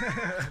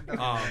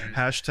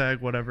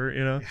 Hashtag whatever,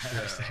 you know.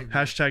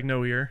 Hashtag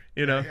no ear,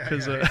 you know,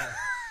 because that'd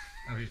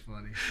be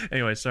funny.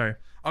 Anyway, sorry.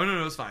 Oh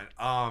no, it's fine.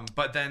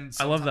 But then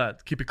I love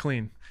that. Keep it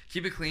clean.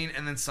 Keep it clean,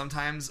 and then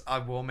sometimes I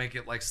will make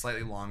it like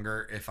slightly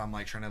longer if I'm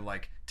like trying to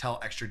like tell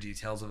extra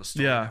details of a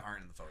story that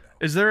aren't in the photo.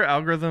 Is there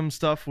algorithm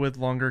stuff with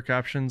longer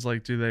captions?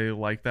 Like, do they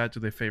like that? Do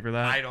they favor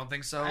that? I don't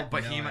think so,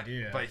 but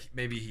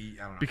maybe he.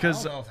 I don't know.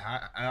 Because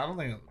I don't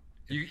think.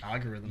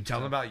 Algorithm. Tell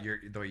him about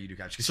the way you do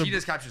captions, because he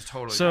does captions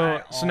totally.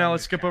 So now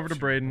let's skip over to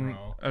Braden.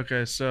 Bro.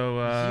 Okay, so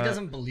he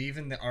doesn't believe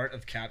in the art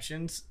of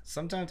captions.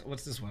 Sometimes,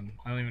 what's this one?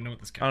 I don't even know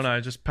what this caption. Oh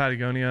no, just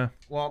Patagonia.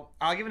 Well,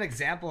 I'll give an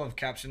example of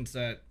captions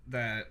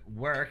that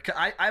work.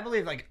 I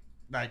believe like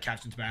that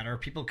captions matter.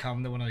 People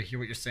come, they want to hear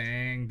what you're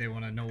saying, they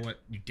want to know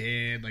what you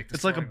did, like the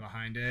story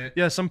behind it.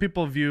 Yeah, some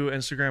people view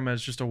Instagram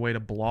as just a way to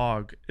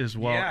blog as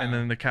well, and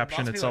then the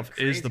caption itself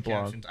is the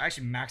blog. Captions. I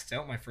actually maxed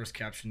out my first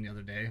caption the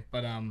other day,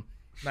 but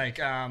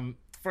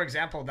for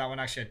example, that one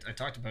actually I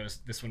talked about is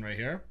this one right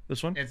here.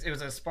 This one? It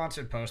was a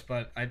sponsored post,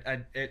 but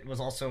it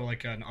was also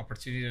like an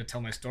opportunity to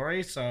tell my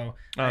story. So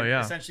I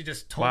essentially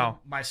just told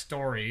my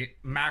story,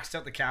 maxed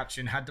out the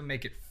caption, had to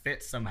make it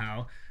fit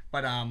somehow,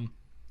 but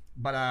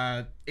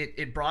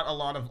it brought a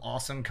lot of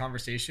awesome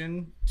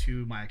conversation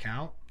to my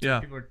account.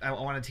 Yeah. I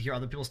wanted to hear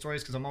other people's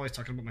stories because I'm always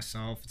talking about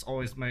myself. It's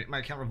always my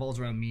account revolves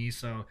around me,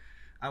 so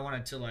I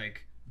wanted to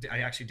like.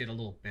 I actually did a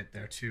little bit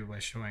there too by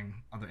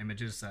showing other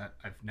images that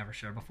I've never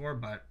shared before,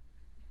 but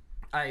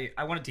I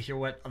wanted to hear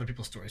what other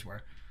people's stories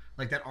were,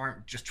 like that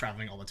aren't just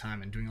traveling all the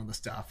time and doing all this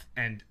stuff.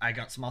 And I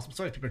got some awesome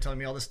stories. People are telling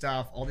me all this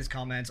stuff, all these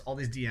comments, all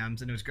these DMs,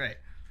 and it was great. It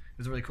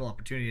was a really cool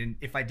opportunity. And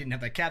if I didn't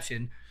have that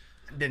caption,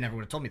 they never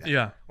would have told me that.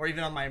 Yeah. Or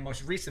even on my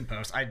most recent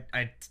post,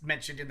 I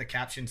mentioned in the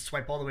caption,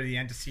 swipe all the way to the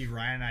end to see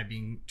Ryan and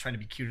I trying to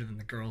be cuter than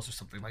the girls or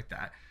something like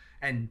that.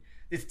 And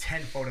it's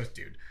 10 photos,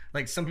 dude.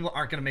 Like, some people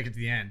aren't gonna make it to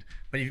the end,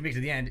 but if you make it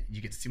to the end,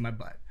 you get to see my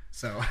butt.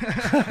 So,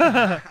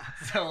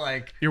 so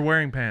like, you're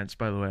wearing pants,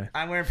 by the way.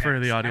 I'm wearing pants for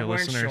the audio I'm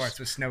wearing listeners. Shorts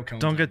with snow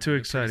cones. Don't get too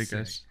excited,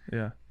 guys.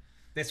 Yeah.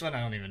 This one I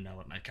don't even know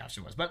what my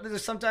caption was, but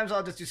there's sometimes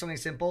I'll just do something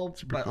simple,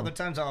 but other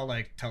times I'll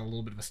like tell a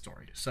little bit of a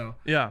story. So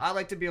yeah, I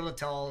like to be able to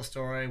tell a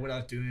story, what I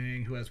was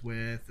doing, who I was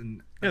with,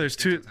 and yeah.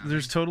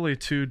 There's totally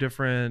two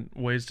different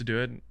ways to do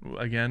it.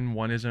 Again,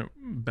 one isn't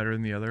better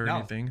than the other or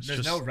anything.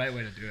 There's no right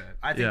way to do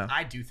it.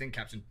 I do think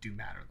captions do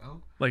matter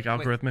though. Like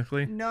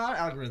algorithmically? Not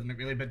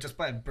algorithmically, but just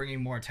by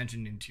bringing more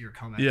attention into your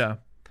comments. Yeah.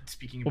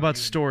 Speaking about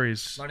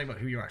stories, learning about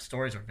who you are.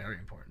 Stories are very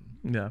important.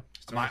 Yeah.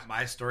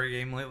 My story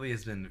game lately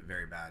has been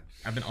very bad.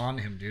 I've been on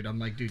him, dude. I'm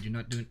like, dude, you're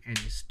not doing any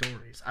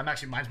stories.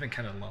 Mine's been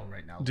kind of low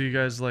right now. Do you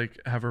guys like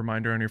have a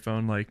reminder on your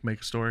phone, like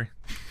make a story?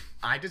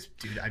 I just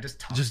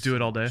talk. Just do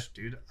it all day,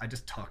 dude. I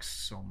just talk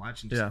so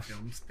much and just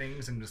film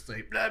things and just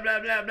like blah blah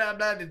blah blah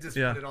blah and just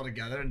put it all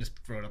together and just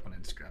throw it up on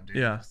Instagram, dude.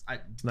 Yeah.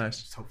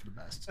 Nice. Just hope for the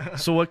best.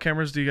 So what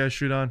cameras do you guys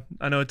shoot on?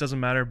 I know it doesn't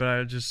matter,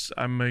 but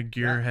I'm a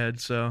gear head,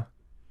 so.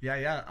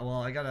 Yeah.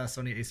 Well, I got a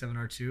Sony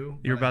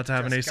A7R2. You're about to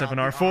have an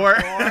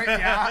A7R4.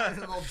 Yeah, a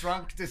little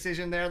drunk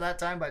decision there that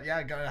time, but yeah,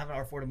 I gotta have an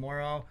R4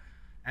 tomorrow.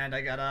 And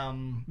I got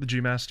the G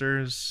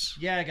Masters.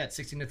 Yeah, I got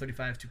 16 to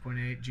 35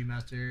 2.8 G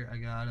Master. I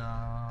got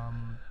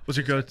What's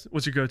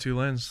your go-to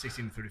lens?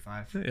 16 to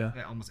 35. Yeah.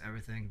 Almost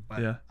everything.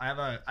 But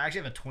I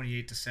actually have a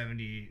 28 to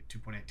 70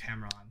 2.8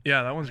 Tamron.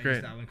 Yeah, that one's great. I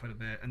use that one quite a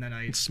bit. And then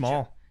it's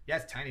small. Yeah,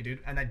 it's tiny, dude.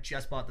 And I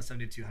just bought the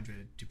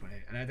 7200 2.8.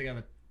 And I think I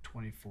have a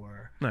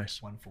 24 nice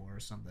 1.4 or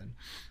something.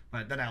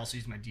 But then I also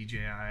use my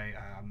DJI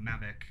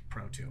Mavic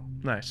Pro 2.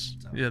 Nice.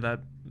 So, yeah,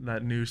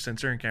 that new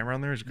sensor and camera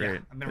on there is great. Yeah,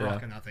 I've been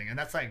rocking that thing, and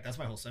that's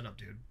my whole setup,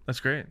 dude. That's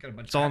great.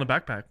 It's all in the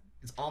backpack.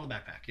 It's all in the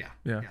backpack.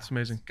 Yeah, it's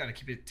amazing. Got to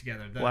keep it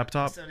together. The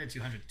laptop.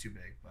 7200 is too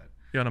big, but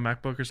you on a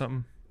MacBook or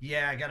something?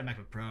 Yeah, I got a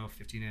MacBook Pro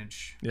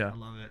 15-inch. Yeah, I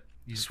love it.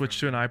 Switch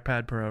to an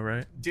iPad Pro,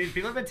 right? Dude,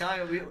 people have been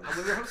telling me when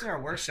we were hosting our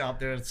workshop,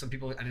 there were some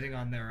people editing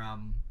on their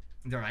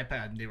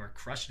iPad and they were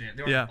crushing it.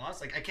 They were on the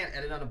bus. Like, I can't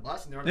edit on a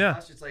bus, and they're on the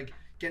bus just like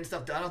getting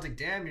stuff done. I was like,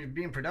 damn, you're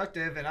being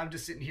productive, and I'm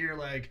just sitting here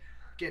like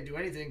can't do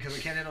anything because I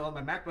can't edit on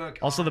my MacBook.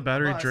 Also, the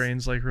battery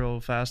drains like real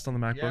fast on the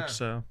MacBook,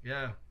 so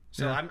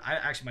I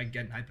actually might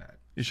get an iPad.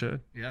 You should.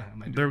 Yeah, I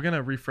might. They're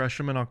gonna refresh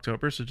them in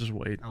October, so just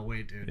wait. I'll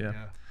wait, dude.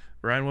 Yeah.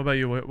 Ryan, what about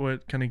you?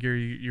 What kind of gear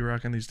you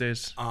rocking these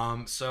days?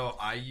 So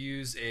I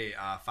use a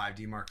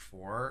 5D Mark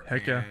IV.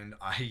 Heck yeah. And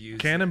I use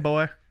Canon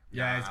boy.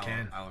 Yeah, it's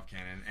Canon. I love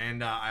Canon,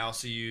 and I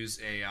also use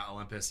a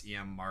Olympus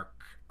EM1 Mark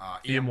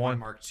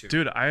II.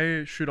 Dude,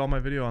 I shoot all my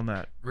video on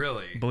that.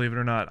 Really? Believe it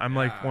or not, I'm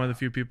like one of the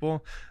few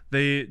people.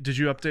 Did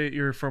you update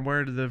your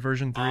firmware to the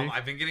version 3?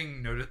 I've been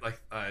getting noted I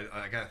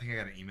think I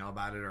got an email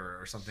about it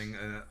or something.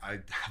 I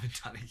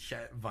haven't done it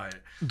yet, but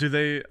do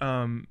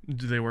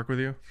they work with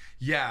you?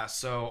 Yeah.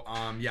 So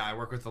I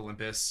work with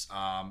Olympus.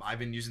 I've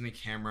been using the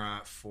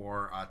camera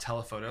for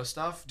telephoto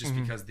stuff just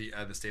because the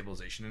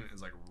stabilization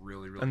is like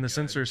really and the good.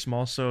 sensor is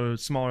small, so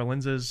smaller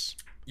lenses.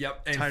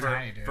 Yep, and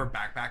for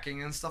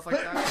backpacking and stuff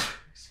like that.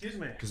 Excuse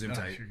me. Zoom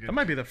tight. That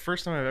might be the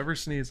first time I've ever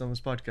sneezed on this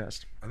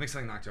podcast. I think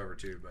something knocked over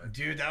too, but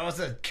dude, that was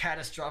a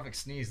catastrophic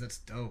sneeze. That's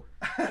dope.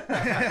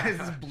 It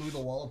just blew the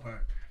wall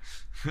apart.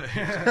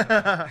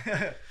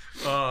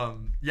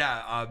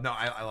 No,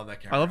 I love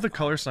that camera. I love the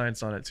color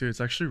science on it too.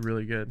 It's actually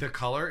really good. The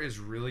color is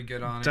really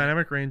good on it.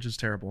 Dynamic range is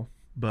terrible.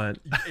 But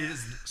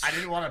I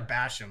didn't want to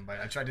bash him,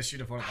 but I tried to shoot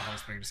a photo at the hot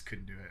spring, just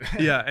couldn't do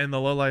it. Yeah, and the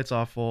low light's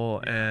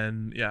awful,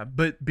 and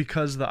but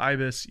because the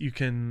IBIS, you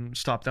can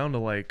stop down to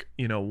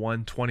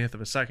 1/20th of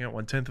a second,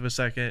 1/10th of a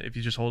second if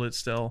you just hold it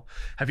still.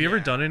 Have you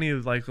ever done any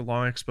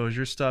long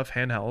exposure stuff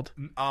handheld?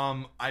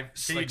 Can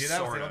you do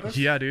that with the Olympus?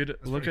 Yeah, dude.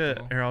 Look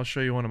at here. I'll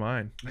show you one of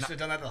mine. I should have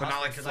done that, but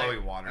not like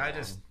flowy water. It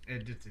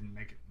just didn't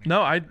make it.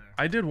 No, I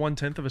did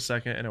 1/10th of a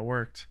second and it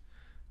worked.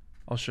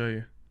 I'll show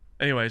you.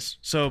 Anyways,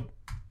 so.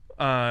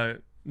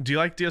 Do you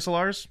like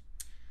DSLRs?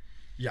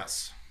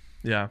 Yes.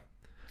 Yeah.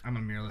 I'm a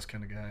mirrorless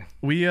kind of guy.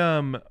 We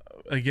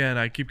again,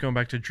 I keep going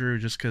back to Drew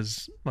just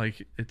because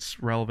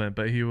it's relevant,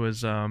 but he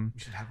was You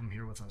should have him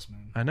here with us,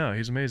 man. I know,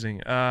 he's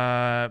amazing.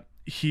 I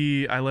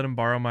let him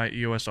borrow my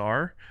EOS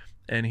R,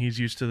 and he's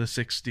used to the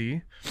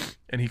 6D,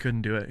 and he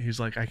couldn't do it.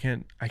 He's like, I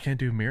can't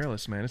do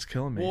mirrorless, man. It's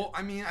killing me. Well,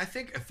 I mean, I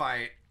think if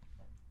I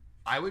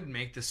would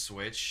make the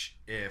switch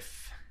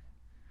if.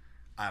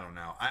 I don't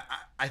know.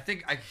 I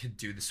think I could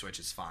do the switch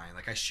is fine.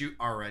 Like I shoot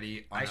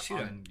already. I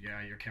shoot on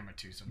your camera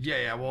too. Sometimes.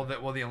 Yeah. Well,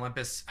 the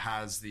Olympus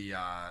has the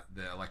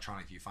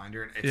electronic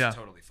viewfinder, and it's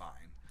totally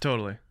fine.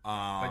 Totally.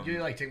 But you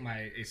take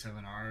my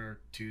A7R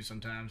too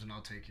sometimes, and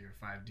I'll take your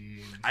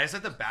 5D. I just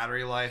like the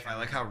battery life. I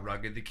like how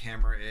rugged the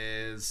camera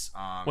is.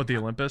 The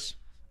Olympus?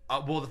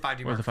 Well, the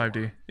 5D. Or the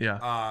 5D,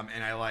 yeah.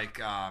 And I like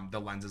the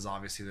lenses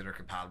obviously that are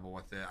compatible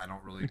with it. I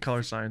don't really. The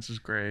color science is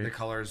great. The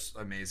color's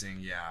amazing,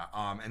 yeah.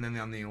 And then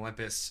on the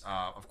Olympus,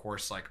 of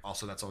course,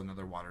 also that's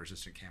another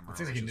water-resistant camera. It's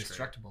like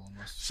indestructible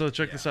almost. So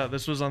check this out.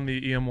 This was on the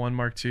EM1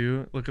 Mark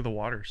II. Look at the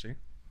water. See,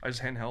 I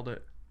just handheld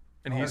it,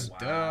 and he's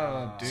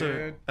dope, dude.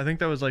 So I think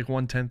that was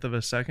 1/10 of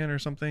a second or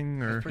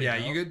something. Or yeah,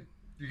 you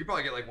could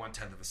probably get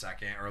 1/10 of a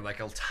second or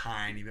a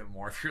tiny bit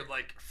more if you're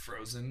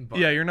frozen. But...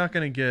 Yeah, you're not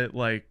gonna get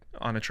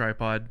on a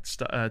tripod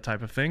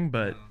type of thing,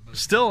 but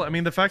still, I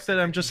mean, the fact that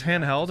I'm just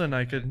handheld and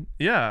I could,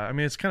 I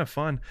mean, it's kind of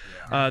fun.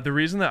 Yeah. The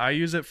reason that I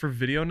use it for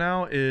video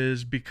now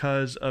is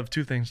because of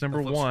two things.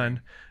 Number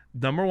one,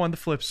 the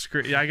flip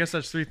screen. Yeah, I guess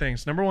that's three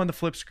things. Number one, the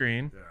flip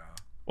screen. Yeah.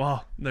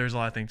 Well, there's a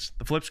lot of things.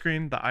 The flip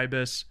screen, the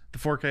IBIS, the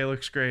 4K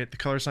looks great. The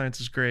color science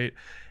is great.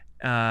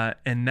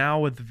 And now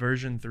with the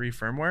version 3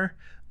 firmware,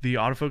 the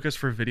autofocus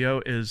for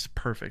video is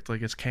perfect.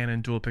 It's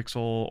Canon dual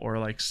pixel or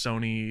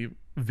Sony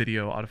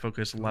video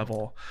autofocus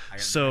level.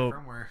 So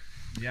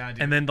yeah,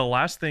 dude. And then the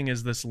last thing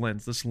is this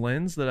lens. This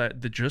lens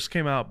that just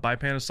came out by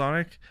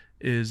Panasonic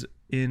is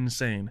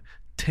insane.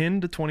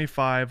 10 to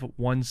 25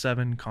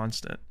 1.7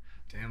 constant.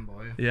 Damn,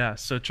 boy. Yeah,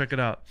 so check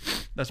it out.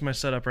 That's my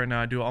setup right now.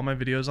 I do all my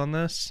videos on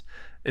this.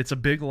 It's a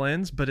big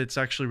lens, but it's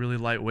actually really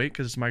lightweight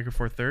because it's micro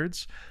four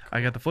thirds. Cool.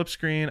 I got the flip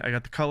screen, I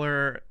got the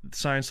color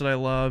science that I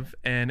love,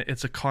 and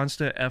it's a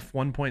constant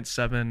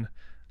f1.7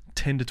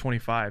 10 to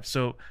 25.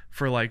 So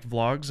for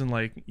vlogs and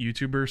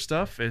YouTuber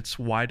stuff, it's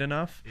wide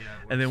enough. Yeah,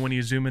 and then when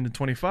you zoom into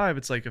 25,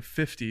 it's a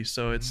 50,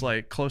 so it's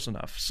close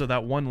enough. So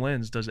that one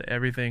lens does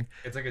everything.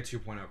 It's a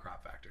 2.0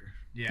 crop factor.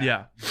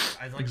 Yeah.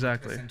 I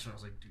exactly. I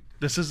was like, dude.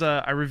 This is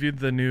I reviewed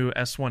the new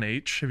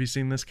S1H. Have you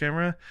seen this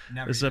camera?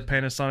 Never. This is a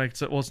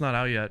Panasonic. Well, it's not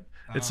out yet.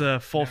 It's a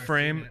full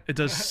frame. It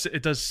does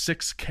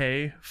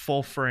 6K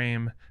full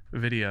frame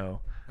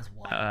video. That's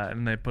wild.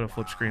 And they put a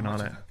flip screen on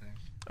it.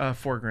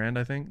 $4,000,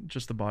 I think,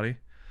 just the body.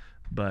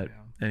 But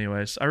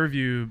anyways, I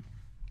review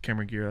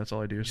camera gear. That's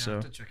all I do. Yeah, so I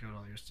have to check out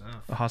all your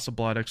stuff. A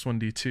Hasselblad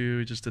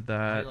X1D2 just did that.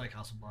 How do you like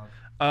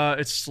Hasselblad?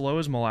 It's slow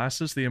as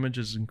molasses. The image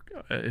is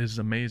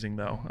amazing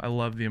though. I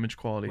love the image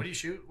quality. What do you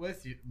shoot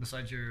with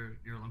besides your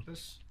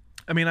Olympus?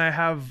 I mean, I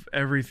have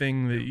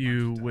everything that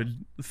you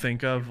would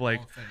think of,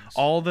 like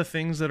all the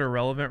things that are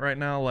relevant right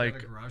now.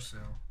 Like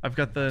I've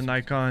got the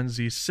Nikon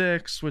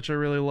Z6, which I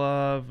really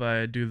love.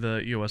 I do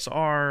the EOS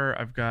R.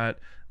 I've got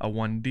a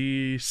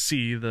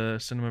 1D-C, the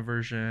cinema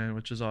version,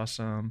 which is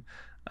awesome.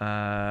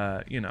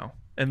 And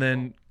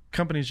then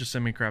companies just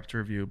send me crap to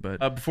review. But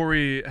before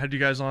we had you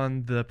guys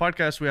on the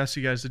podcast, we asked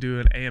you guys to do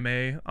an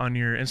AMA on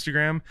your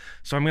Instagram.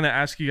 So I'm going to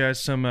ask you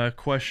guys some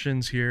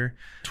questions here.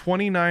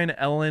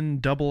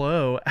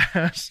 29Ellen00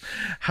 asks,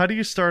 how do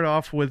you start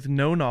off with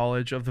no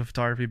knowledge of the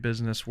photography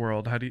business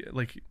world? How do you,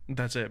 like,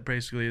 that's it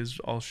basically is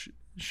all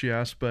she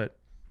asked. But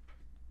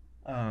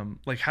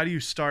how do you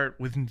start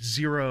with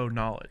zero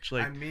knowledge?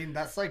 Like, I mean,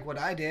 that's like what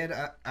I did.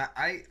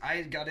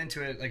 I got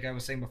into it, like I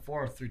was saying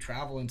before, through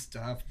travel and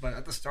stuff. But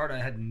at the start, I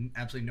had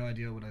absolutely no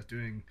idea what I was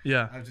doing.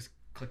 Yeah. I was just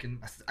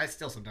clicking. I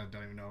still sometimes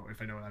don't even know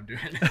if I know what I'm doing,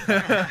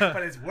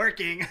 but it's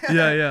working.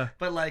 Yeah.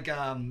 But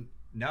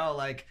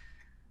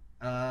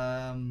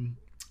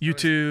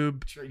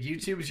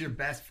YouTube is your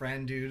best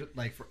friend, dude.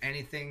 Like for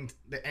anything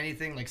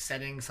like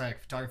settings,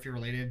 like photography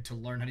related, to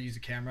learn how to use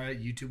a camera,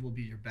 YouTube will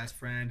be your best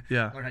friend.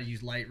 Yeah. Learn how to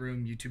use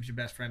Lightroom. YouTube's your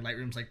best friend.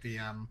 Lightroom's like the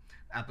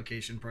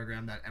application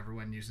program that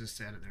everyone uses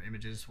to edit their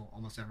images. Well,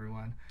 almost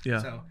everyone.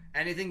 Yeah. So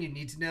anything you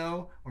need to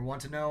know or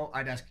want to know,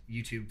 I'd ask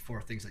YouTube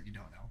for things that you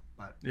don't know.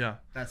 But yeah,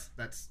 that's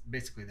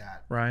basically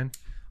that. Ryan?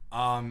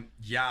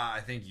 Yeah,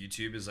 I think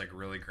YouTube is like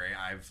really great.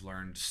 I've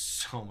learned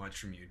so much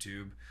from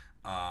YouTube.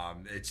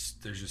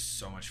 There's just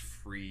so much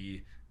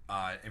free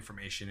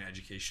information,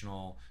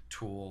 educational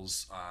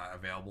tools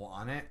available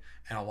on it,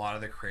 and a lot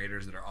of the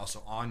creators that are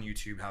also on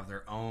YouTube have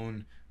their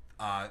own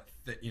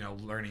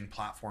learning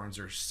platforms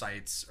or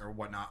sites or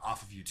whatnot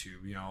off of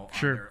YouTube,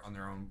 sure. on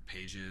their own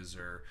pages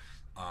or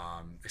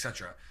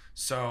etc.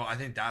 So I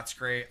think that's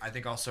great. I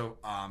think also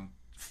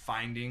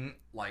finding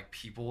like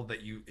people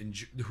that you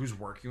enjoy, whose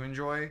work you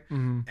enjoy,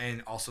 mm-hmm.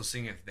 and also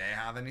seeing if they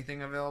have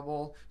anything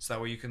available, so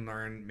that way you can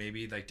learn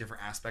maybe like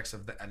different aspects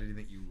of the editing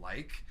that you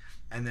like,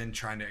 and then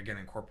trying to again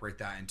incorporate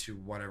that into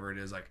whatever it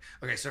is. Like,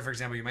 okay, so for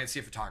example, you might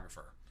see a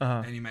photographer,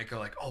 and you might go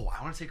like, oh,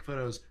 I want to take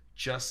photos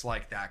just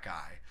like that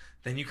guy.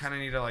 Then you kind of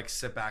need to like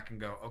sit back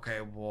and go, okay,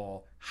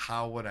 well,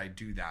 how would I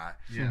do that?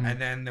 Yeah. And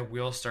then the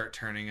wheels start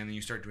turning, and then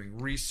you start doing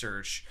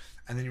research,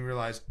 and then you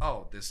realize,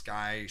 oh, this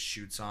guy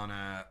shoots on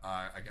a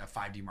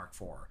 5D Mark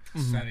IV.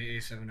 Mm-hmm.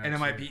 A7, and it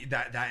might be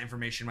that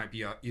information might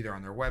be either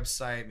on their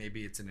website,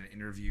 maybe it's in an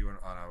interview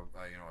on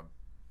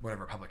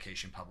whatever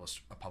publication,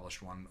 a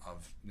published one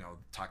of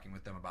talking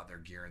with them about their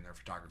gear and their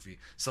photography,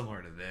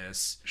 similar to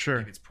this. Sure.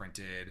 Maybe it's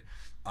printed,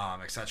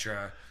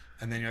 etc.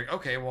 And then you're like,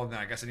 okay, well then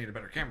I guess I need a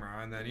better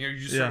camera, and then you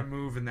just sort of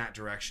move in that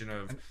direction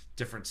of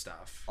different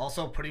stuff.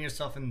 Also, putting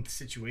yourself in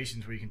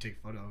situations where you can take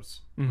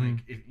photos. Mm-hmm. Like,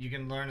 if you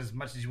can learn as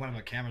much as you want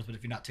about cameras, but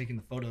if you're not taking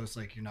the photos,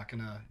 like you're not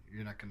gonna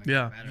yeah.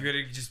 get better. You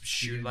gotta just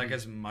shoot like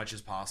as much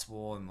as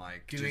possible, and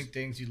like doing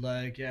things you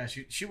like. Yeah,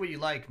 shoot what you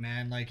like,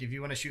 man. Like if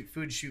you want to shoot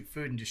food,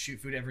 and just shoot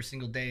food every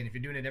single day. And if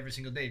you're doing it every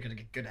single day, you're gonna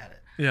get good at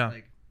it. Yeah.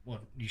 Like, well,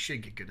 you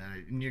should get good at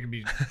it, and you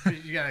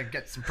gotta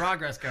get some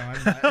progress going.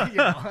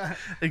 But,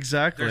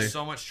 exactly. There's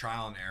so much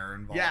trial and error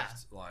involved. Yeah.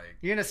 Like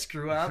you're gonna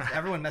screw up.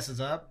 Everyone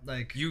messes up.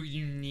 Like you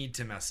need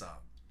to mess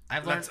up.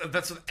 I've learned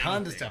that's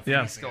tons of stuff.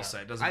 Yeah, skill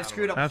set. Doesn't I've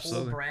screwed up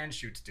Absolutely. whole brand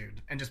shoots, dude,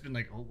 and just been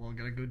like, oh well, I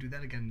gotta go do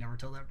that again. Never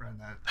tell that brand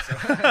that.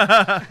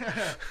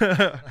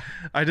 So.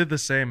 I did the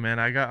same, man.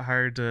 I got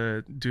hired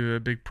to do a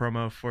big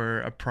promo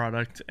for a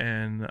product,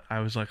 and I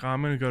was like, oh,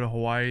 I'm gonna go to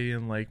Hawaii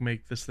and like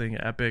make this thing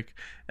epic.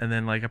 And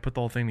then like I put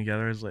the whole thing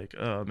together. I was like,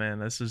 oh man,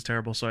 this is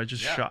terrible. So I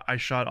just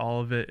shot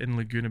all of it in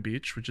Laguna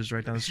Beach, which is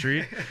right down the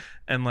street,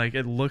 and like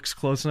it looks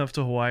close enough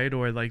to Hawaii to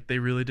where like they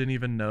really didn't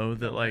even know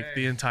that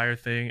the entire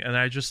thing. And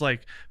I just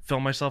like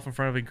filmed myself in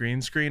front of a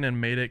green screen and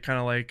made it kind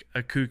of like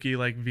a kooky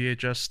like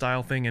VHS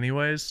style thing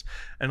anyways,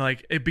 and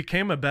like it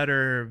became a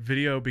better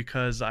video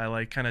because I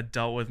like kind of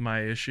dealt with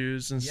my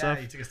issues and stuff.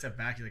 Yeah, you took a step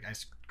back. You're like, I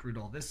screwed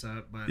all this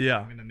up, but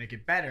I'm gonna make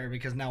it better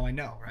because now I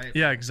know, right?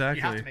 Yeah,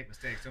 exactly. You have to make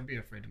mistakes. Don't be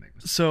afraid to make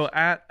mistakes. So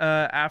at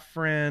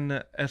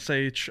Afran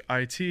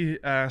SHIT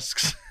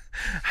asks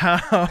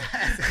how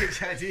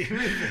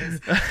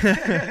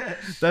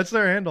that's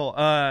their handle.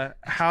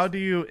 How do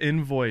you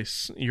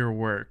invoice your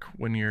work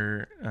when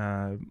you're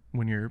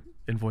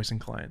invoicing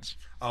clients?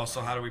 Oh,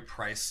 so how do we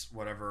price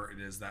whatever it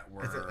is that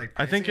we're? Is it like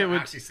I think it would.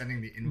 Actually sending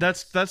the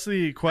invoice? That's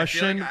the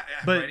question. I feel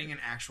like but writing an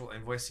actual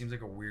invoice seems like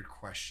a weird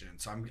question.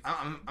 So I'm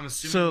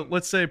assuming. So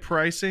let's say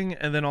pricing,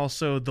 and then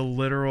also the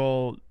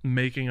literal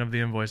making of the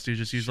invoice. Do you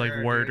just use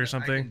like Word or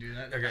something? I can do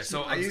that. Okay,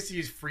 so I used to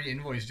use free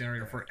invoice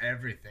generator for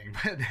everything,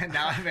 but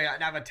now I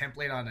have a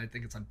template on. I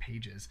think it's on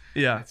Pages.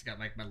 Yeah, it's got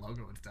like my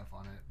logo and stuff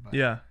on it. But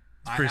yeah,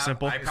 it's pretty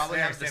simple. I probably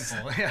have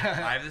simple. I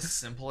have the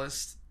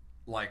simplest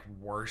like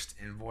worst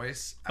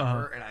invoice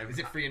ever. And is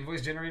it free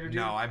invoice generator, dude?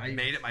 No, I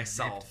made it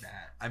myself.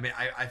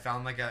 I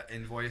found like an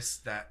invoice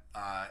that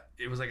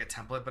it was like a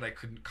template, but I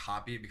couldn't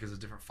copy it because it's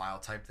a different file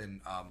type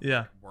than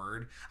like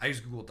Word. I use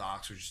Google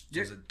Docs, which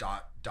is a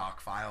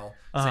doc file,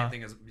 same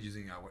thing as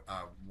using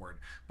Word.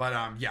 But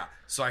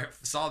so I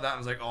saw that and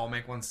was like, oh, I'll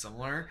make one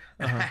similar.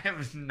 And I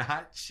have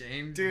not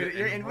changed. Dude,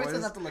 your invoice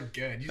doesn't have to look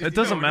good. It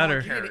doesn't matter.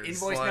 You need an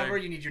invoice number.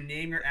 You need your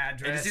name, your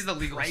address, and this is the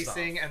legal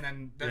pricing, stuff. and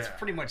then that's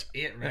pretty much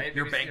it, right?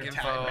 Your bank info.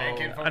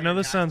 I know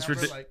this sounds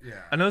ridiculous.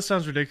 I know this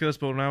sounds ridiculous,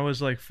 but when I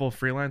was like full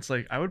freelance,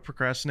 like I would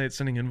procrastinate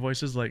sending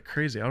invoices like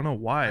crazy. I don't know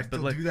why, I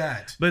still do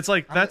that. But it's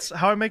like that's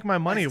how I make my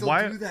money.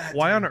 Why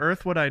on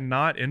earth would I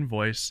not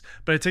invoice?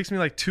 But it takes me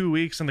like 2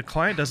 weeks, and the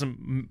client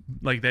doesn't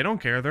like. They don't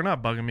care. They're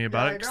not bugging me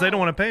about it because they don't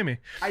want to pay me.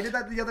 I did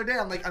that the other day.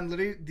 I'm like, I'm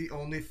literally the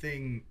only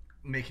thing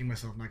making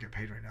myself not get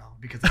paid right now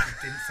because I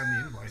didn't send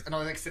the invoice, and I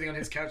was like sitting on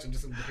his couch and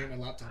just looking at my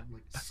laptop. I'm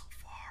like, so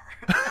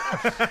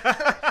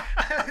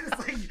it's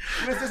like,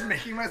 I was just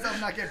making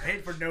myself not get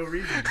paid for no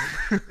reason.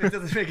 It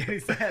doesn't make any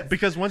sense.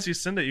 Because once you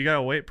send it, you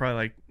gotta wait probably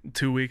like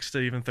 2 weeks to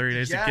even 30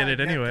 days to get it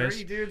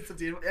anyways. 30,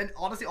 dude. And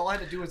honestly, all I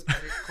had to do was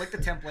click the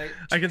template.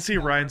 I can see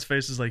Ryan's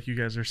face is like, you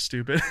guys are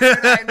stupid.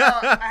 I know.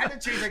 I had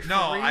to change like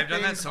I've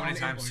done that so many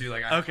times too.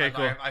 Like,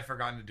 cool. I've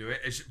forgotten to do it.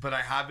 But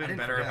I have been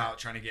better about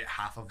trying to get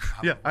half of.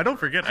 I don't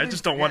forget. I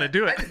just don't want to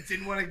do it. I just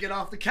didn't want to get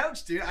off the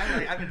couch, dude.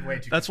 I've been way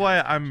too. That's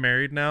why I'm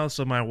married now.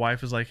 So my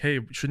wife is like,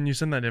 hey, shouldn't you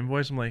send that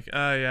invoice? I'm like,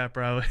 oh yeah,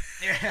 probably.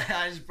 Yeah,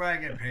 I just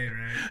probably get paid,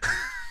 right?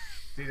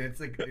 Dude,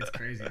 it's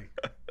crazy.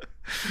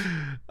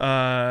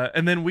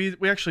 And then we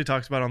actually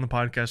talked about on the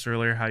podcast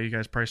earlier how you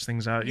guys price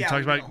things out. You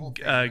talked about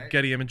thing, right?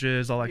 Getty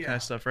Images, all that kind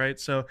of stuff, right?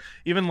 So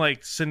even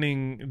like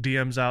sending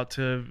DMs out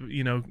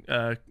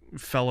to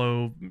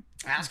fellow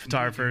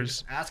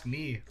photographers. Ask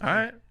me. All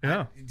right.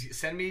 Yeah.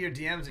 Send me your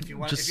DMs if you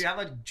want. If you have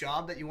a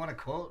job that you want to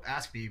quote,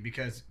 ask me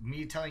because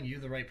me telling you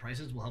the right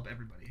prices will help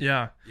everybody.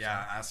 Yeah.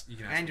 Yeah. You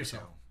can ask and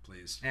yourself,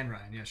 please. And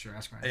Ryan. Yeah, sure.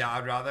 Ask Ryan. Yeah,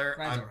 I'd rather.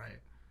 Ryan's all right.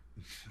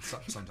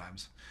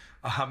 Sometimes.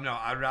 No,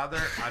 I'd rather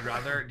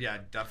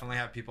definitely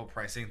have people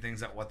pricing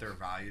things at what they're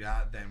valued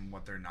at than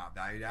what they're not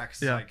valued at.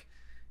 Cause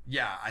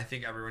I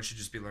think everyone should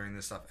just be learning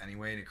this stuff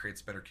anyway, and it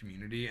creates a better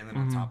community. And then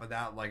on top of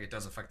that, like, it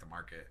does affect the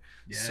market.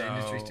 Yeah,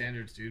 industry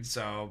standards, dude.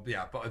 So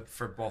but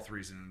for both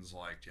reasons,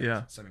 like,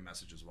 send me a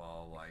message as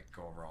well, like,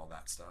 go over all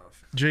that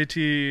stuff. Jay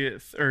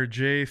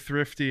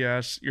Thrifty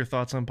asks your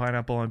thoughts on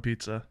pineapple on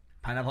pizza.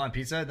 Pineapple on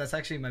pizza? That's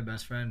actually my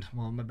best friend.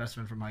 Well, my best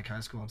friend from like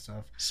high school and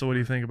stuff. So what do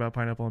you think about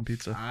pineapple on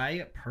pizza?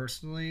 I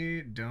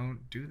personally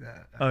don't do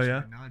that. Actually. Oh,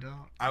 yeah? No, I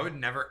don't. I would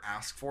never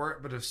ask for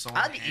it, but if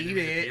someone I'd eat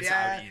it. Pizza,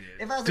 yeah. I'd eat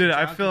it. If I was Dude,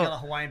 drunk I feel... and got a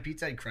Hawaiian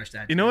pizza, I'd crush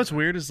that. You know what's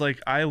weird is like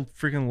I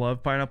freaking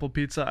love pineapple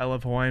pizza. I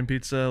love Hawaiian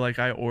pizza. Like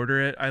I order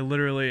it. I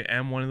literally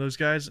am one of those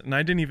guys, and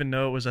I didn't even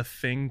know it was a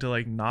thing to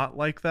like not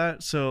like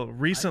that. So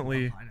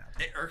recently,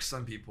 it irks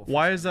some people.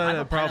 Why is that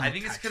a problem? I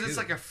think it's because it's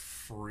like a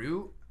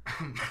fruit.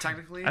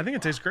 Technically, I think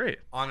it tastes great.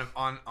 On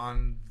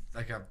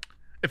like a.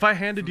 If I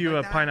handed you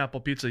a pineapple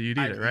pizza, you'd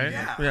eat it, right?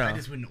 Yeah. I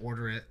just wouldn't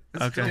order it.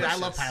 Okay. Dude, I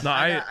love pineapple. No,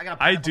 I got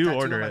a I pineapple do tattoo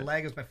order on it. my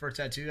leg. It was my first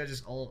tattoo. I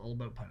just all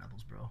about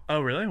pineapples, bro.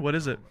 Oh, really? What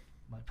is it?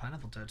 My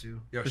pineapple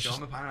tattoo. Yo, show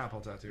him the pineapple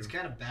tattoo. It's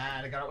kind of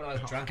bad. I got it when I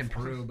was drunk in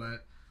Peru,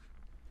 but.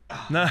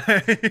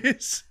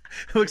 Nice.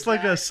 It looks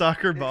like a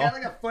soccer ball. It's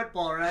kind of like a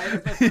football, right?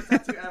 It's my first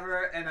tattoo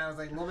ever, and I was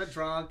like a little bit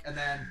drunk, and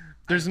then.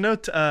 There's no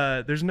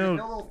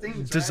little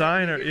things,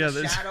 design right? or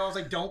the shadow. I was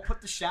like, don't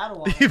put the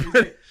shadow on.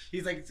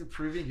 He's like, it's a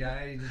Peruvian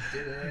guy. He just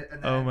did it.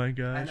 And then, oh my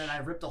gosh! And then I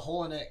ripped a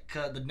hole in it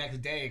the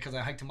next day because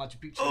I hiked to Machu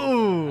Picchu.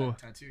 Oh,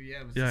 tattoo.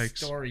 Yeah, it was a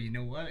story. You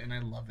know what? And I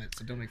love it.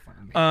 So don't make fun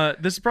of me.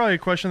 This is probably a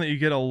question that you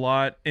get a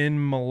lot. In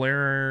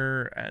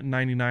Malaire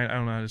 99, I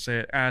don't know how to say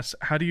it. Asks,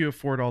 how do you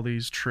afford all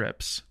these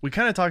trips? We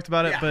kind of talked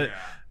about it, but.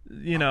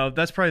 You know,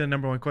 that's probably the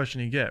number one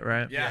question you get,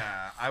 right?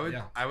 Yeah,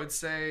 I would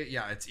say,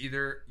 it's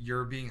either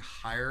you're being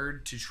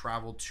hired to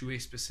travel to a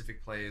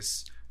specific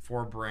place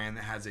for a brand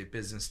that has a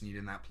business need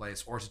in that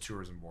place, or it's a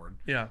tourism board.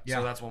 Yeah.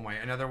 So that's one way.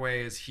 Another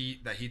way is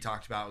that he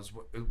talked about was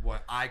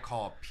what I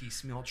call a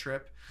piecemeal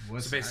trip.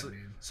 What's so basically, that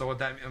mean? So what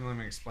that let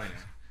me explain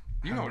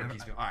it. You know what a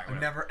piecemeal. All right, I've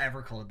never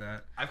ever called it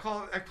that. I've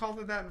called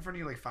it that in front of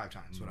you like 5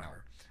 times.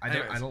 Whatever. I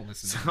don't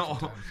listen to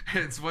so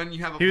it's when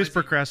you have he was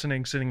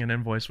procrastinating sending an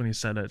invoice when he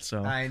said it,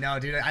 so I know,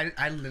 dude.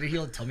 I literally,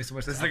 he'll tell me so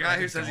much. This is the guy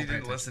who says he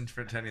didn't listen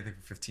to anything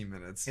for 15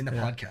 minutes in the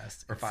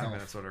podcast or 5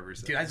 minutes, whatever he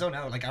said. Dude, I zone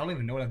out. Like, I don't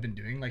even know what I've been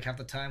doing. Like, half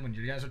the time when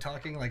you guys are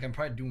talking, like, I'm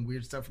probably doing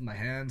weird stuff with my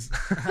hands.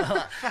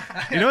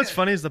 You know what's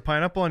funny is the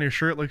pineapple on your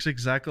shirt looks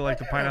exactly like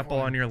the pineapple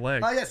on your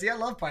leg. Oh yeah, see, I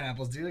love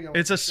pineapples, dude.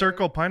 It's a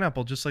circle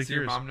pineapple, just like yours.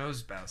 Your mom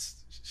knows best.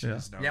 She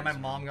knows. Yeah, my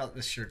mom got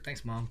this shirt.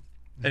 Thanks, Mom.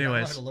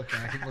 Anyways,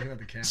 I keep looking at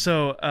the camera.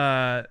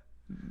 So,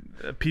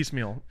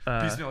 piecemeal.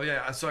 Piecemeal,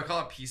 yeah. So I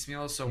call it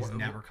piecemeal. So he's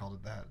never called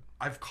it that.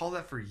 I've called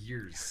that for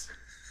years.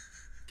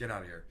 Get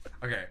out of here.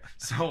 Okay,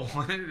 so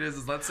what it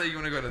is let's say you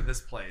want to go to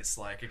this place.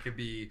 Like, it could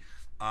be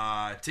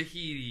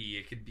Tahiti.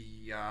 It could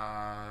be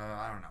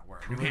I don't know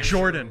where.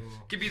 Jordan.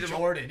 It could be the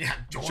Jordan.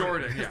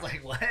 Jordan. Yeah.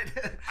 Like what?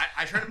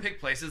 I try to pick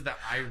places that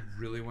I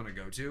really want to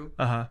go to.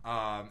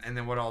 And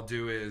then what I'll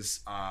do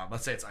is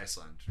let's say it's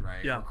Iceland,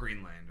 right? Yeah. Or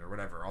Greenland or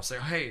whatever. I'll say,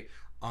 hey,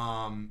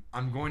 I'm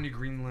going to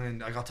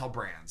Greenland. Like I'll tell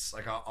brands.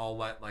 Like I'll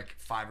let like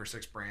 5 or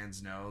 6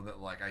 brands know that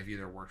like I've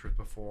either worked with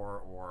before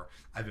or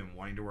I've been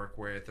wanting to work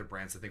with, or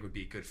brands I think would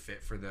be a good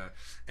fit for the.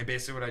 And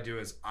basically what I do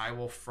is I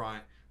will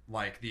front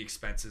like the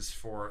expenses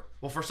for.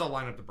 Well, first I'll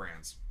line up the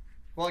brands.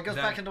 Well, it goes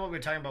back into what we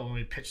were talking about when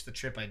we pitched the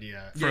trip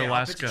idea. For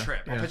Alaska. I'll pitch a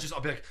trip.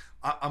 I'll be like,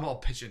 I'll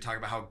pitch it and talk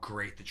about how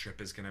great the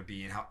trip is going to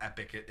be and how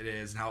epic it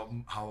is and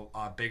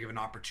how big of an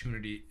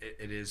opportunity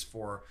it is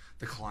for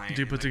the client.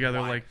 Do you put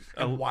together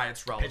why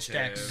it's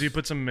relative? Do you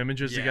put some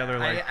images together?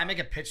 Like I make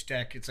a pitch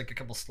deck. It's like a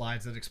couple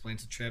slides that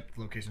explains the trip,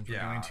 the locations we're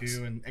going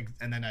to,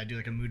 and then I do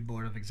like a mood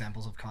board of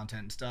examples of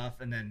content and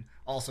stuff, and then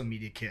also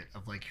media kit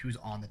of like who's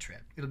on the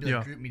trip. It'll be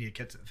like group media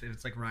kits if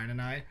it's like Ryan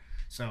and I.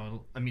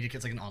 So a media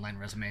kit's like an online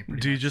resume.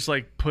 Do you just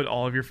like put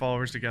all of your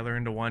followers together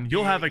into one?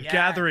 You'll have a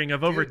gathering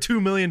of over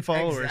 2 million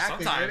followers.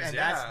 Exactly, sometimes, and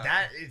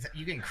that is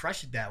you can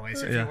crush it that way.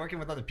 So if you're working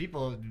with other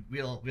people,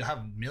 we'll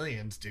have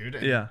millions, dude.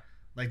 And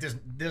like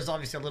there's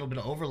obviously a little bit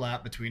of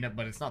overlap between it,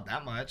 but it's not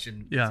that much.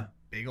 And it's a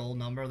big old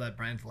number that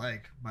brands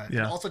like. But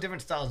and also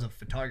different styles of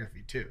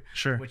photography too.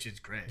 Sure. Which is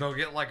great. They'll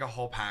get like a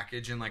whole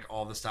package and like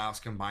all the styles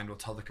combined will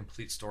tell the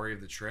complete story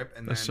of the trip.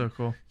 And that's so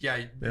cool.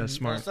 Yeah,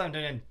 smart. Also, I'm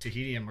doing in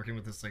Tahiti. I'm working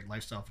with this like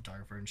lifestyle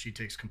photographer, and she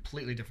takes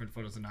completely different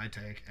photos than I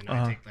take, and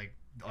I take like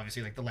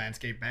obviously like the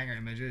landscape banger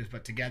images,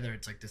 but together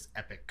it's like this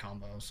epic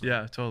combo. So.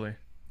 Yeah, totally.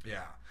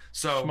 Yeah.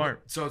 So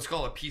smart. So it's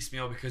called a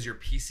piecemeal because you're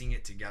piecing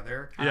it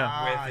together with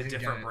a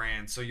different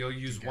brand. So you'll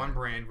use one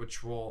brand,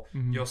 which will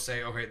you'll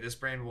say, okay, this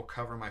brand will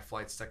cover my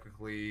flights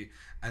technically,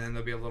 and then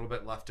there'll be a little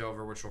bit left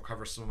over, which will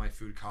cover some of my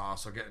food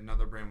costs. I'll get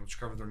another brand which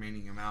will cover the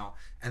remaining amount,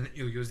 and then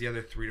you'll use the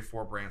other 3 to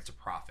 4 brands to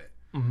profit.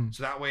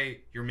 So that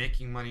way you're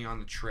making money on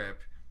the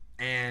trip,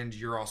 and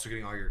you're also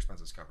getting all your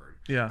expenses covered.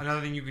 Yeah.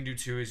 Another thing you can do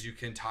too is you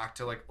can talk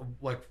to like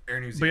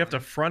Air New Zealand. But you have to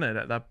front it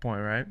at that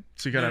point, right?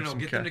 So you gotta have some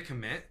get them to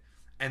commit.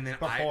 And then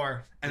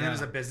then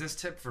as a business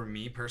tip for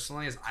me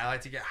personally is I like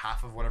to get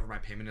half of whatever my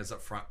payment is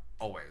up front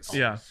always.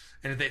 Yeah.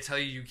 And if they tell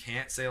you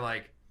can't, say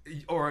like,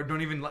 or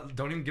don't even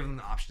give them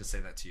the option to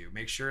say that to you.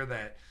 Make sure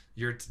that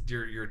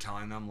you're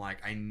telling them like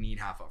I need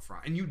half up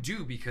front, and you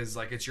do because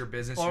like it's your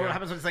business. Or what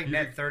happens when it's like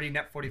net 30,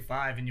 net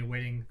 45, and you're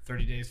waiting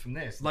 30 days from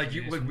this? Like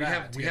we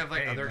have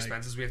like other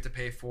expenses we have to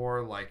pay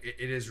for. Like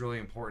it is really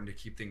important to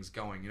keep things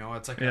going. You know,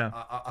 it's like a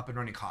up and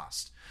running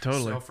cost.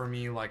 Totally. So for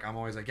me, like I'm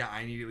always like,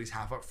 I need at least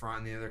half up front,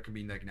 and the other can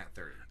be like net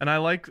 30. And I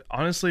like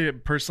honestly,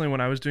 personally,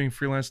 when I was doing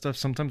freelance stuff,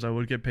 sometimes I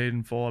would get paid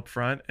in full up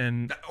front,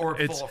 and or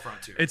full up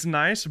front too. It's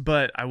nice,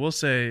 but I will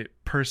say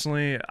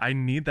personally, I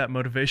need that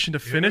motivation to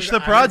finish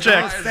the project.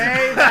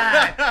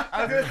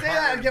 I was gonna say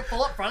that and get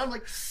full up front. I'm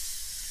like,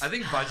 I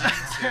think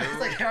budgeting too.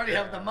 It's like I already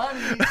have the money.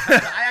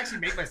 I actually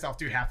make myself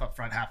do half up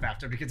front, half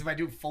after, because if I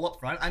do full up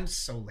front, I'm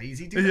so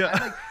lazy, dude.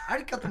 I'm like, I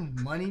already got the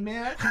money,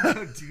 man. I can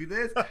go do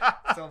this.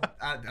 So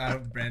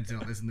brands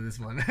don't listen to this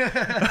one.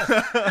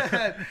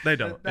 They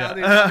don't.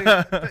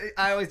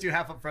 I always do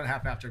half up front,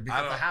 half after,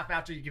 because the half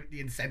after you get the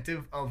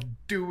incentive of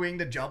doing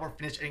the job or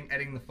finishing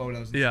editing the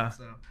photos. And stuff,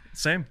 so.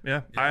 Same.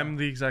 Yeah. I'm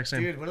the exact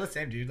same. Dude, we're the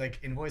same, dude. Like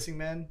invoicing,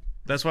 man.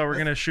 That's why we're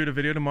gonna shoot a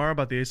video tomorrow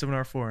about the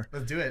A7R IV.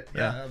 Let's do it.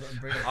 Yeah.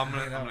 I'm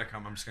gonna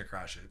come. I'm just gonna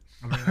crash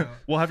it.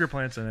 We'll have your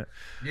plants in it.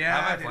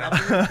 Yeah,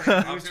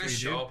 I was gonna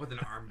show up with an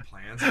armed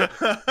plant.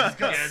 He's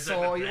got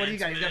soil. What do you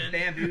got? He's got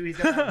bamboo. He's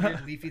got that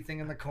weird leafy thing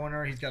in the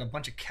corner. He's got a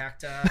bunch of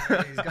cacti.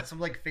 He's got some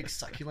like fake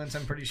succulents.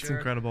 I'm pretty sure. It's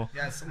incredible.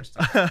 Yeah, so much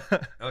stuff.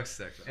 That looks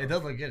sick. Though. It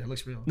does look good. It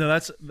looks real. No,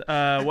 that's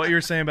what you're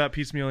saying about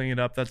piecemealing it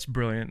up. That's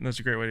brilliant. That's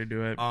a great way to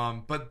do it.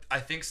 But I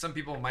think some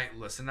people might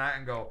listen to that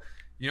and go,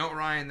 you know what,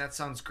 Ryan, that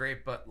sounds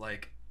great, but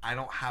like I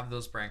don't have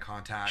those brand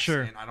contacts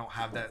and I don't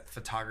have that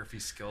photography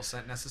skill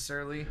set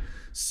necessarily.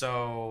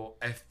 So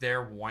if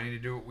they're wanting to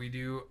do what we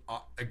do,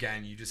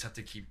 again, you just have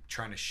to keep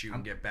trying to shoot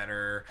and get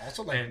better.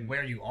 Also, like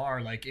where you are,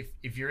 like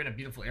if you're in a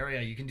beautiful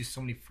area, you can do so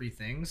many free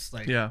things,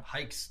 like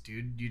hikes,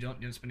 dude. You don't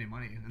spend any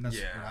money, and that's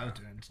what I was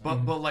doing. So.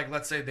 But like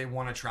let's say they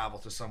want to travel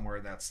to somewhere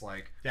that's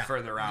like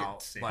further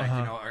out, like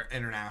you know, or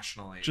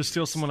internationally. Just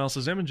steal someone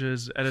else's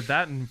images, edit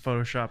that in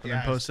Photoshop, and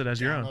then post it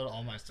as your own. Download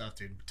all my stuff,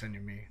 dude. Pretend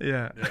you're me.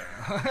 Yeah.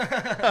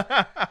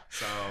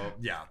 So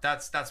yeah,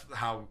 that's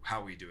how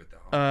we do it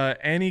though.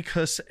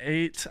 Annicus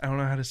 8. I don't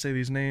know how to say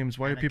these names.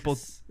 Why do people?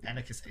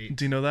 Annicus 8.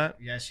 Do you know that?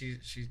 Yeah, she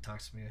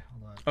talks to me.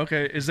 Hold on.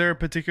 Okay, is there a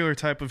particular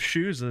type of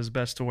shoes that is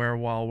best to wear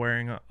while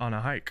wearing on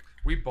a hike?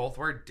 We both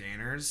wear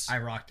Danners. I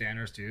rock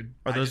Danners, dude.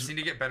 I just need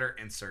to get better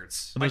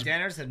inserts. My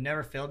Danners have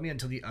never failed me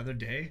until the other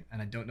day,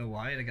 and I don't know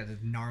why. I got this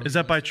gnarly. Is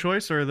that by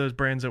choice, or are those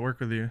brands that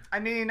work with you? I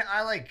mean,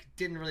 I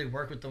didn't really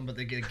work with them, but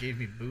they gave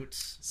me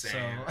boots.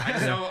 Same.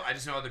 So I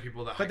just know other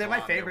people that. But they're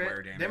my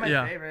favorite. They're my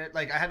Yeah. favorite.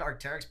 Like I had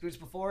Arc'teryx boots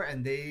before,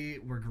 and they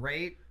were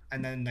great.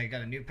 And then I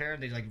got a new pair,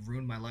 and they like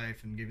ruined my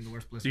life and gave me the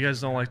worst blisters. You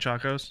guys don't like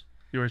Chacos?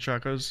 You wear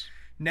Chacos?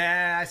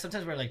 Nah, I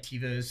sometimes wear like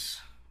Tevas.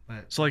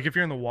 But so like if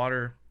you're in the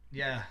water,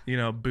 yeah,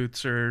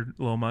 boots are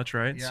a little much,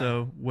 right? Yeah.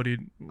 So what do you?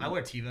 I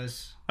wear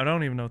Tevas. I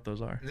don't even know what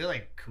those are. They're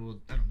like cool.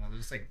 I don't know.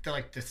 They're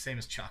like the same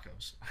as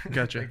Chacos.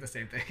 Gotcha. Like the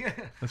same thing.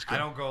 That's cool. I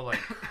don't go like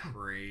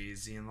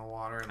crazy in the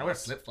water. I wear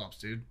flip flops,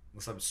 dude.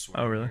 Unless I'm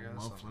swimming. Oh really? I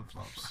love flip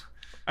flops.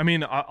 I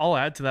mean, I'll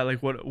add to that. Like,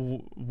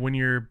 when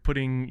you're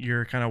putting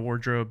your kind of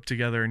wardrobe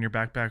together in your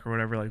backpack or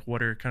whatever, like,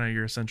 what are kind of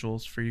your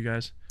essentials for you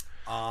guys?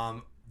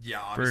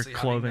 Yeah, obviously for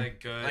clothing, having,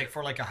 like, good, like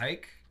for like a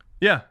hike.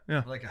 Yeah.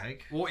 For like a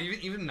hike. Well,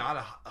 even not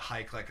a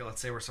hike. Like, let's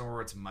say we're somewhere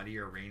where it's muddy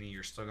or rainy,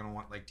 you're still gonna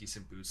want like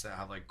decent boots that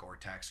have like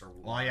Gore-Tex or.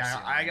 Well,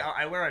 yeah,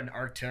 I wear an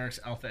Arc'teryx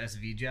Alpha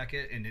SV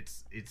jacket, and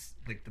it's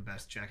like the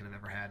best jacket I've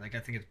ever had. Like, I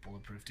think it's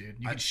bulletproof, dude.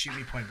 You can shoot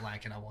me point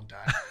blank, and I won't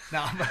die.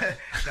 No, but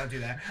don't do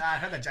that. I've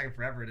had that jacket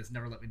forever, and it's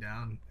never let me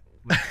down.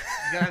 You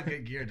gotta have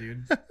good gear,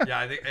 dude.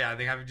 I think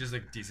having just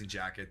like decent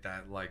jacket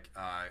that like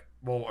a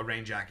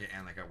rain jacket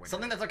and like a winter.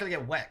 Something that's not gonna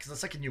get wet, because the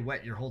second you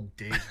wet, your whole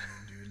day's ruined,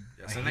 dude.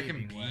 Yeah, something that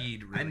can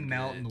bead really I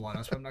melt good. in the water.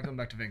 That's why I'm not going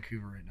back to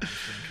Vancouver right now. I'm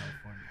staying in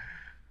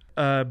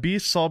California.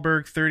 Beast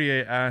Solberg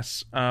 38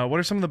 asks, what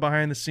are some of the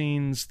behind the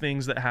scenes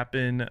things that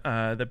happen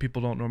that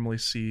people don't normally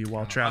see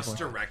while traveling? Us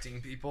directing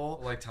people,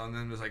 like telling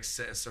them to like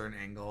sit a certain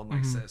angle and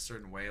like sit a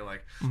certain way.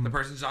 Like the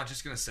person's not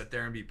just gonna sit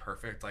there and be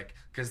perfect, like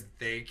because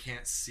they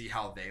can't see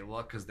how they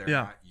look because they're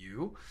not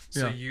you.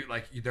 So you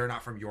like they're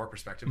not from your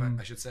perspective,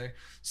 I should say.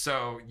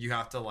 So you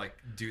have to like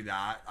do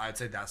that. I'd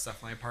say that's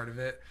definitely a part of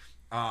it.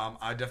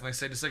 I'd definitely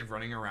say just like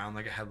running around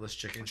like a headless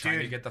chicken trying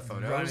to get the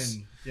photos.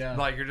 Running. Yeah.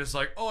 Like you're just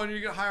like, oh, I need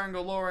to get higher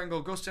angle, lower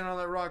angle, go stand on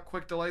that rock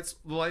quick, the lights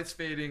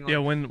fading. Like, yeah,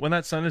 when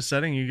that sun is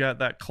setting, you got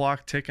that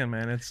clock ticking,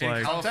 man. It's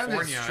like sometimes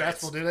it's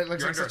stressful, dude. It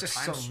looks like such a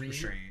serene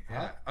restraint.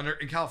 Yeah.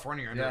 In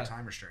California, you're under a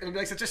time restraint. It'll be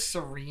like such a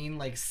serene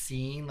like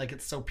scene, like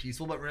it's so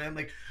peaceful, but really I'm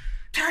like,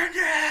 turn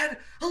your head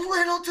a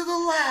little to the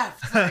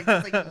left. Like,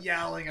 it's like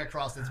yelling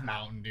across this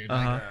mountain, dude.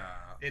 Like,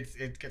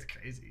 it gets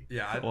crazy.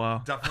 Yeah,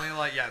 wow. Definitely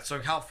like so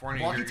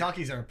California.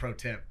 Walkie-talkies are a pro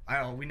tip.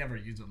 We never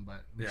use them,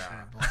 but we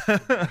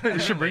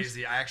I'm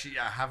lazy. I actually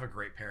have a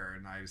great pair,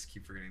 and I just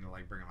keep forgetting to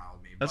like bring them out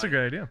with me. That's a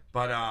great idea.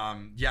 But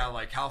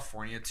like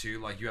California too,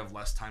 like you have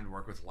less time to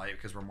work with light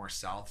because we're more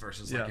south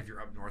versus like if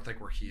you're up north, like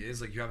where he is,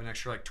 like you have an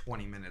extra like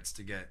 20 minutes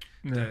to get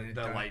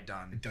the light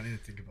done. I don't even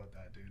think about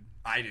that, dude.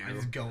 I do. I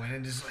just go in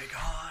and just like,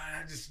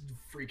 I'm just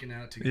freaking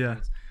out to get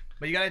notes.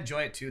 But you gotta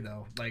enjoy it too,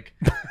 though. Like,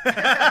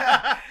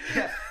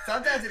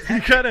 sometimes it's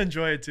you gotta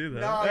enjoy it too, though.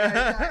 No,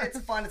 it's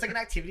fun. It's like an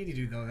activity to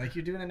do, though. Like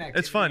you're doing an activity.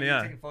 It's fun,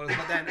 yeah. Taking photos,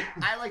 but then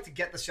I like to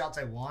get the shots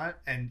I want,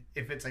 and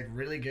if it's like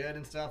really good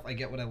and stuff, I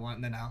get what I want,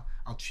 and then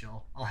I'll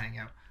chill. I'll hang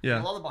out. Yeah.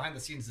 And a lot of the behind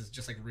the scenes is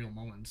just like real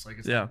moments. Like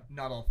it's like,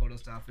 not all photo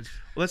stuff.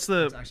 That's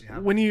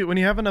when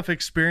you have enough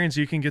experience,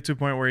 you can get to a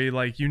point where you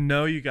like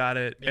you got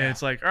it, and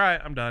it's like, all right,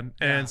 I'm done,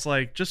 and it's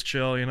like just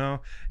chill,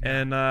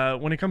 And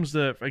when it comes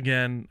to,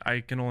 again,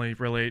 I can only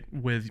relate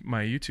with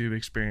my YouTube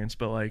experience,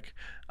 but like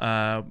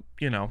I'll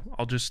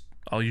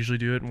usually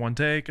do it in one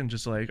take and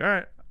just like, all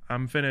right,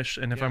 I'm finished.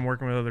 And if I'm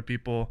working with other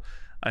people,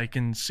 I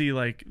can see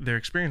like their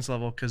experience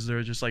level because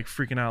they're just like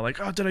freaking out, like,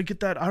 oh, did I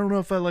get that? I don't know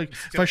if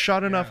I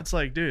shot enough. It's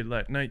like, dude,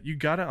 like, no, you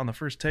got it on the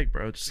first take,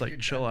 bro. Just like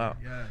chill out.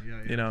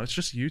 Yeah. It's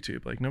just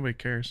YouTube. Like nobody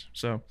cares.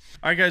 So, all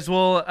right, guys.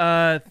 Well,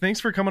 thanks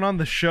for coming on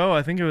the show.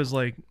 I think it was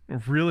like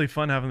really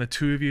fun having the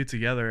two of you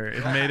together.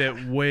 It made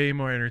it way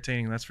more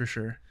entertaining. That's for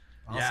sure.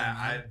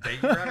 Awesome,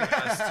 thank you for having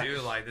us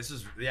too. Like this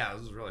was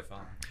really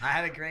fun. I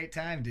had a great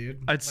time,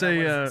 dude. I'd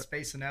say I was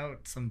spacing out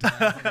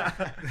sometimes,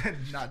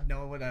 not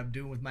knowing what I'm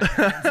doing with my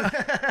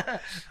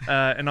hands.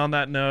 And on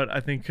that note,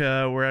 I think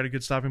we're at a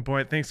good stopping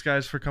point. Thanks,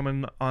 guys, for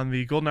coming on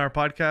the Golden Hour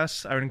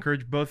podcast. I would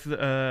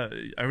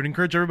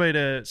encourage everybody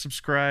to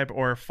subscribe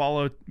or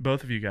follow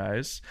both of you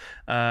guys.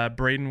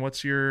 Braden,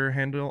 what's your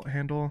handle?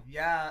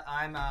 Yeah,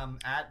 I'm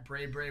at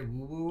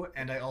BrayBrayWooWoo,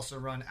 and I also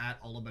run at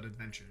All About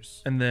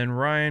Adventures. And then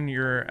Ryan,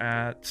 you're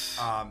at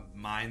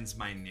mine's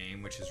my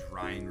name, which is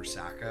Ryan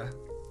Resaka.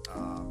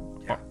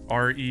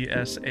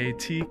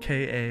 RESATKA.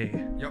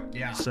 Yep.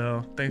 Yeah.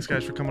 So thanks,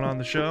 guys, for coming on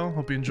the show.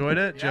 Hope you enjoyed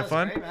it. Did you have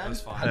fun? Great, man. It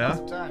was fun. I had lots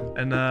of time.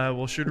 And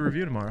we'll shoot a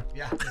review tomorrow.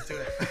 Yeah, let's do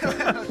it.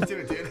 Let's do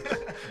it, dude.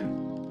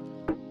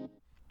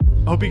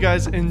 I hope you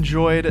guys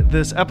enjoyed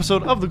this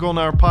episode of the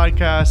Golden Hour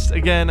podcast.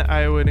 Again,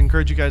 I would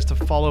encourage you guys to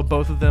follow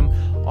both of them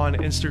on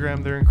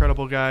Instagram. They're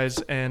incredible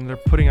guys, and they're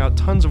putting out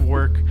tons of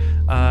work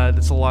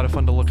that's a lot of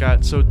fun to look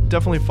at. So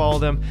definitely follow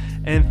them.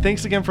 And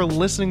thanks again for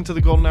listening to the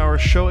Golden Hour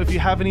show. If you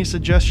have any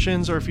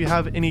suggestions or if you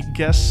have any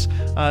guests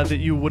that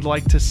you would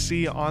like to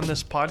see on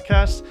this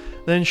podcast,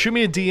 then shoot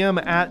me a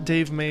DM at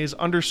DaveMays_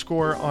 on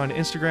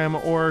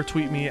Instagram or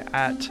tweet me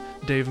at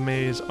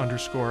DaveMays_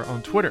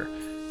 on Twitter.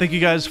 Thank you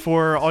guys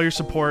for all your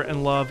support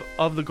and love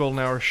of the Golden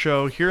Hour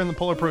show here in the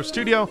Polar Pro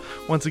studio.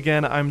 Once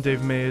again, I'm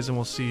Dave Mays, and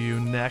we'll see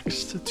you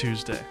next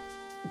Tuesday.